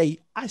sister and say,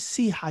 I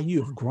see how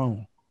you have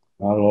grown.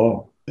 My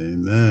Lord.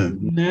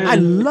 Amen. I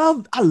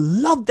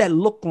love that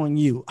look on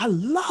you. I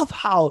love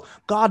how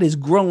God is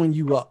growing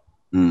you up.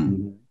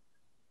 Mm.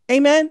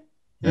 Amen.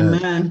 Yes.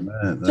 Amen.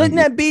 Amen.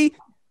 Shouldn't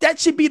that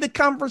should be the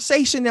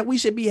conversation that we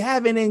should be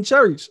having in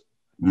church?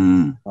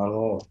 Mm. My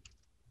Lord.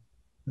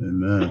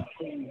 Amen.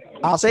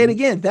 I'll say it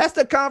again. That's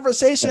the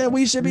conversation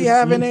we should be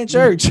having in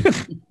church.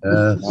 Yes.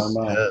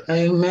 Amen. Yes.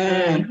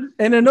 Amen.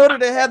 And in order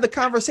to have the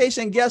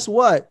conversation, guess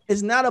what?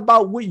 It's not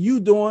about what you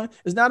doing.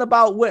 It's not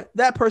about what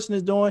that person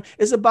is doing.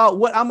 It's about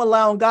what I'm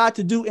allowing God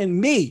to do in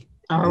me.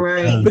 All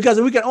right.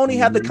 Because we can only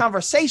have the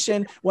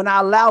conversation when I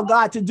allow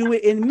God to do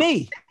it in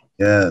me.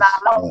 Yes.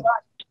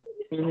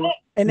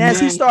 And as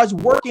he starts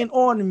working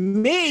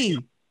on me,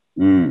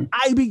 Mm.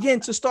 I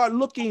begin to start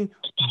looking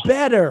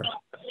better.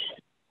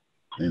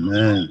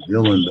 Amen.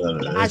 Feeling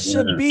better. I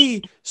should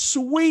be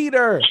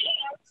sweeter.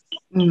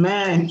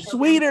 Amen.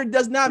 Sweeter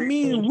does not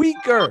mean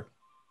weaker.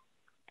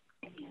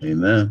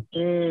 Amen.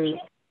 Amen.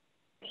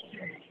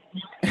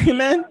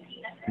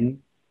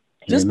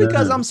 Just Amen.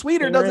 because I'm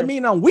sweeter doesn't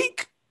mean I'm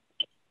weak.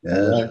 Yes.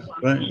 That's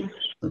right.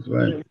 That's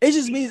right. It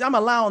just means I'm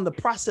allowing the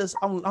process.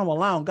 I'm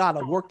allowing God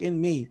to work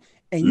in me,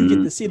 and you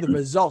get to see the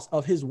results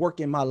of his work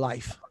in my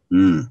life.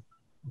 Mm.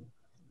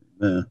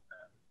 Amen.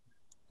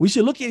 We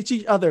should look at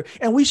each other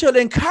and we should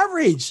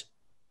encourage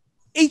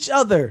each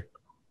other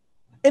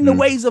in the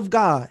ways of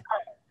God.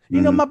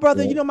 You know, my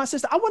brother, you know, my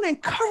sister, I want to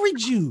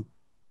encourage you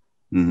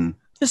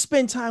to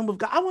spend time with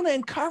God. I want to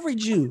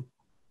encourage you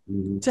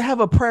to have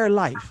a prayer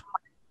life.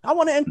 I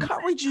want to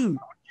encourage you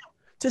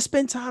to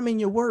spend time in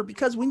your word,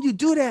 because when you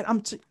do that,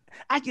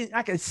 I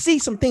can see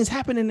some things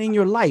happening in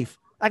your life.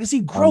 I can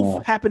see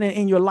growth happening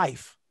in your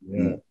life.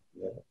 Yeah.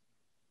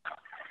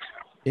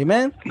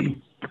 Amen.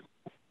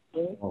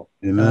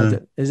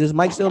 Amen. Is this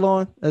mic still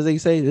on? As they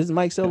say, is this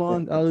mic still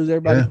on? I'll lose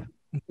everybody.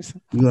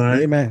 You all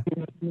right? Amen.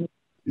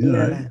 You all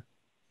right? Amen.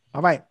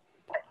 All right.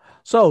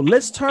 So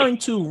let's turn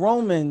to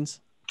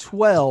Romans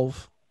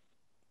 12.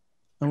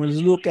 And we'll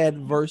look at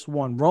verse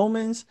 1.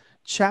 Romans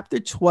chapter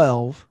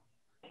 12.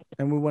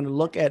 And we want to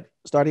look at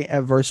starting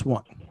at verse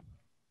 1.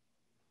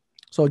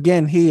 So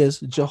again, he is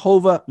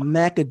Jehovah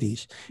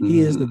Mekoddishkem. He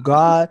is the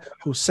God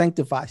who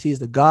sanctifies. He is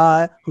the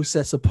God who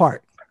sets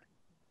apart.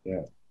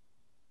 Yeah.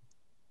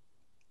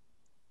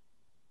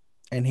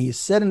 And he is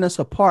setting us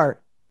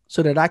apart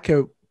so that I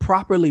can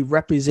properly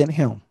represent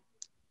him.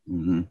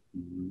 Mm-hmm.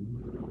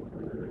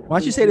 Why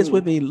don't you say this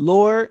with me?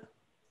 Lord,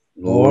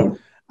 Lord,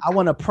 I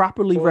want to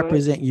properly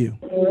represent you.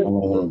 I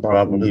want to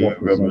properly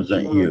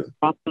represent you.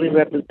 Properly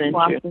represent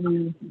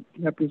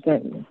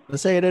you.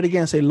 Let's say that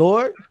again. Say,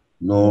 Lord,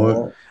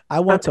 Lord, I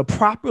want to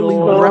properly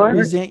Lord,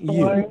 represent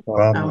you. I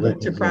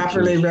want to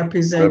properly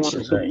represent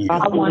you.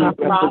 I want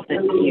to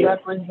properly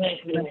represent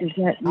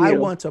you. I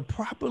want to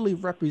properly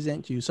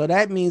represent you. So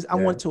that means I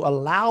want to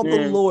allow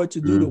the Lord to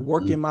do the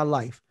work in my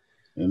life,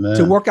 Amen.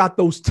 to work out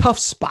those tough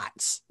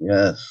spots,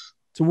 Yes.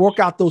 to work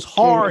out those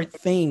hard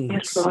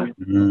things.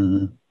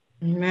 Mm-hmm.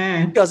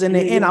 Amen. Because in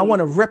the end, I want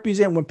to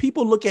represent. When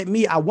people look at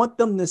me, I want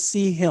them to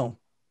see him.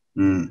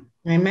 Mm.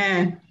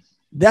 Amen.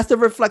 That's the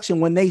reflection.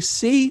 When they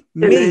see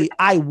me,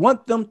 I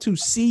want them to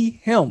see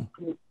him.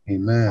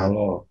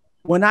 Amen.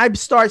 When I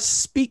start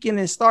speaking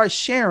and start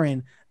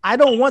sharing, I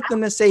don't want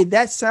them to say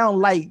that sound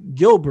like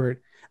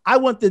Gilbert. I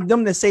want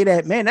them to say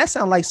that, man, that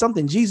sounds like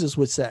something Jesus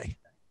would say.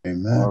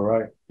 Amen. All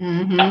right.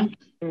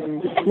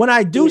 Mm-hmm. When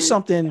I do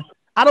something,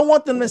 I don't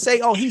want them to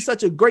say, oh, he's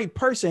such a great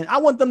person. I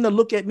want them to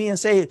look at me and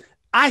say,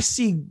 I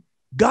see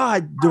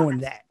God doing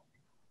that.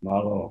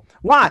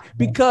 Why?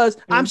 Because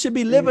I should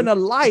be living a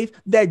life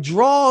that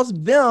draws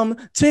them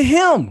to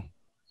him.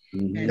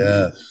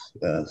 Yes.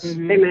 Yes.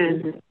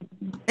 Amen.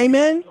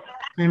 Amen.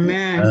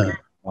 Amen.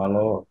 My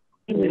Lord.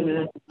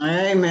 Amen.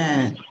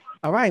 Amen.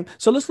 All right.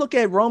 So let's look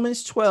at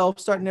Romans 12,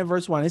 starting at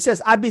verse 1. It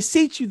says, I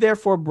beseech you,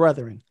 therefore,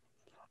 brethren,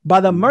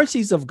 by the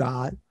mercies of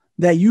God,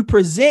 that you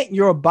present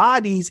your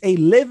bodies a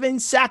living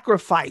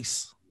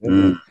sacrifice,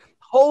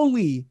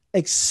 holy,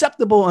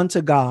 acceptable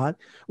unto God,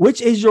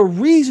 which is your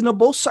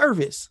reasonable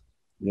service.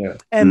 Yeah.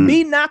 And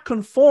be not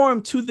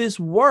conformed to this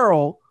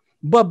world,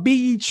 but be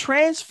ye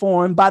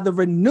transformed by the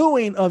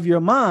renewing of your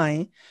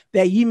mind,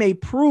 that ye may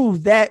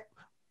prove that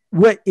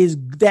what is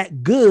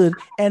that good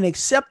and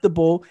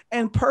acceptable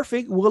and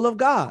perfect will of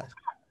God.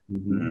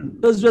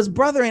 Because just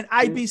brethren,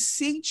 I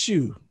beseech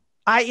you.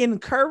 I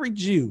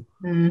encourage you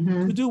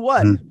Mm-hmm. to do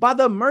what? By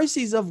the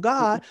mercies of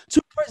God,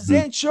 to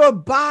present your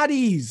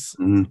bodies.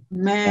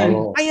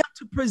 Amen. I am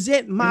to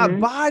present my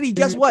body,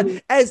 guess what?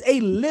 As a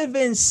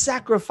living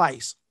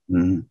sacrifice.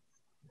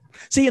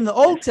 See, in the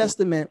Old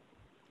Testament,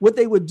 what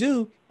they would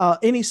do,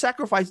 any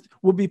sacrifice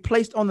would be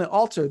placed on the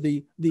altar.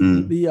 The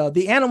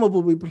animal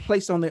would be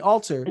placed on the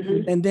altar,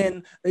 and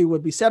then it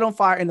would be set on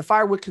fire, and the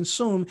fire would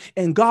consume,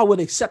 and God would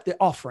accept the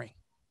offering.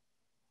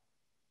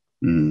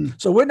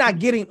 So we're not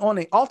getting on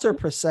an altar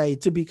per se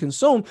to be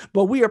consumed,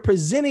 but we are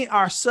presenting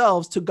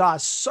ourselves to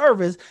God's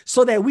service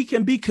so that we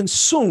can be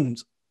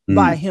consumed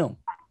by him.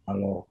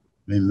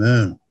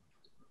 Amen.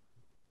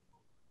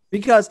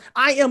 Because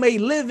I am a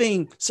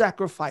living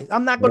sacrifice.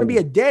 I'm not going to be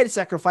a dead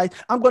sacrifice.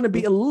 I'm going to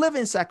be a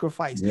living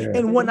sacrifice.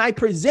 And when I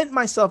present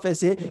myself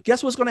as it,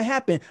 guess what's going to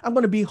happen? I'm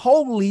going to be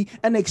holy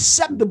and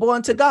acceptable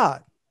unto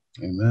God.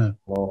 Amen.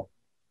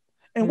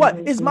 And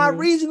what is my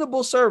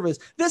reasonable service?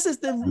 This is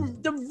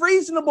the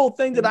reasonable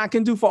thing that I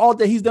can do for all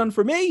that he's done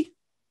for me.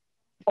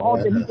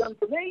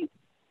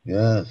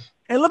 Yes.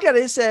 And look at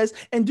it. It says,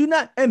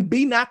 and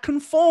be not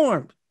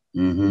conformed.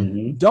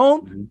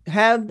 Don't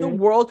have the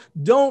world.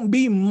 Don't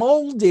be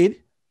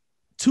molded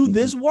to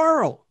this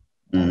world.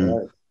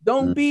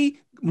 Don't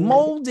be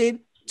molded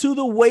to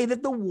the way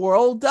that the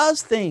world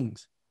does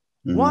things.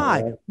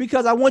 Why?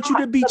 Because I want you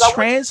to be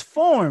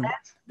transformed.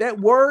 That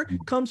word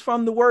comes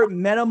from the word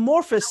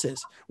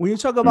metamorphosis. When you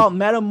talk about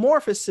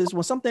metamorphosis,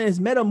 when something is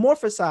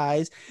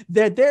metamorphosized,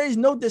 that there is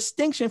no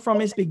distinction from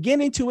its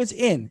beginning to its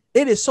end.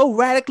 It is so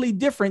radically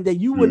different that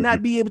you would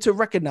not be able to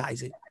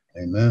recognize it.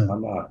 Amen.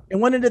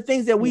 And one of the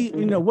things that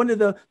one of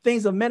the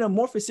things of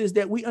metamorphosis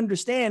that we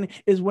understand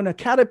is when a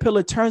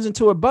caterpillar turns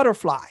into a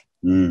butterfly.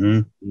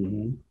 You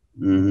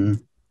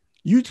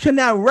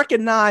cannot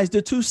recognize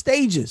the two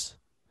stages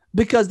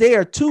because they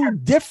are two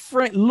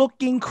different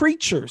looking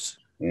creatures.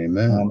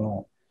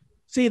 Amen.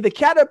 See, the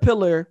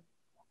caterpillar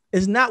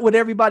is not what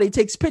everybody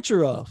takes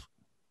picture of.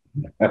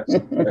 That's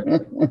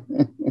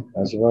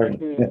right.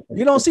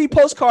 You don't see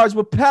postcards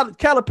with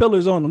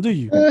caterpillars on them, do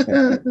you?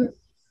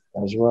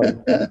 That's right.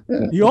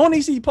 You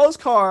only see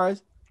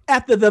postcards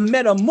after the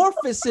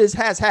metamorphosis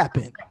has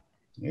happened.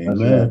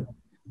 Amen.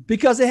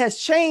 Because it has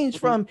changed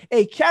from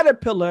a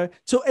caterpillar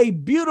to a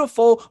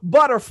beautiful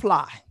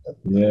butterfly.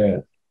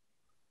 Yes.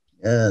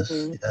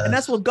 And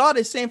that's what God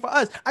is saying for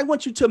us. I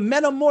want you to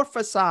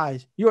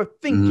metamorphosize your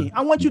thinking.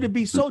 I want you to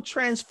be so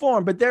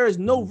transformed, but there is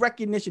no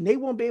recognition. They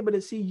won't be able to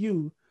see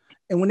you.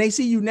 And when they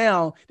see you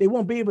now, they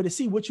won't be able to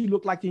see what you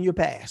look like in your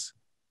past.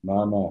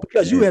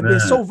 Because you have been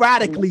so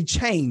radically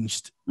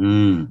changed.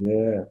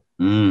 So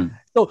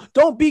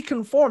don't be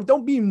conformed.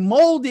 Don't be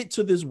molded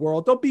to this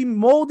world. Don't be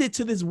molded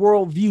to this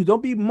world view.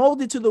 Don't be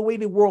molded to the way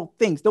the world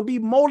thinks. Don't be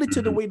molded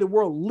to the way the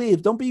world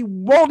lives. Don't be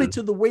molded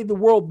to the way the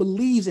world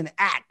believes and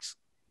acts.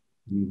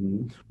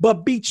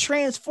 But be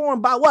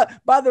transformed by what?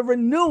 By the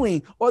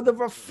renewing or the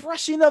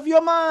refreshing of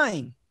your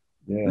mind.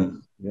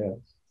 Yes.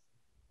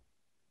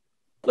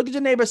 Look at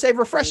your neighbor, say,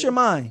 refresh your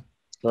mind.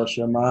 Refresh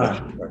your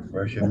mind.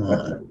 Refresh your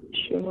mind.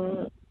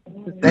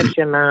 Refresh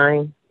your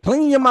mind.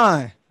 Clean your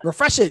mind.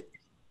 Refresh it.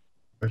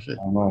 Refresh it.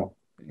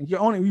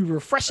 You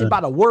refresh it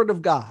by the word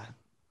of God.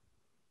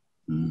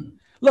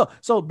 Look,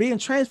 so being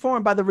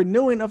transformed by the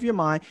renewing of your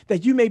mind,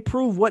 that you may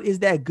prove what is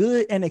that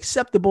good and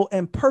acceptable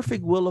and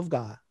perfect will of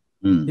God.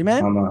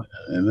 Amen?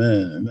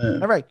 Amen.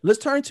 All right, let's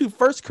turn to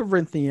 1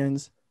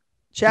 Corinthians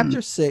chapter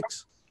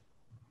 6,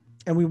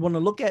 and we want to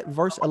look at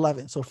verse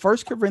 11. So 1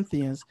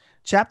 Corinthians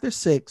chapter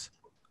 6,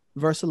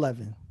 verse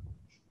 11.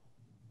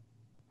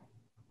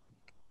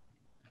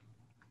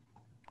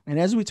 And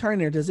as we turn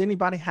there, does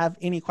anybody have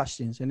any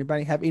questions?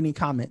 Anybody have any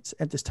comments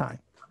at this time?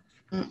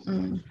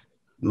 Doing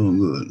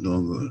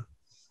good.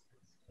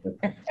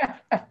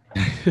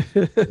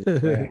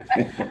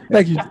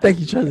 Thank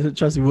you,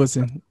 Trustee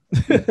Woodson.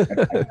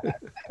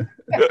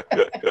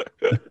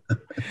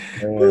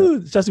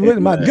 Ooh, Trustee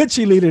Woodson, my good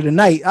cheerleader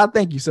tonight. I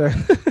thank you, sir.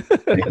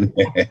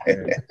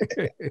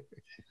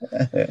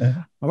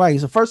 All right,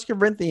 so 1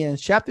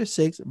 Corinthians chapter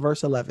 6,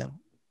 verse 11.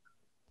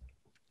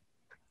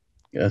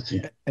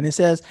 Gotcha. And it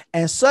says,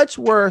 and such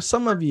were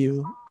some of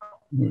you,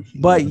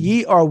 but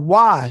ye are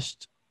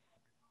washed,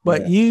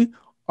 but ye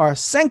are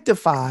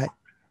sanctified,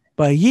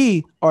 but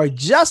ye are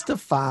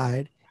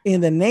justified in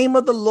the name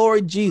of the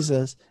Lord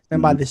Jesus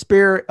and by the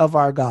Spirit of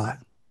our God.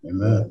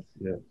 Amen.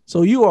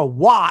 So you are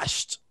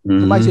washed.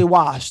 Somebody say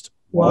washed.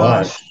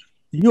 Washed.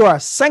 You are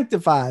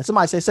sanctified.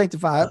 Somebody say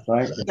sanctified.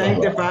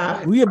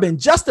 Sanctified. We have been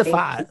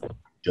justified.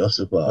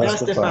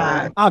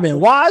 Justified. I've been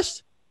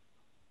washed.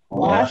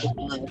 Washed.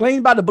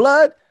 Cleaned by the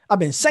blood. I've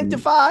been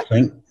sanctified.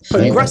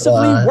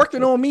 Progressively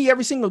working on me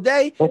every single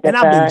day. And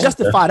I've been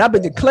justified. I've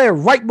been declared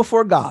right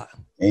before God.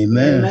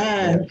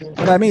 Amen.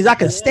 That means I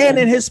can stand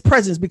in his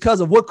presence because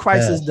of what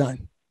Christ has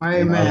done.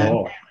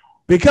 Amen.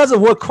 Because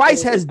of what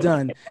Christ has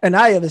done, and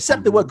I have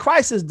accepted what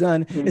Christ has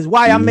done, is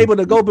why I'm able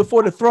to go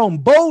before the throne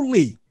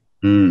boldly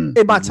in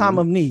my time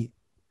of need.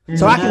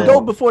 So I can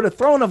go before the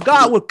throne of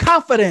God with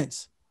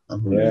confidence.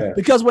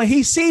 Because when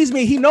he sees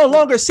me, he no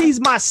longer sees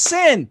my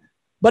sin,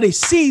 but he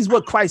sees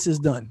what Christ has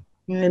done.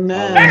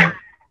 Amen.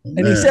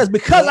 And he says,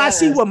 because I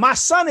see what my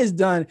son has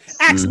done,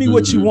 ask me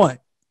what you want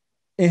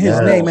in his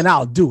name and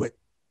I'll do it.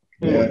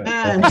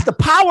 That's the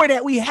power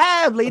that we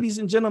have, ladies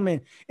and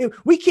gentlemen.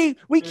 We keep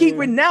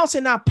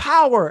renouncing our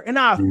power and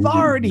our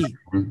authority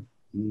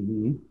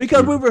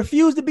because we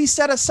refuse to be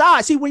set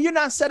aside. See, when you're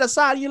not set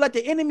aside and you let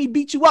the enemy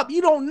beat you up,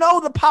 you don't know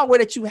the power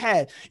that you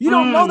had. You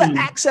don't know the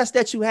access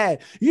that you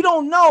had. You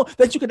don't know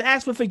that you can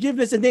ask for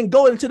forgiveness and then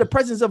go into the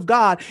presence of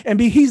God and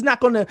he's not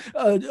going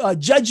to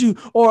judge you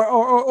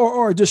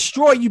or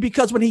destroy you,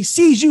 because when he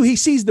sees you, he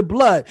sees the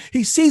blood.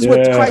 He sees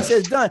what Christ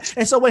has done.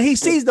 And so when he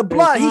sees the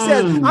blood, he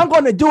says, I'm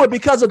going to do it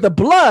because of the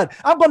blood.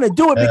 I'm going to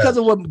do it because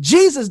of what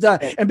Jesus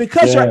done. And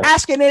because you're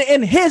asking it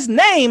in his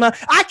name,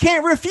 I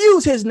can't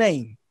refuse his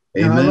name.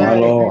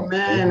 Amen.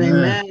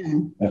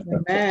 Amen.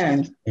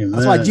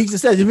 That's why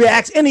Jesus says, if you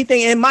ask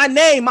anything in my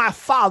name, my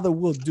Father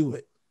will do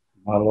it.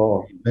 My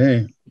Lord.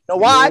 Amen. You know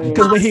why?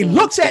 Because when he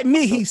looks at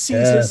me, he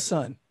sees his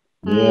son.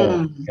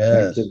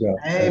 Yes.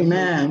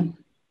 Amen.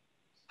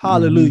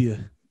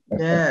 Hallelujah.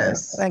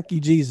 Yes. Thank you,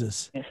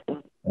 Jesus.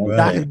 Right.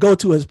 I can go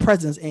to his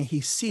presence and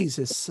he sees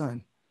his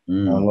son.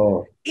 My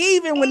Lord.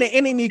 Even when the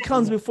enemy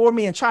comes before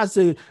me and tries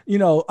to,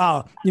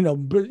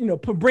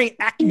 bring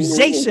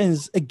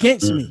accusations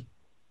against me,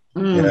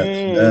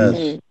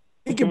 Yes.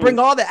 he can bring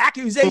all the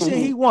accusation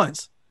he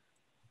wants.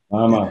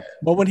 Mama.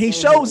 But when he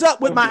shows up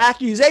with my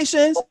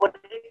accusations,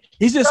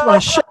 he's just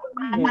going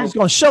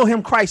to show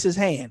him Christ's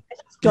hand.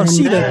 He's going to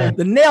see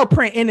the nail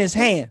print in his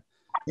hand.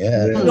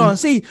 Yeah. You're going to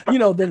see,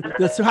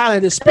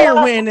 the spear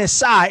went in his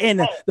side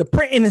and the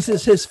print in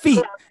his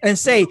feet, and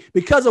say,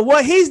 because of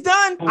what he's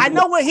done, I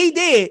know what he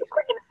did.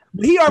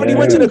 He already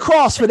went to the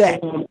cross for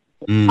that.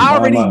 I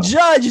already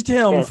judged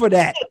him for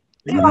that.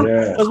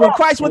 Because when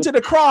Christ went to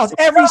the cross,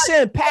 every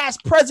sin,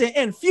 past, present,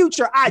 and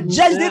future, I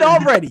judged it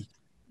already.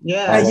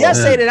 And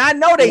say that I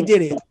know they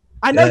did it.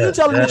 I know you're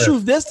telling the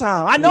truth this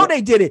time. I know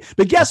they did it.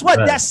 But guess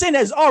what? That sin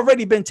has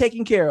already been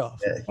taken care of.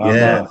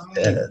 Amen.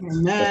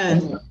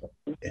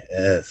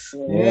 Yes.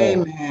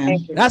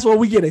 Amen. That's what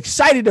we get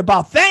excited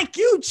about. Thank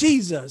you,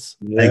 Jesus.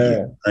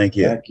 Thank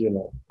you. Thank you,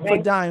 Lord. For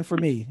dying for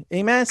me.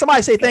 Amen.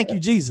 Somebody say thank you,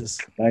 Jesus.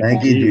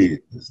 Thank you,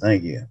 Jesus.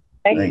 Thank you.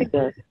 Thank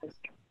you,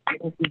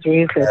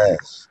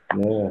 Jesus.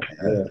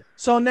 Yes.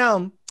 So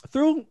now,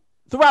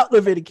 throughout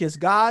Leviticus,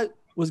 God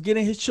was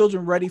getting his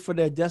children ready for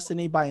their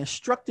destiny by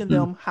instructing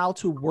them how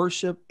to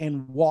worship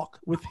and walk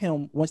with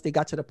him once they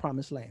got to the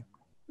promised land.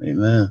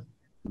 Amen.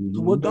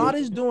 So what God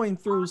is doing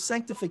through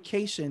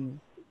sanctification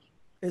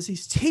is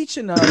he's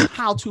teaching us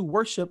how to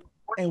worship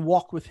and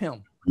walk with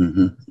him.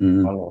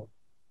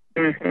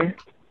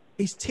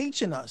 He's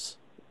teaching us.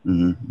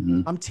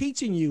 I'm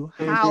teaching you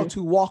how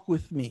to walk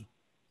with me.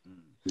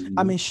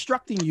 I'm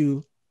instructing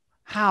you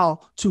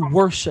how to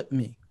worship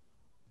me.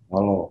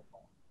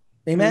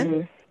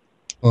 Amen.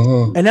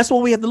 And that's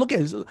what we have to look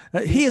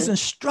at. He is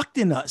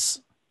instructing us.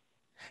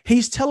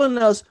 He's telling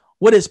us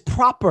what is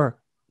proper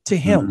to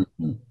him.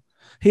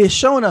 He is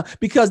showing us,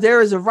 because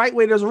there is a right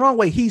way, there's a wrong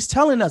way. He's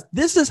telling us,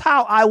 this is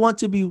how I want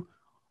to be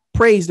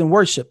praised and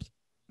worshiped.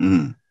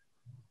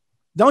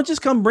 Don't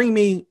just come bring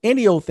me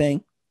any old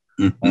thing.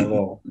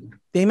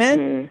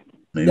 Amen.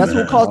 That's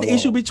what caused the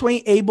issue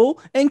between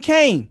Abel and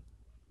Cain.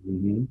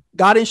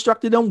 God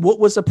instructed them what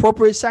was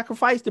appropriate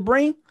sacrifice to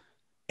bring.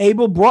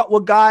 Abel brought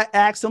what God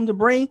asked him to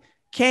bring.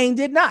 Cain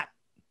did not.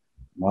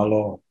 My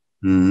Lord.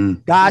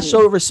 God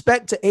showed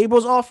respect to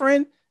Abel's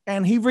offering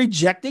and he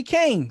rejected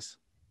Cain's.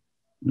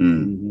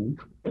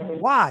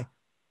 Why?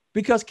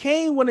 Because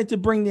Cain wanted to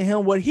bring to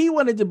him what he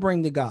wanted to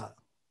bring to God.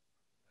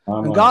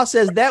 And God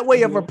says that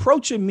way of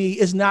approaching me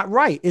is not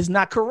right. It's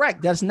not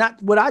correct. That's not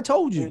what I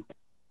told you.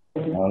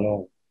 My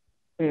Lord.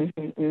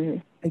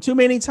 And too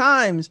many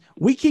times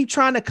we keep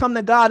trying to come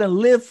to God and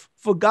live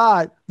for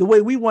God the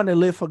way we want to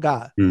live for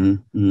God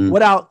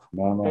without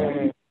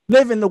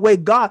living the way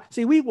God.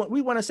 See, we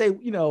want to say,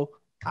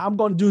 I'm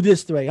going to do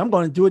this way. I'm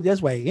going to do it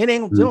this way. It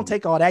ain't don't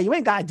take all that. You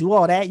ain't got to do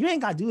all that. You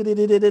ain't got to do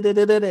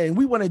it. And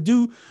we want to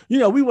do,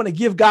 we want to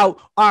give God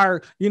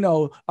our,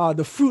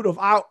 the fruit of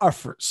our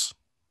efforts.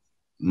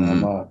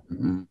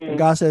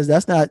 God says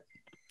that's not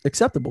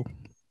acceptable.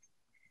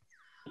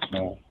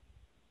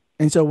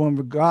 And so when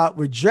God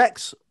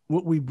rejects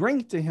what we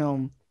bring to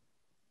him,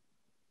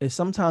 is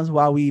sometimes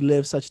why we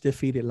live such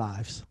defeated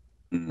lives.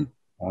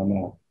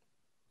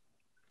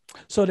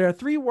 So there are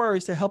three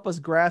words to help us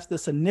grasp the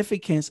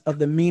significance of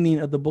the meaning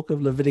of the book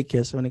of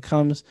Leviticus when it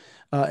comes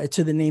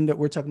to the name that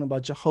we're talking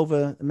about,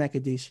 Jehovah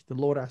Mekoddishkem, the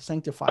Lord our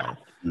Sanctifier.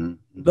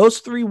 Those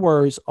three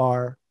words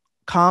are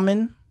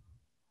common,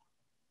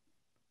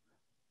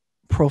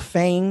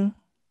 profane,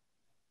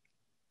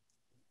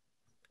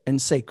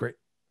 and sacred.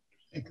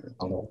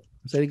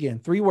 Say it again.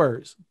 Three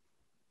words.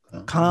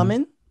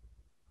 Common,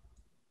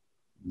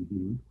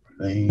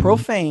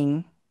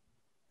 profane,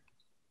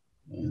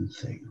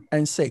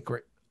 and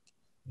sacred.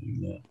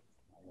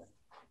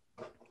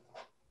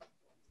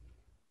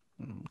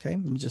 Okay,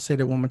 let me just say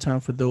that one more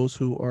time for those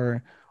who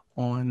are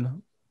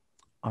on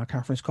our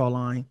conference call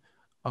line.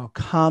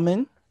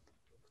 Common,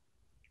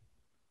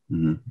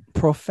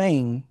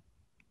 profane,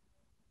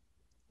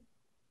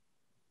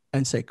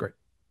 and sacred.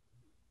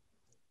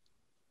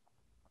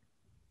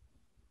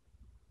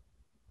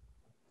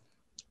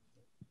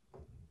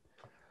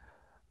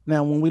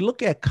 Now, when we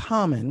look at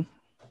common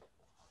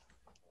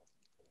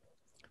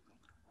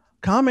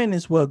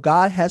is what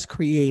God has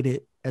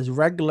created as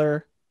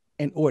regular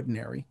and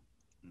ordinary.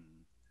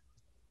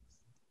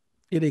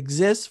 It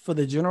exists for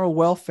the general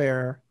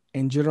welfare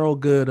and general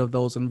good of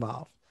those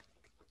involved.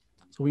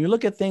 So when you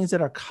look at things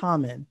that are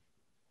common,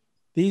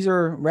 these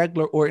are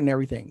regular,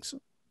 ordinary things.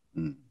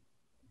 And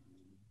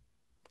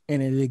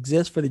it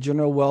exists for the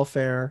general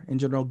welfare and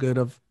general good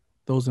of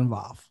those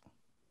involved.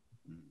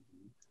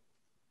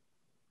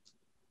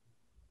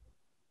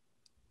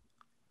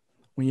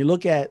 When you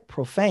look at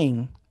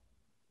profane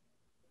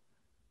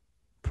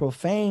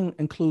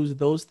includes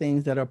those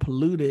things that are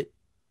polluted,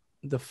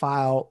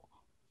 defiled,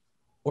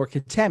 or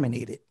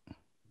contaminated.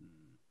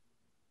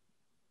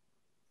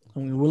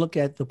 When we look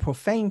at the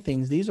profane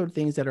things, these are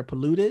things that are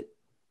polluted,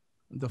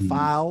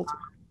 defiled,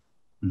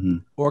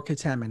 or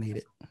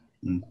contaminated.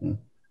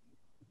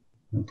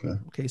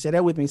 Okay, say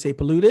that with me. Say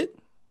polluted,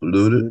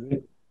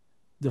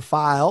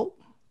 defiled,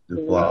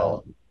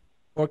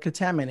 or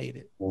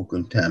contaminated.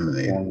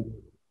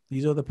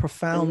 These are the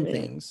profane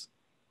things.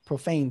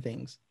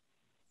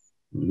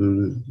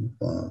 Polluted,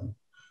 defiled,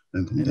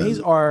 and And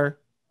these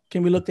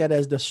can be looked at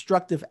as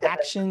destructive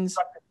actions,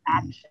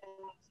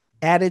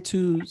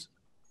 attitudes,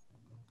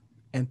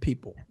 and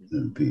people.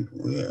 And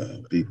people, yeah,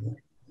 people.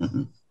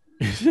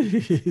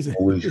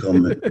 Always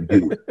coming to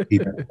deal with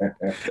people.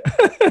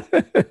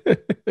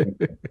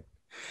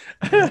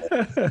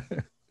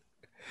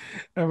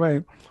 All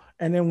right.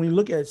 And then when we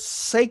look at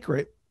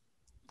sacred,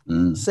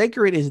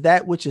 sacred is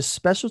that which is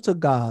special to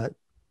God,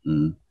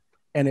 and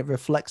it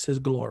reflects his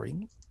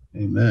glory.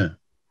 Amen.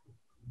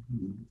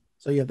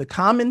 So you have the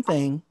common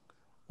thing,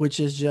 which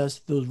is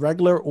just those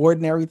regular,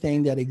 ordinary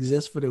thing that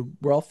exists for the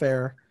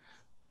welfare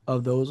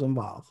of those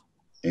involved.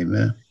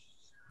 Amen.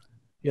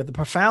 You have the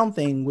profound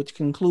thing, which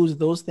concludes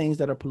those things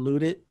that are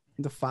polluted,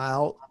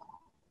 defiled,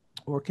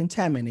 or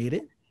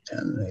contaminated.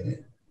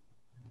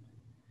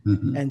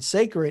 And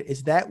sacred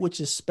is that which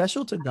is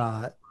special to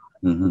God,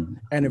 and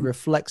it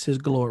reflects his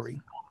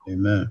glory.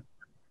 Amen.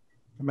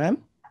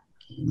 Amen.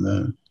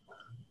 Amen.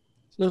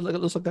 So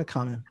let's look at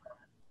common.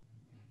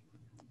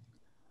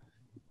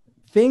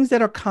 Things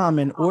that are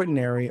common,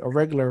 ordinary, or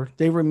regular,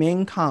 they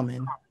remain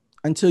common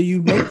until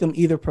you make them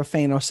either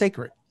profane or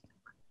sacred.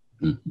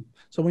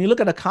 So when you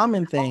look at a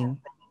common thing,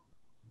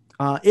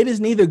 it is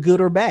neither good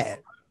or bad.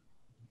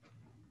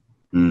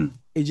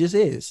 It just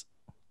is.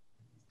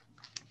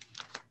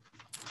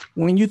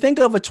 When you think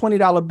of a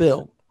 $20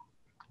 bill,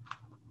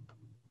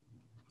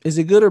 is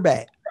it good or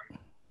bad?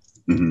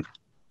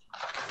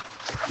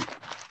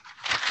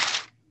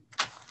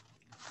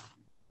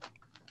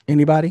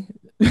 Anybody?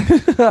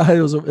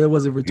 It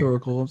wasn't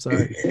rhetorical. I'm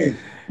sorry.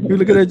 You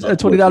look at a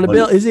 $20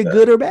 bill. Is it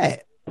good or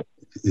bad?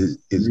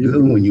 It's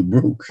good when you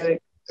broke.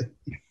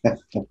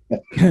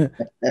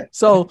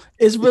 So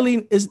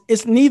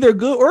it's neither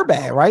good or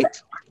bad,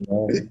 right?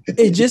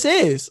 It just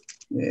is.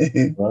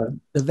 The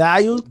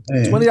value,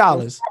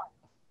 $20.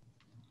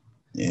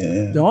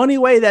 Yeah. The only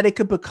way that it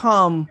could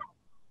become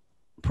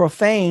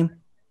profane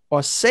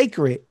or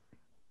sacred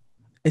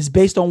is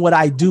based on what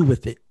I do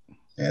with it.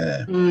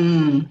 Yeah.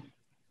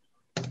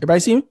 Everybody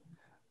see me?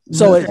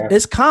 So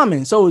it's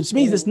common. So it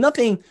means there's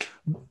nothing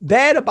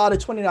bad about a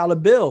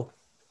 $20 bill.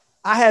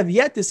 I have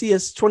yet to see a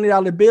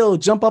 $20 bill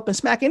jump up and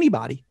smack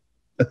anybody.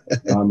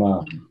 Am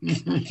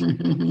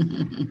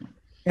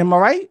I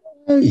right?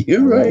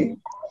 You're right.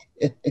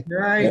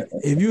 Right.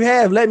 If you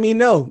have, let me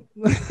know.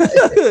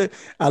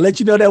 I'll let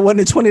you know that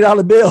wasn't a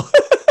 $20 bill.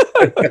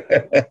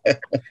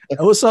 That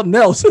was something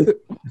else.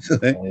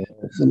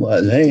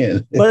 Somebody's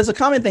hand. But it's a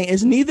common thing.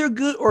 It's neither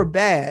good or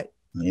bad.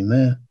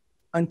 Amen.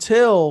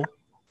 Until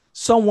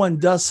someone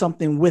does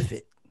something with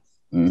it.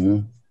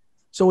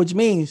 So which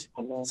means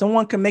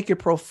someone can make it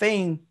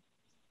profane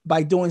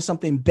by doing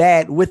something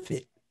bad with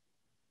it.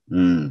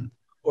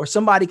 Or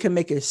somebody can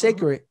make it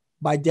sacred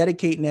by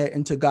dedicating it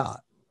into God.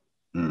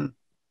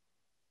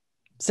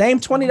 Same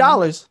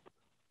 $20,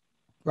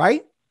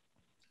 right?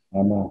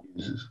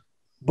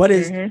 But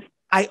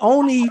I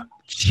only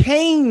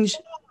change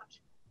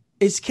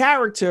its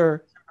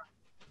character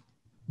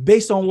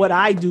based on what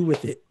I do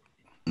with it.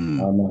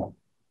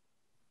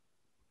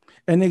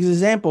 An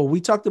example, we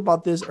talked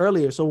about this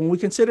earlier. So when we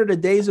consider the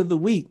days of the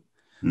week,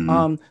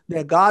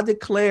 that God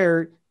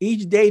declared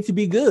each day to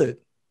be good.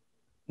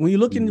 When you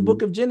look in the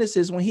book of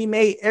Genesis, when he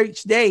made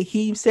each day,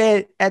 he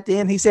said at the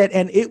end, he said,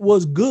 and it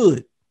was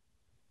good.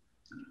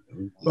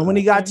 But when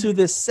he got to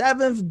the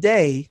seventh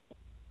day,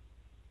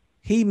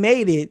 he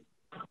made it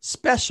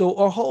special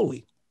or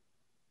holy.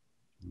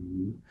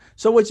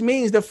 So which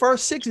means the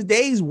first 6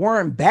 days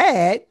weren't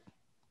bad,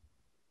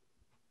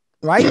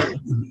 right?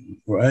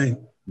 Right.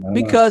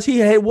 Because he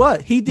had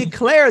what? He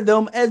declared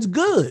them as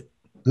good.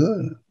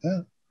 Good.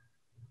 Yeah.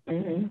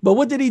 But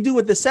what did he do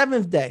with the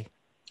seventh day?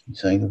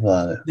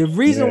 Sanctified it. The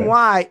reason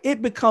why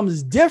it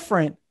becomes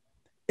different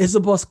It's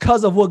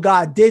because of what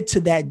God did to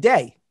that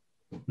day.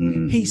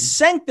 Mm. He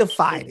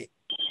sanctified it.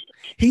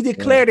 He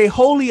declared it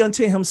holy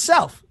unto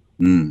himself.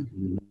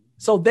 Mm.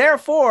 So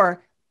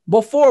therefore,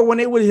 before, when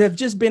it would have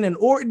just been an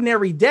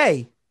ordinary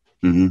day,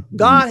 Mm-hmm.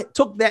 God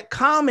took that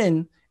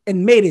common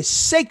and made it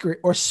sacred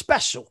or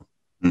special.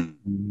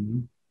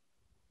 Mm.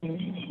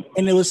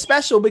 And it was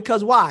special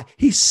because why?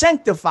 He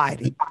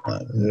sanctified it.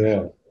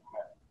 Yeah.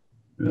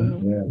 Yeah.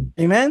 Yeah.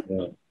 Amen.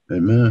 Yeah.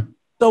 Amen.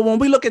 So when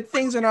we look at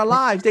things in our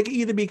lives, they can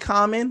either be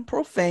common,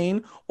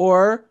 profane,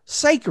 or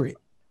sacred.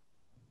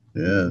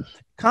 Yes.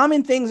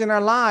 Common things in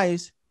our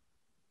lives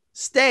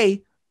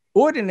stay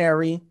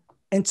ordinary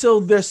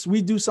until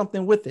we do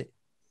something with it.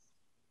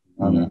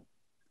 Mm.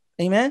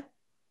 Amen.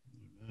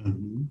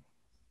 Mhm.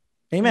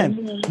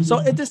 Amen. So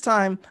at this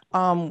time,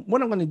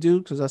 what I'm going to do,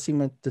 because I see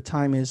the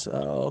time is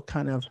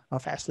kind of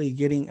fastly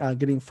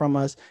getting from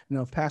us.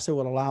 If Pastor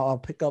will allow, I'll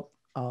pick up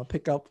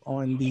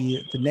on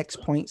the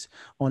next points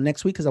on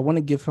next week, because I want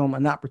to give him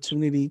an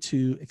opportunity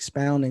to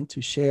expound and to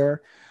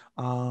share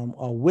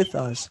with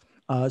us.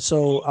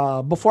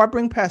 So before I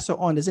bring Pastor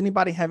on, does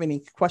anybody have any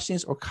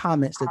questions or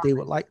comments that they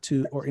would like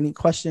to, or any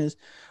questions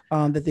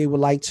that they would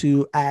like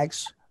to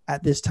ask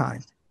at this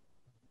time?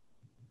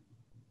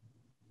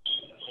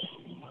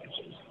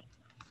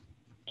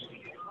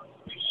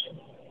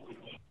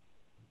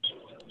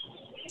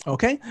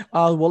 Okay.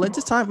 Well, at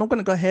this time, I'm going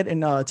to go ahead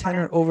and turn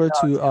it over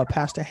to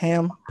Pastor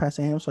Ham.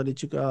 Pastor Ham, so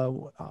that you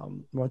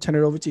we'll turn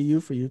it over to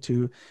you for you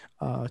to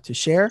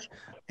share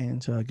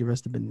and to give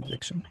us the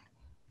benediction.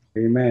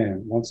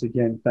 Amen. Once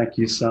again, thank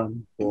you,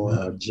 son, for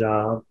a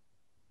job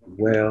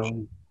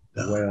well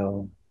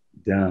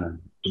done.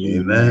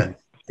 Amen.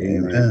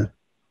 Amen.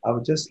 I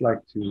would just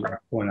like to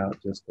point out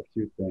just a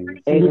few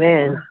things.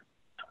 Amen.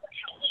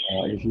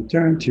 If you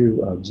turn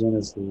to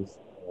Genesis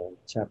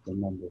chapter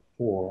number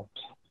 4,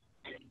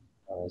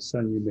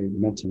 son, you made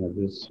mention of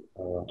this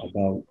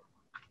about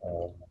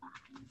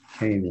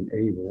Cain and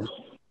Abel.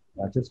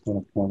 I just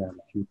want to point out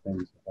a few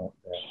things about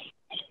that.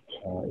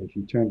 If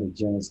you turn to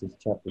Genesis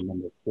chapter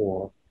number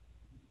 4,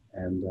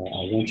 and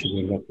I want you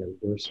to look at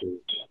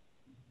verses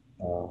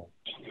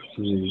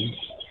 3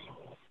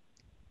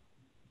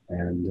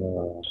 and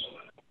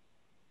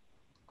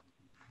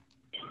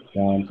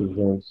down to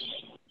verse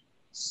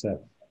 7,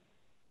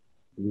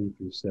 3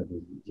 through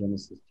 7.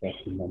 Genesis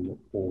chapter number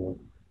 4,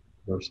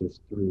 verses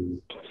 3.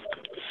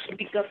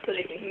 Speak up so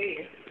they can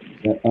hear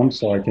you. I'm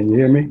sorry, can you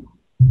hear me?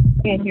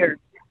 Can't hear.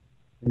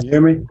 Can you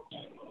hear me?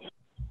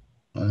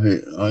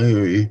 I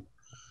hear you.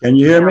 Can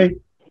you hear me?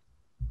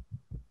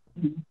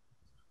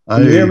 I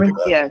Can you hear hear me?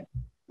 you. Yes.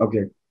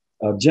 Okay.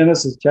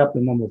 Genesis chapter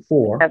number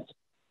 4 Yes.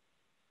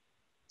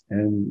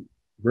 and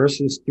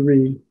verses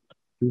 3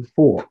 through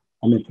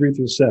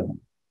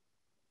 7.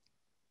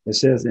 It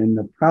says, in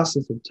the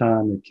process of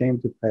time, it came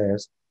to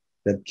pass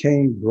that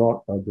Cain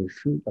brought of the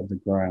fruit of the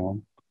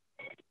ground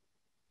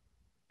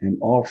an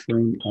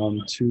offering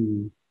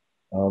unto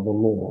the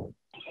Lord.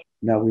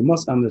 Now, we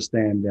must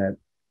understand that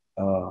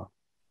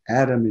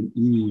Adam and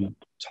Eve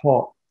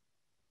taught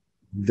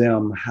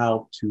them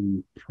how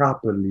to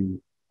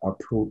properly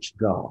approach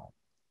God.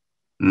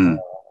 Mm.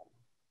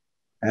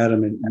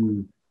 Adam and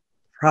Eve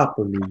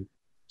properly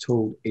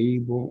told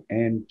Abel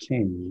and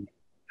Cain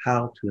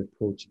how to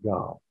approach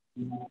God.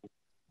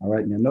 All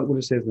right, now note what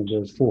it says in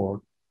verse 4.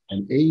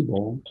 And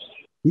Abel,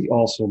 he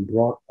also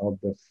brought of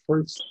the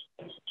firstlings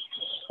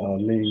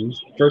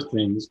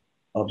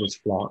of his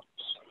flock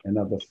and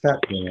of the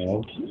fat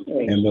thereof.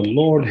 And the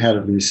Lord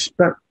had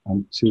respect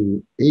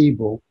unto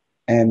Abel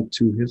and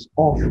to his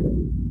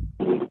offering.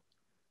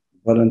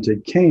 But unto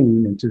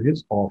Cain and to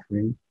his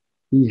offering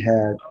he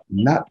had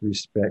not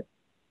respect,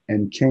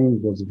 and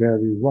Cain was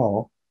very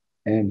wroth,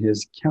 and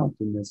his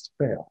countenance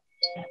fell.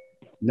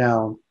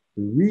 Now,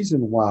 the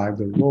reason why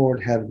the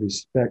Lord had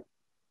respect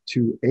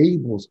to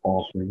Abel's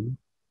offering,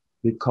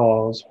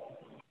 because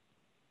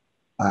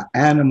an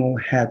animal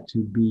had to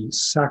be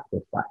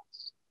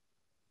sacrificed.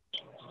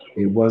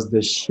 It was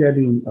the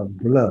shedding of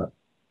blood.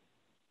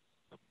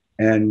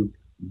 And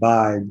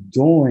by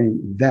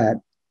doing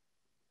that,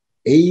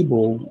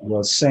 Abel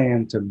was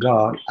saying to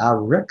God, I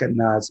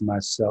recognize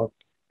myself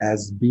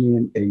as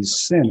being a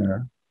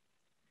sinner,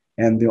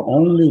 and the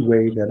only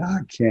way that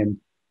I can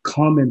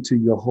come into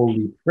your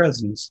holy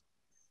presence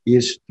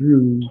is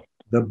through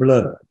the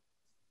blood.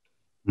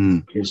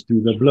 Mm. It's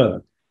through the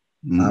blood.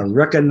 Mm. I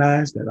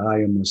recognize that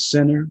I am a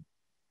sinner,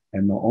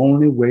 and the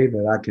only way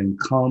that I can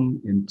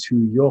come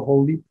into your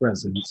holy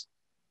presence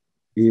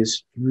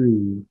is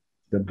through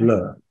the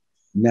blood.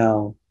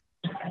 Now,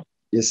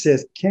 it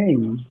says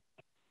Cain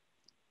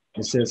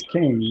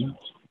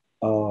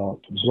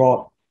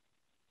brought,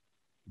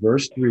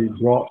 verse 3,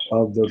 brought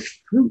of the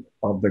fruit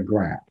of the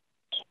ground.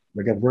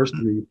 Look at verse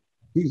 3.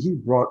 He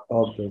brought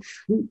of the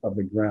fruit of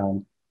the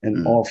ground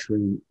an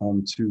offering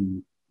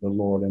unto the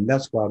Lord. And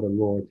that's why the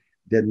Lord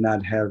did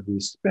not have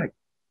respect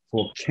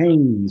for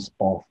Cain's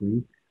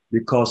offering,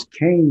 because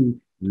Cain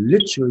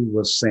literally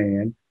was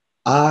saying,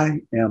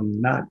 I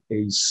am not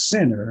a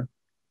sinner,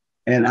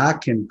 and I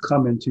can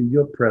come into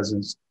your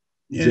presence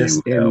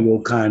just in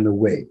your kind of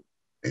way.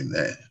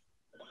 Amen.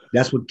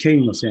 That's what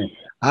Cain was saying.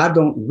 I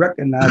don't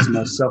recognize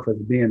myself as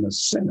being a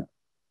sinner,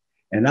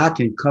 and I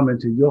can come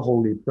into your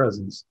holy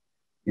presence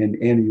in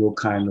any your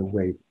kind of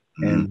way.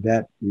 And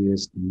that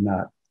is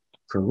not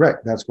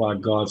correct. That's why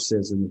God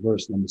says in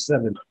verse number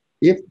 7,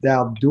 if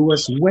thou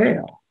doest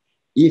well,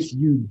 if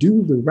you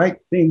do the right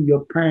thing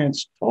your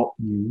parents taught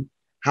you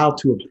how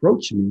to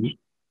approach me,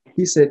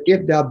 he said,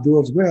 if thou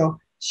doest well,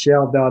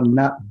 shall thou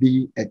not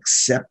be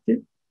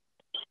accepted?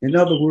 In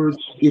other words,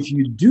 if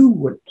you do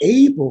what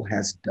Abel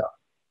has done,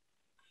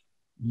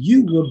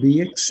 you will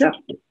be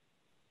accepted.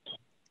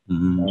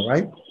 All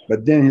right.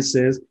 But then he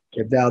says,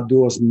 if thou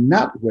doest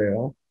not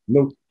well,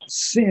 look,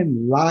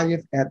 sin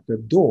lieth at the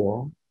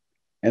door,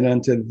 and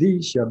unto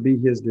thee shall be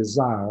his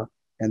desire,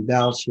 and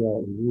thou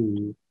shalt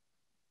rule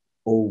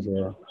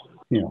over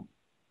him.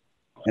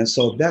 And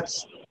so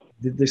that's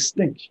the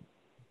distinction.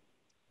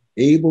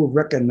 Abel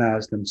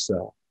recognized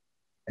himself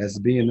as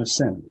being a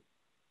sinner,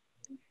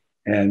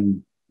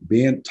 and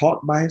being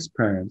taught by his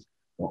parents,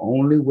 the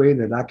only way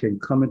that I can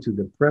come into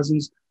the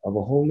presence of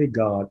a holy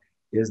God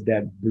is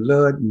that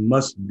blood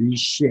must be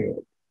shed.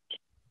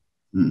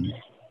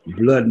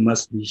 Blood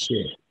must be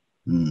shed.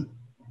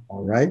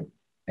 All right.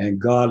 And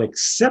God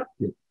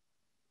accepted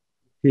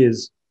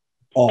his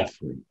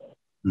offering.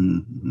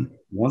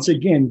 Once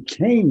again,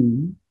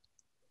 Cain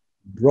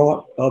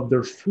brought of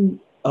the fruit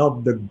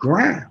of the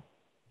ground.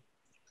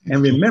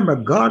 And remember,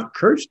 God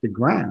cursed the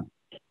ground.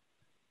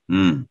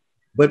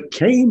 But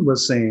Cain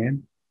was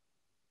saying,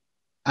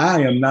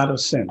 I am not a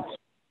sinner.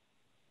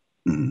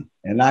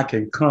 And I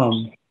can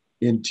come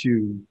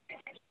into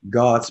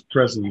God's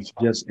presence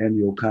just in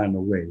your kind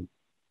of way.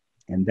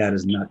 And that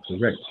is not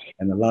correct.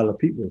 And a lot of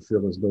people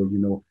feel as though, you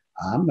know,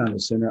 I'm not a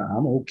sinner.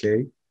 I'm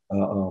okay.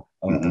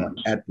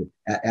 At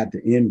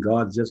the end,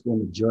 God's just going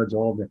to judge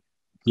all the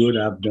good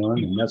I've done,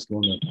 and that's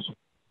going to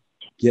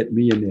get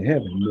me into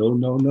heaven. No,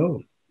 no,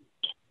 no.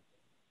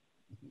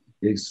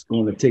 It's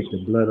going to take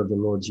the blood of the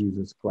Lord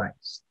Jesus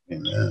Christ.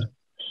 Amen.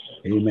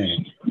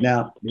 Amen.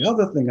 Now, the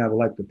other thing I would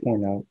like to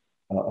point out,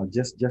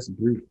 just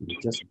briefly,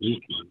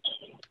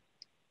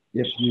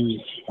 if you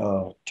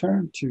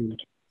turn to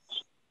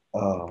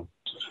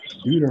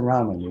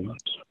Deuteronomy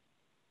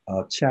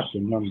chapter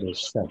number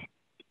 7.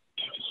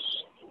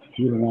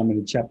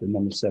 Deuteronomy chapter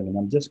number 7.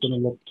 I'm just going to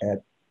look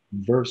at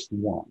verse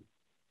 1,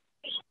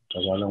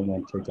 because I don't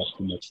want to take up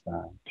too much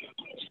time.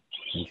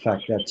 In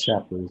fact, that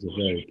chapter is a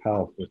very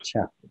powerful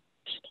chapter.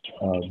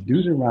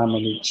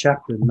 Deuteronomy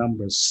chapter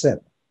number 7.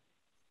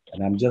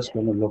 And I'm just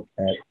going to look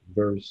at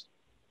verse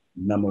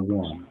number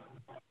 1.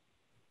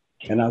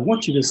 And I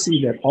want you to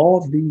see that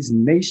all these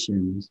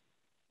nations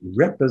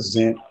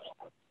represent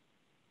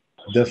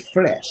the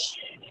flesh.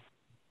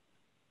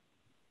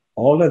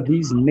 All of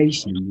these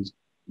nations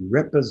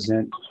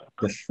represent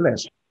the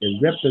flesh.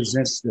 It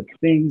represents the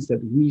things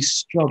that we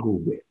struggle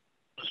with.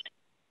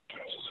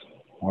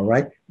 All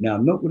right. Now,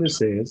 note what it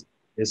says.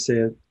 It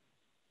says,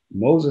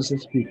 Moses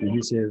is speaking.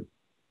 He says,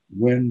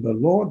 when the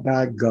Lord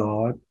thy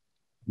God,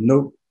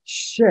 note,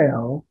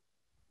 shall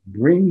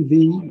bring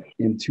thee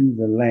into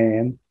the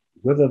land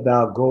whither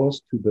thou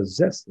goest to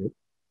possess it,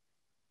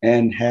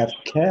 and have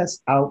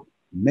cast out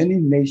many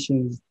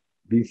nations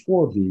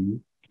before thee,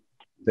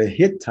 the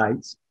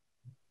Hittites,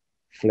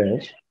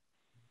 flesh,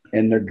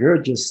 and the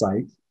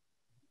Girgasites,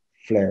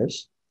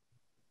 flesh,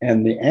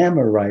 and the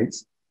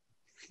Amorites,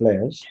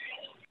 flesh,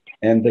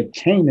 and the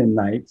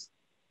Canaanites,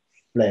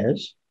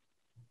 flesh,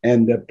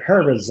 and the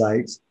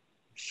Perizzites,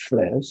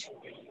 flesh,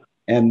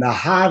 and the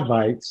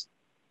Hivites,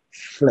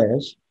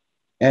 flesh,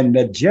 and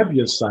the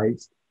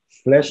Jebusites,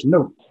 flesh.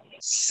 Note,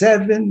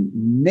 7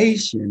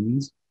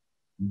 nations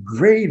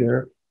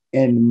greater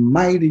and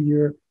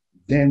mightier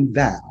than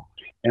thou.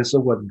 And so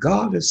what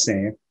God is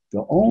saying,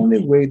 the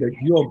only way that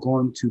you're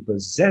going to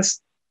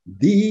possess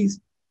these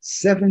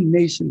 7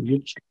 nations,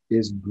 which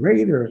is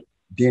greater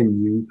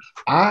than you,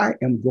 I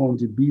am going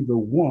to be the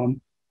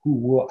one who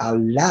will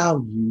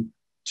allow you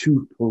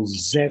to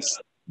possess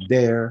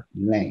their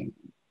land.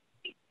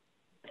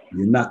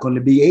 You're not going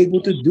to be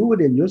able to do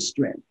it in your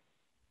strength.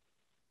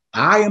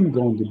 I am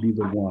going to be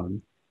the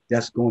one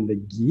that's going to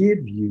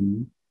give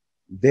you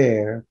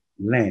their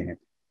land.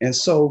 And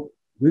so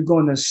we're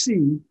going to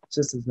see,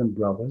 sisters and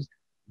brothers,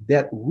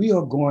 that we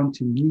are going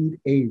to need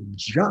a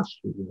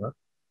Joshua.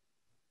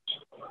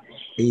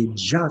 A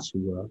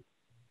Joshua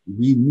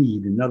we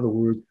need. In other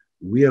words,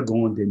 we are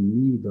going to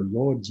need the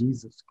Lord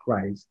Jesus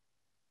Christ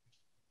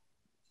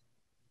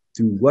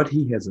through what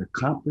he has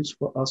accomplished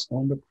for us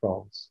on the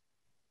cross,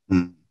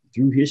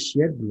 through his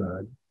shed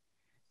blood,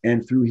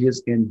 and through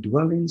his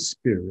indwelling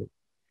spirit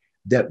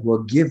that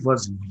will give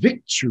us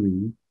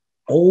victory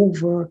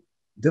over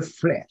the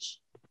flesh.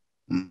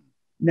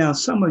 Now,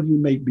 some of you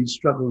may be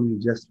struggling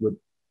just with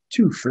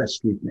 2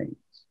 fleshly things,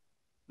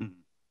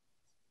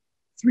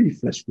 3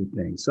 fleshly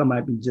things. Some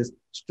might be just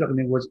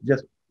struggling with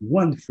just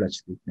 1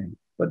 fleshly thing,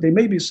 but there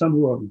may be some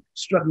who are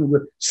struggling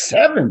with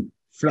 7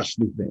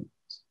 fleshly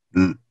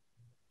things.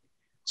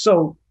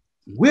 So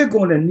we're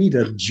going to need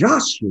a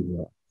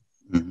Joshua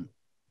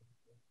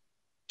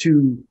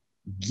to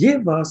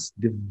give us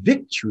the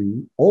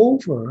victory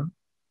over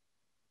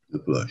The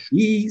flesh.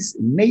 these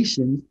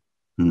nations.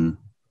 Mm.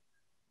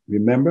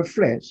 Remember,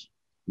 flesh.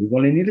 We're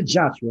going to need a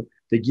Joshua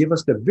to give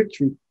us the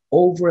victory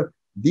over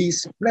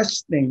these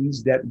flesh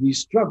things that we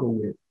struggle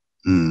with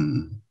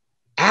Mm.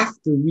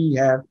 after we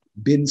have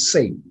been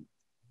saved.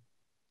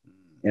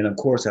 And of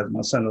course, as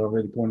my son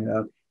already pointed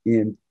out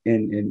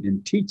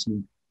in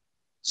teaching,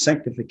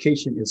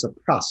 sanctification is a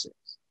process.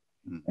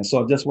 Mm. And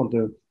so I just want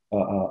to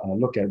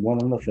look at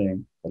one other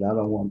thing, but I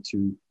don't want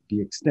to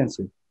be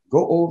extensive.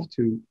 Go over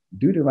to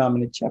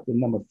Deuteronomy chapter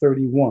number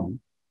 31,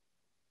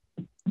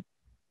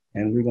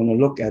 and we're going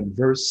to look at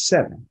verse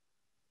 7.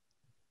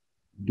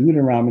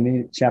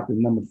 Deuteronomy chapter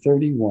number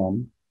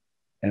 31,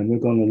 and we're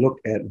going to look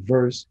at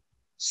verse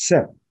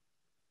 7.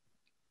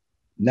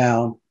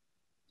 Now,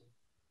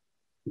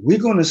 we're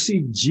going to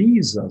see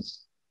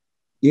Jesus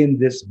in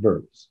this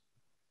verse,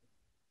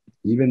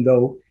 even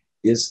though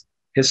it's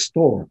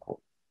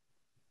historical.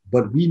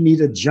 But we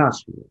need a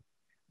Joshua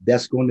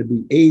that's going to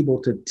be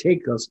able to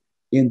take us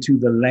into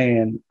the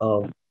land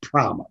of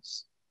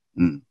promise.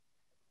 Mm.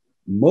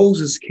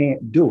 Moses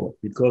can't do it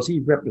because he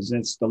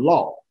represents the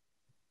law.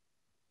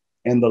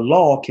 And the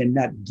law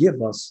cannot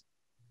give us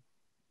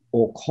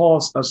or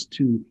cause us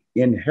to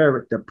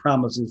inherit the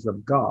promises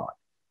of God.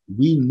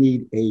 We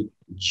need a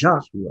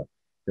Joshua.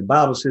 The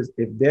Bible says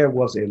if there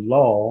was a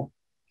law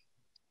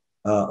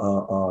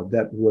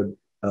that would,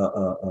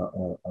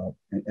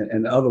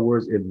 in other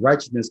words, if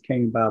righteousness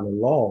came by the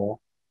law,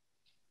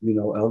 in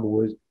other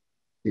words,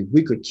 if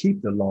we could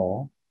keep the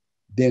law,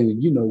 then,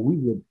 we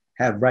would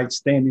have right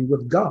standing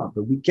with God,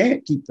 but we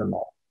can't keep the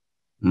law.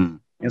 Mm.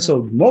 And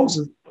so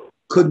Moses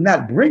could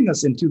not bring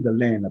us into the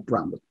land of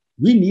promise.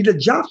 We need a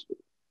Joshua.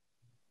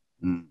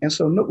 Mm. And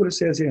so look what it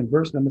says here in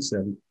verse number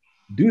 7,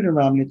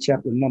 Deuteronomy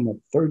chapter number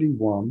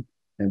 31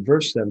 and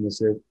verse 7, it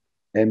says,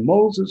 and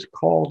Moses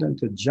called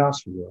unto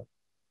Joshua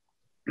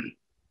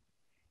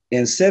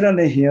and said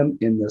unto him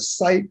in the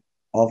sight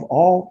of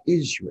all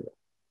Israel,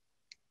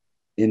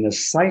 he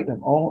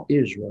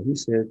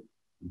said,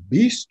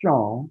 be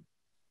strong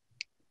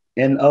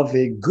and of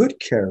a good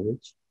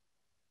courage,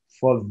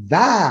 for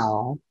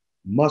thou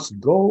must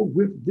go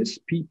with this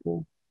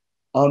people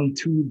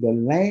unto the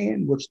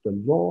land which the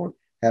Lord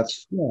hath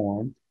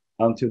sworn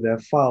unto their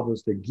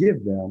fathers to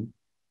give them.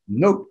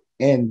 Note,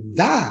 and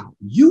thou,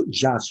 you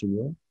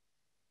Joshua,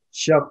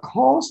 shall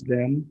cause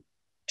them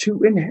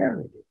to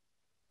inherit it.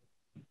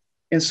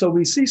 And so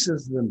we see,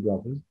 sisters and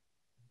brothers,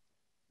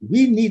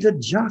 we need a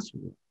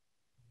Joshua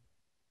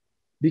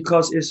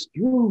because it's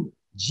through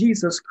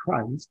Jesus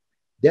Christ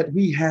that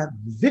we have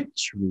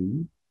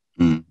victory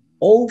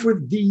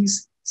over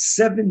these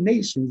 7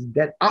 nations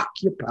that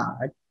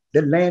occupied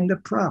the land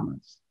of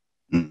promise.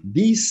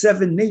 These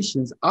 7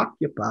 nations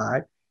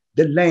occupied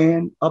the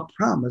land of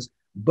promise,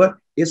 but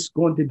it's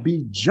going to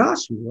be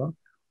Joshua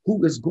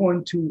who is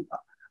going to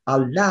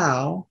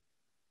allow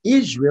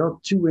Israel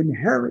to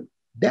inherit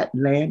that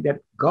land that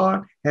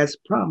God has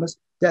promised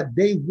that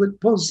they would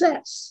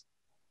possess.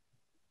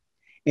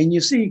 And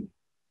you see,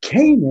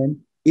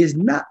 Canaan is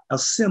not a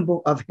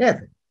symbol of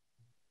heaven.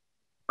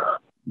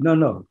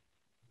 No.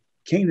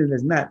 Canaan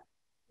is not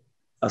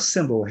a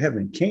symbol of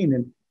heaven.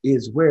 Canaan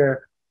is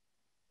where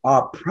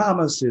our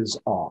promises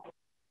are.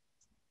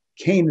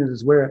 Canaan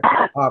is where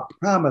our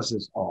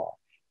promises are.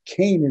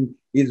 Canaan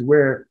is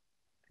where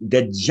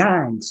the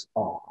giants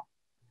are.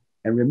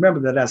 And remember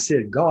that I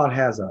said God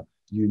has a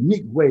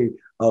unique way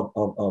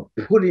of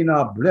putting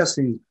our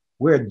blessings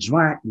where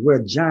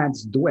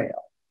giants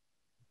dwell.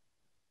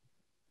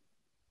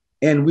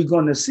 And we're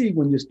going to see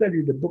when you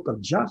study the book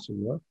of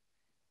Joshua,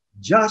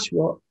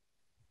 Joshua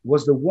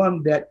was the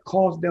one that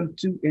caused them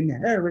to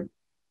inherit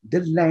the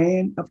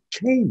land of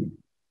Canaan.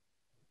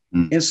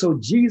 And so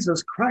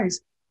Jesus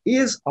Christ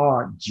is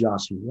our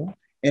Joshua,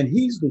 and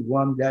he's the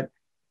one that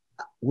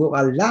will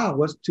allow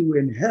us to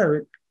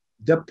inherit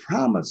the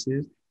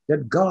promises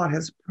that God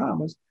has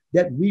promised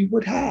that we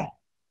would have.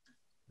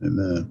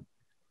 Amen.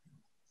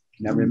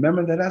 Now,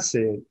 remember that I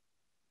said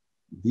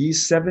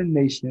these 7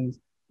 nations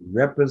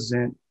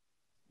represent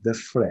the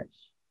flesh.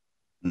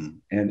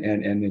 And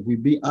if we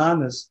be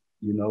honest,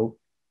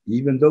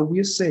 even though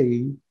we're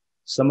saved,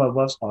 some of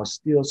us are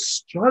still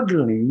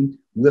struggling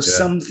with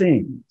some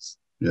things.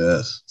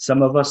 Yes.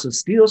 Some of us are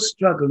still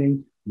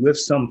struggling with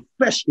some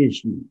flesh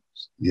issues.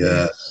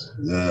 Yes.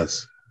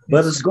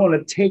 But it's going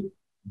to take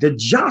the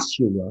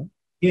Joshua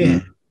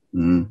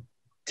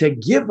to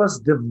give us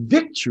the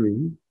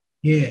victory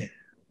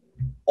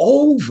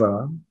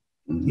over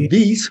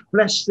these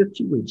flesh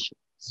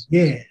situations.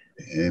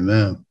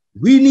 Amen.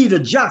 We need a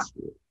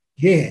Joshua.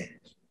 Yeah.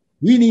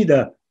 We need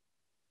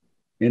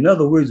in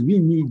other words, we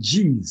need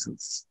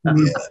Jesus.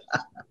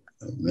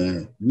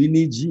 Amen. We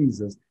need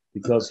Jesus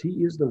because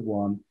he is the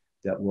one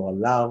that will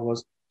allow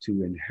us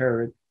to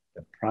inherit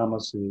the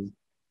promises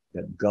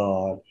that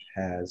God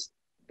has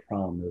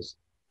promised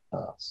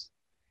us.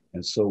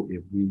 And so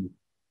if we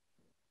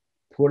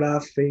put our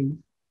faith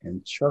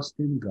and trust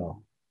in God,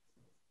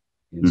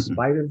 in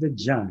spite of the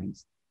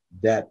giants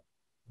that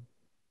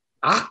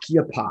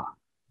occupy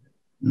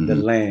the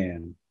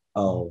land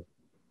of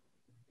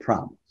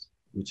promise,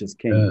 which is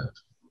Canaan.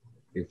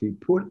 If we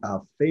put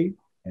our faith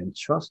and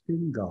trust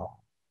in God,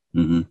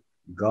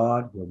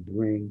 God will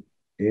bring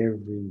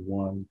every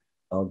one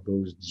of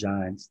those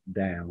giants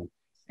down,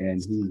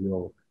 and he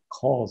will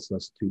cause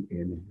us to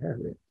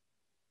inherit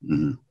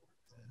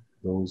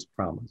those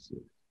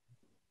promises.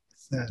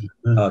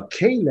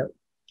 Caleb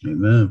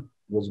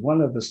was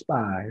one of the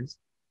spies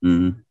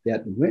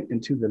that went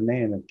into the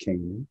land of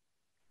Canaan,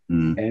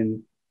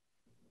 and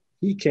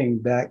he came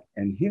back,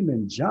 and him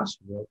and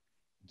Joshua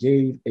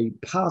gave a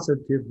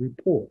positive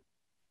report.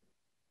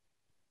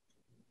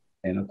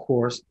 And of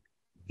course,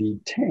 the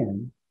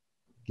 10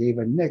 gave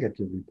a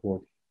negative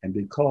report. And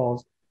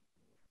because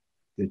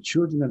the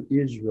children of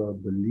Israel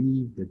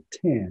believed the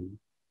 10,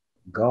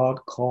 God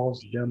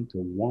caused them to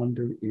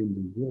wander in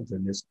the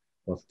wilderness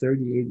for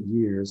 38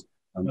 years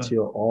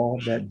until all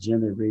that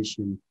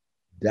generation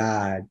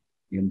died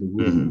in the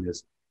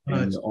wilderness.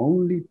 And the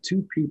only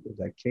two people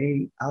that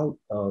came out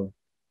of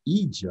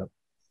Egypt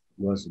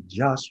was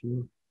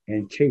Joshua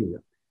and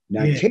Caleb.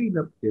 Now,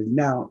 Caleb is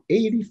now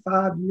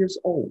 85 years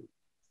old.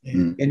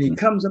 And he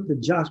comes up to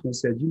Joshua and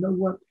says, you know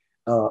what?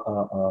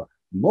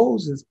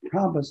 Moses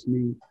promised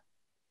me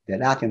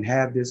that I can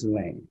have this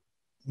land.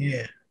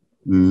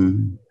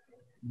 The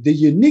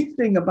unique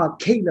thing about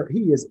Caleb,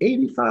 he is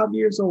 85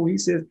 years old. He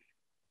says,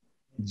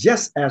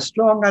 just as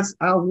strong as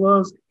I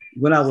was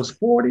when I was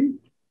 40,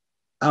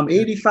 I'm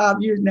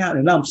 85 years now,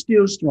 and I'm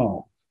still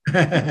strong.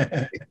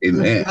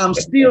 Amen. I'm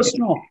still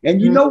strong.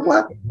 And you know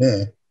what?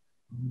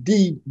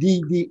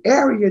 The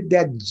area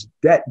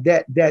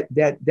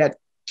that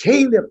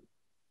Caleb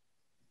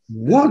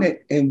wanted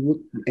and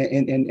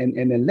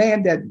the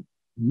land that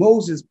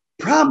Moses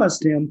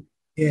promised him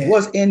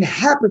was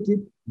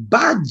inhabited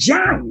by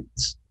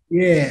giants.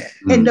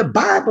 And the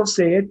Bible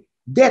said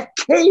that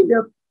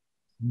Caleb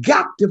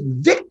got the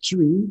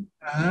victory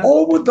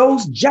over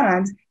those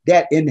giants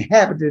that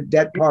inhabited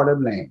that part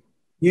of land.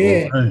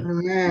 Yes.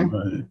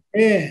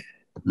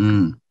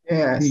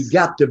 He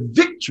got the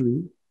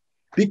victory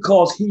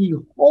because he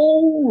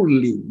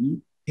wholly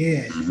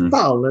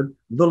followed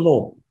the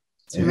Lord.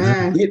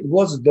 It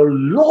was the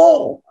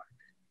Lord.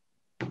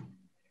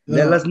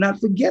 Now, let's not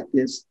forget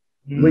this.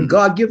 When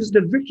God gives us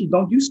the victory,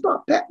 don't you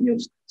start patting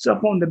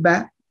yourself on the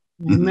back.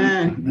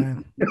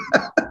 Amen.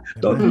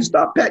 Don't you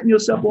start patting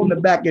yourself on the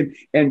back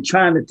and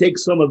trying to take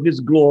some of his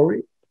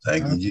glory.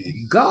 Thank you,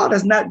 Jesus. God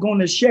is not going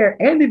to share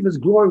any of his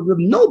glory with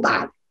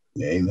nobody.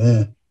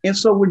 Amen. And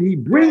so when he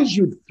brings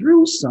you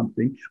through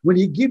something, when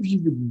he gives you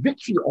the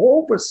victory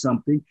over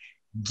something,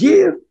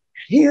 give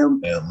him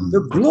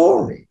the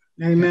glory,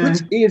 which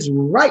is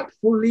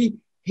rightfully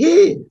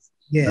his.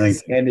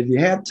 And if you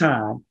have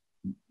time,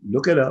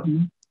 look it up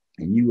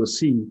and you will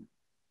see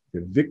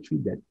the victory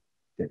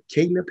that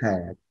Caleb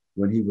had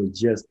when he was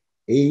just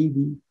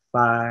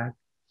 85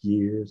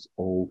 years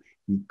old.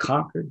 He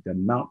conquered the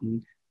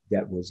mountain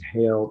that was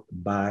held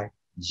by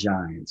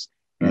giants.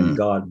 And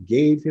God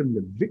gave him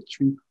the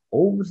victory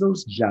over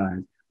those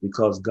giants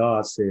because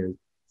God says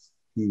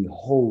he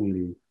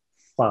wholly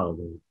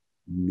followed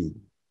me.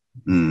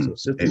 So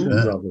sisters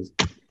and brothers,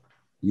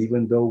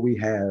 even though we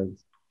have,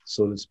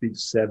 so to speak,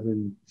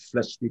 7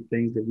 fleshly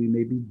things that we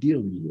may be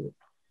dealing with,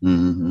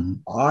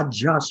 our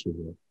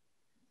Joshua,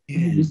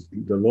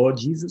 the Lord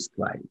Jesus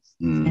Christ,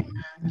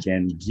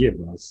 can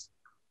give us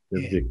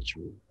the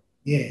victory.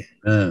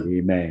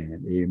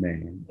 Amen.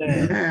 Amen.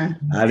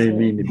 I didn't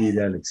mean to be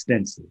that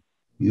extensive.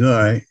 You're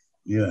all right.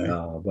 You're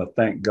all right. But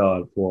thank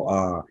God for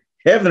our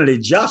heavenly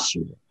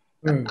Joshua.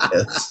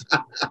 Yes.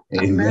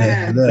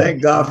 Amen.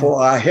 Thank God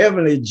for our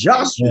heavenly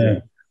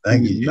Joshua.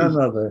 Thank you. None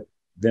other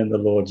than the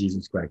Lord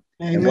Jesus Christ.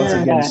 And once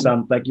again,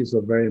 son, thank you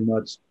so very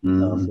much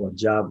for a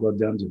job well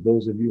done. To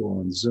those of you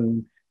on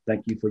Zoom,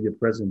 thank you for your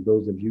presence.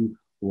 Those of you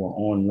who are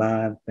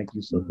online, thank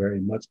you so very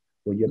much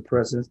for your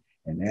presence.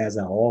 And as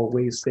I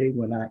always say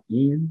when I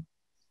end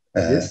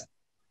this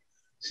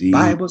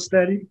Bible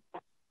study,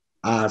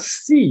 I'll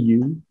see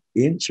you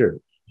in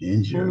church.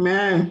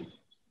 Amen.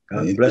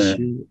 God bless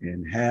you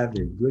and have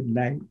a good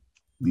night.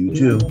 You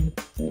too.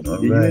 See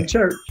you in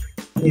church.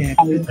 Have a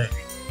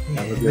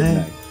good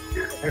night.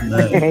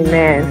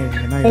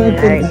 Amen.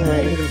 Good night.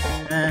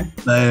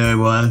 Night,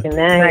 everyone. Good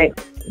night.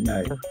 Good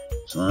night.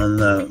 Son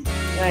love.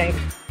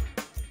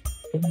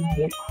 Good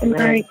night. Good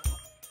night.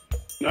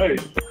 Night.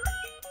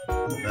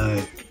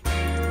 Night.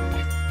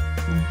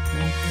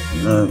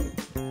 Love.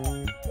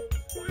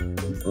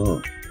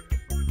 Oh.